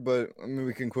before, but I mean,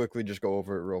 we can quickly just go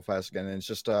over it real fast again. And it's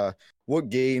just what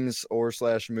games or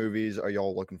 / movies are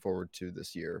y'all looking forward to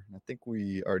this year? I think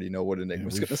we already know what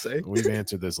Enigma's gonna say. We've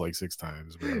answered this like 6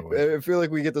 times. I feel like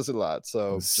we get this a lot.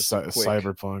 So just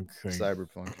Cyberpunk thing.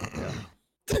 Cyberpunk.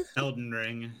 Yeah. Elden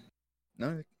Ring.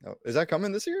 No, is that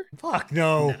coming this year? Fuck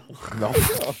no.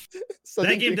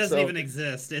 That game doesn't even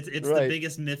exist. It's right. The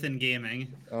biggest myth in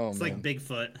gaming. It's man. Like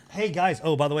Bigfoot. Hey guys,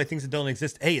 by the way, things that don't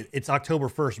exist. Hey, it's October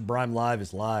 1st. Brime Live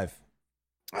is live.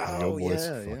 Oh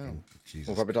yeah. Jesus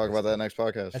we'll probably talk about that next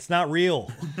podcast. That's not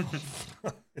real.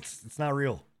 it's not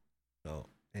real. So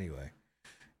anyway,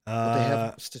 but they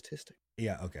have statistics.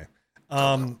 Yeah. Okay.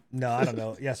 No, I don't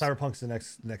know. Yeah, Cyberpunk's the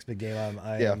next big game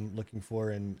I am looking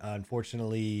for, and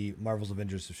unfortunately, Marvel's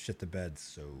Avengers have shit the bed.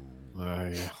 So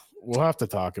yeah. We'll have to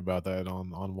talk about that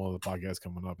on one of the podcasts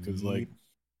coming up because like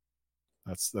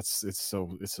that's it's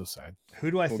so sad. Who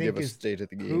do I think is state of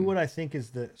the game? Who would I think is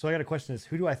the? So I got a question: is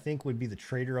who do I think would be the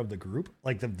traitor of the group?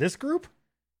 Like this group,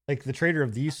 like the traitor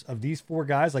of these 4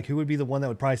 guys. Like who would be the one that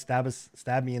would probably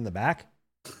stab me in the back?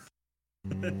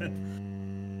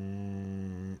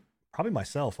 Probably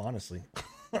myself, honestly.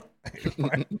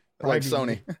 Probably like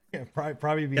Sony. Yeah,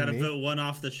 probably be gotta me. put one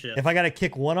off the ship. If I gotta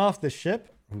kick one off the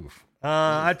ship,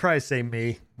 I'd probably say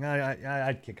me.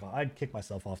 I'd kick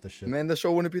myself off the ship. Man, the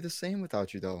show wouldn't be the same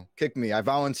without you, though. Kick me. I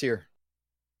volunteer.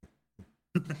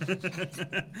 All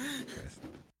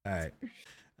right.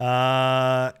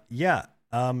 Yeah.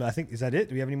 I think, is that it?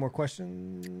 Do we have any more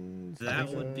questions? That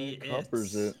would be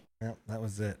covers it. Yeah, that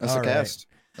was it. That's All a right. cast.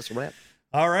 That's a wrap.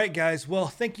 All right, guys. Well,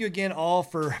 thank you again all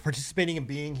for participating and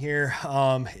being here.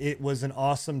 It was an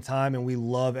awesome time, and we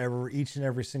love each and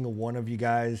every single one of you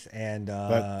guys. And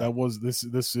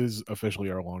this is officially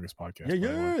our longest podcast.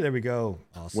 Yeah. There we go.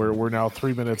 Awesome. We're now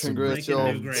 3 minutes. Congrats, Breaking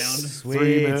y'all. new ground.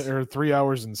 Sweet. 3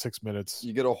 hours and 6 minutes.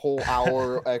 You get a whole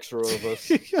hour extra of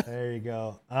us. There you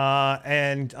go.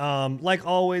 And like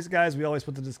always, guys, we always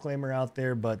put the disclaimer out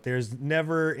there, but there's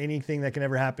never anything that can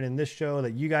ever happen in this show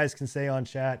that you guys can say on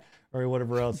chat or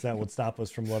whatever else that would stop us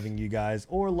from loving you guys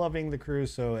or loving the crew.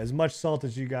 So as much salt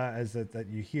as you guys that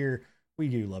you hear, we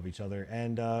do love each other.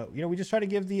 And we just try to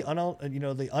give the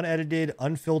unedited,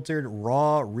 unfiltered,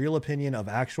 raw, real opinion of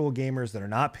actual gamers that are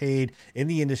not paid in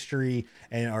the industry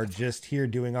and are just here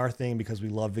doing our thing because we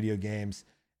love video games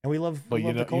and we love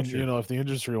the culture. If the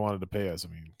industry wanted to pay us,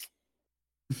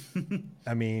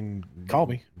 I mean, call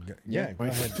me. Yeah, go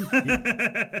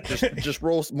ahead. just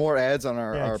roll more ads on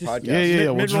our podcast. Yeah.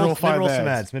 We'll mid-roll some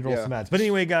ads. But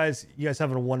anyway, guys, you guys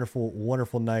have a wonderful,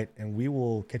 wonderful night, and we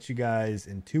will catch you guys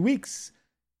in 2 weeks.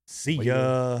 See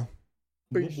ya.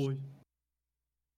 Peace. Boy.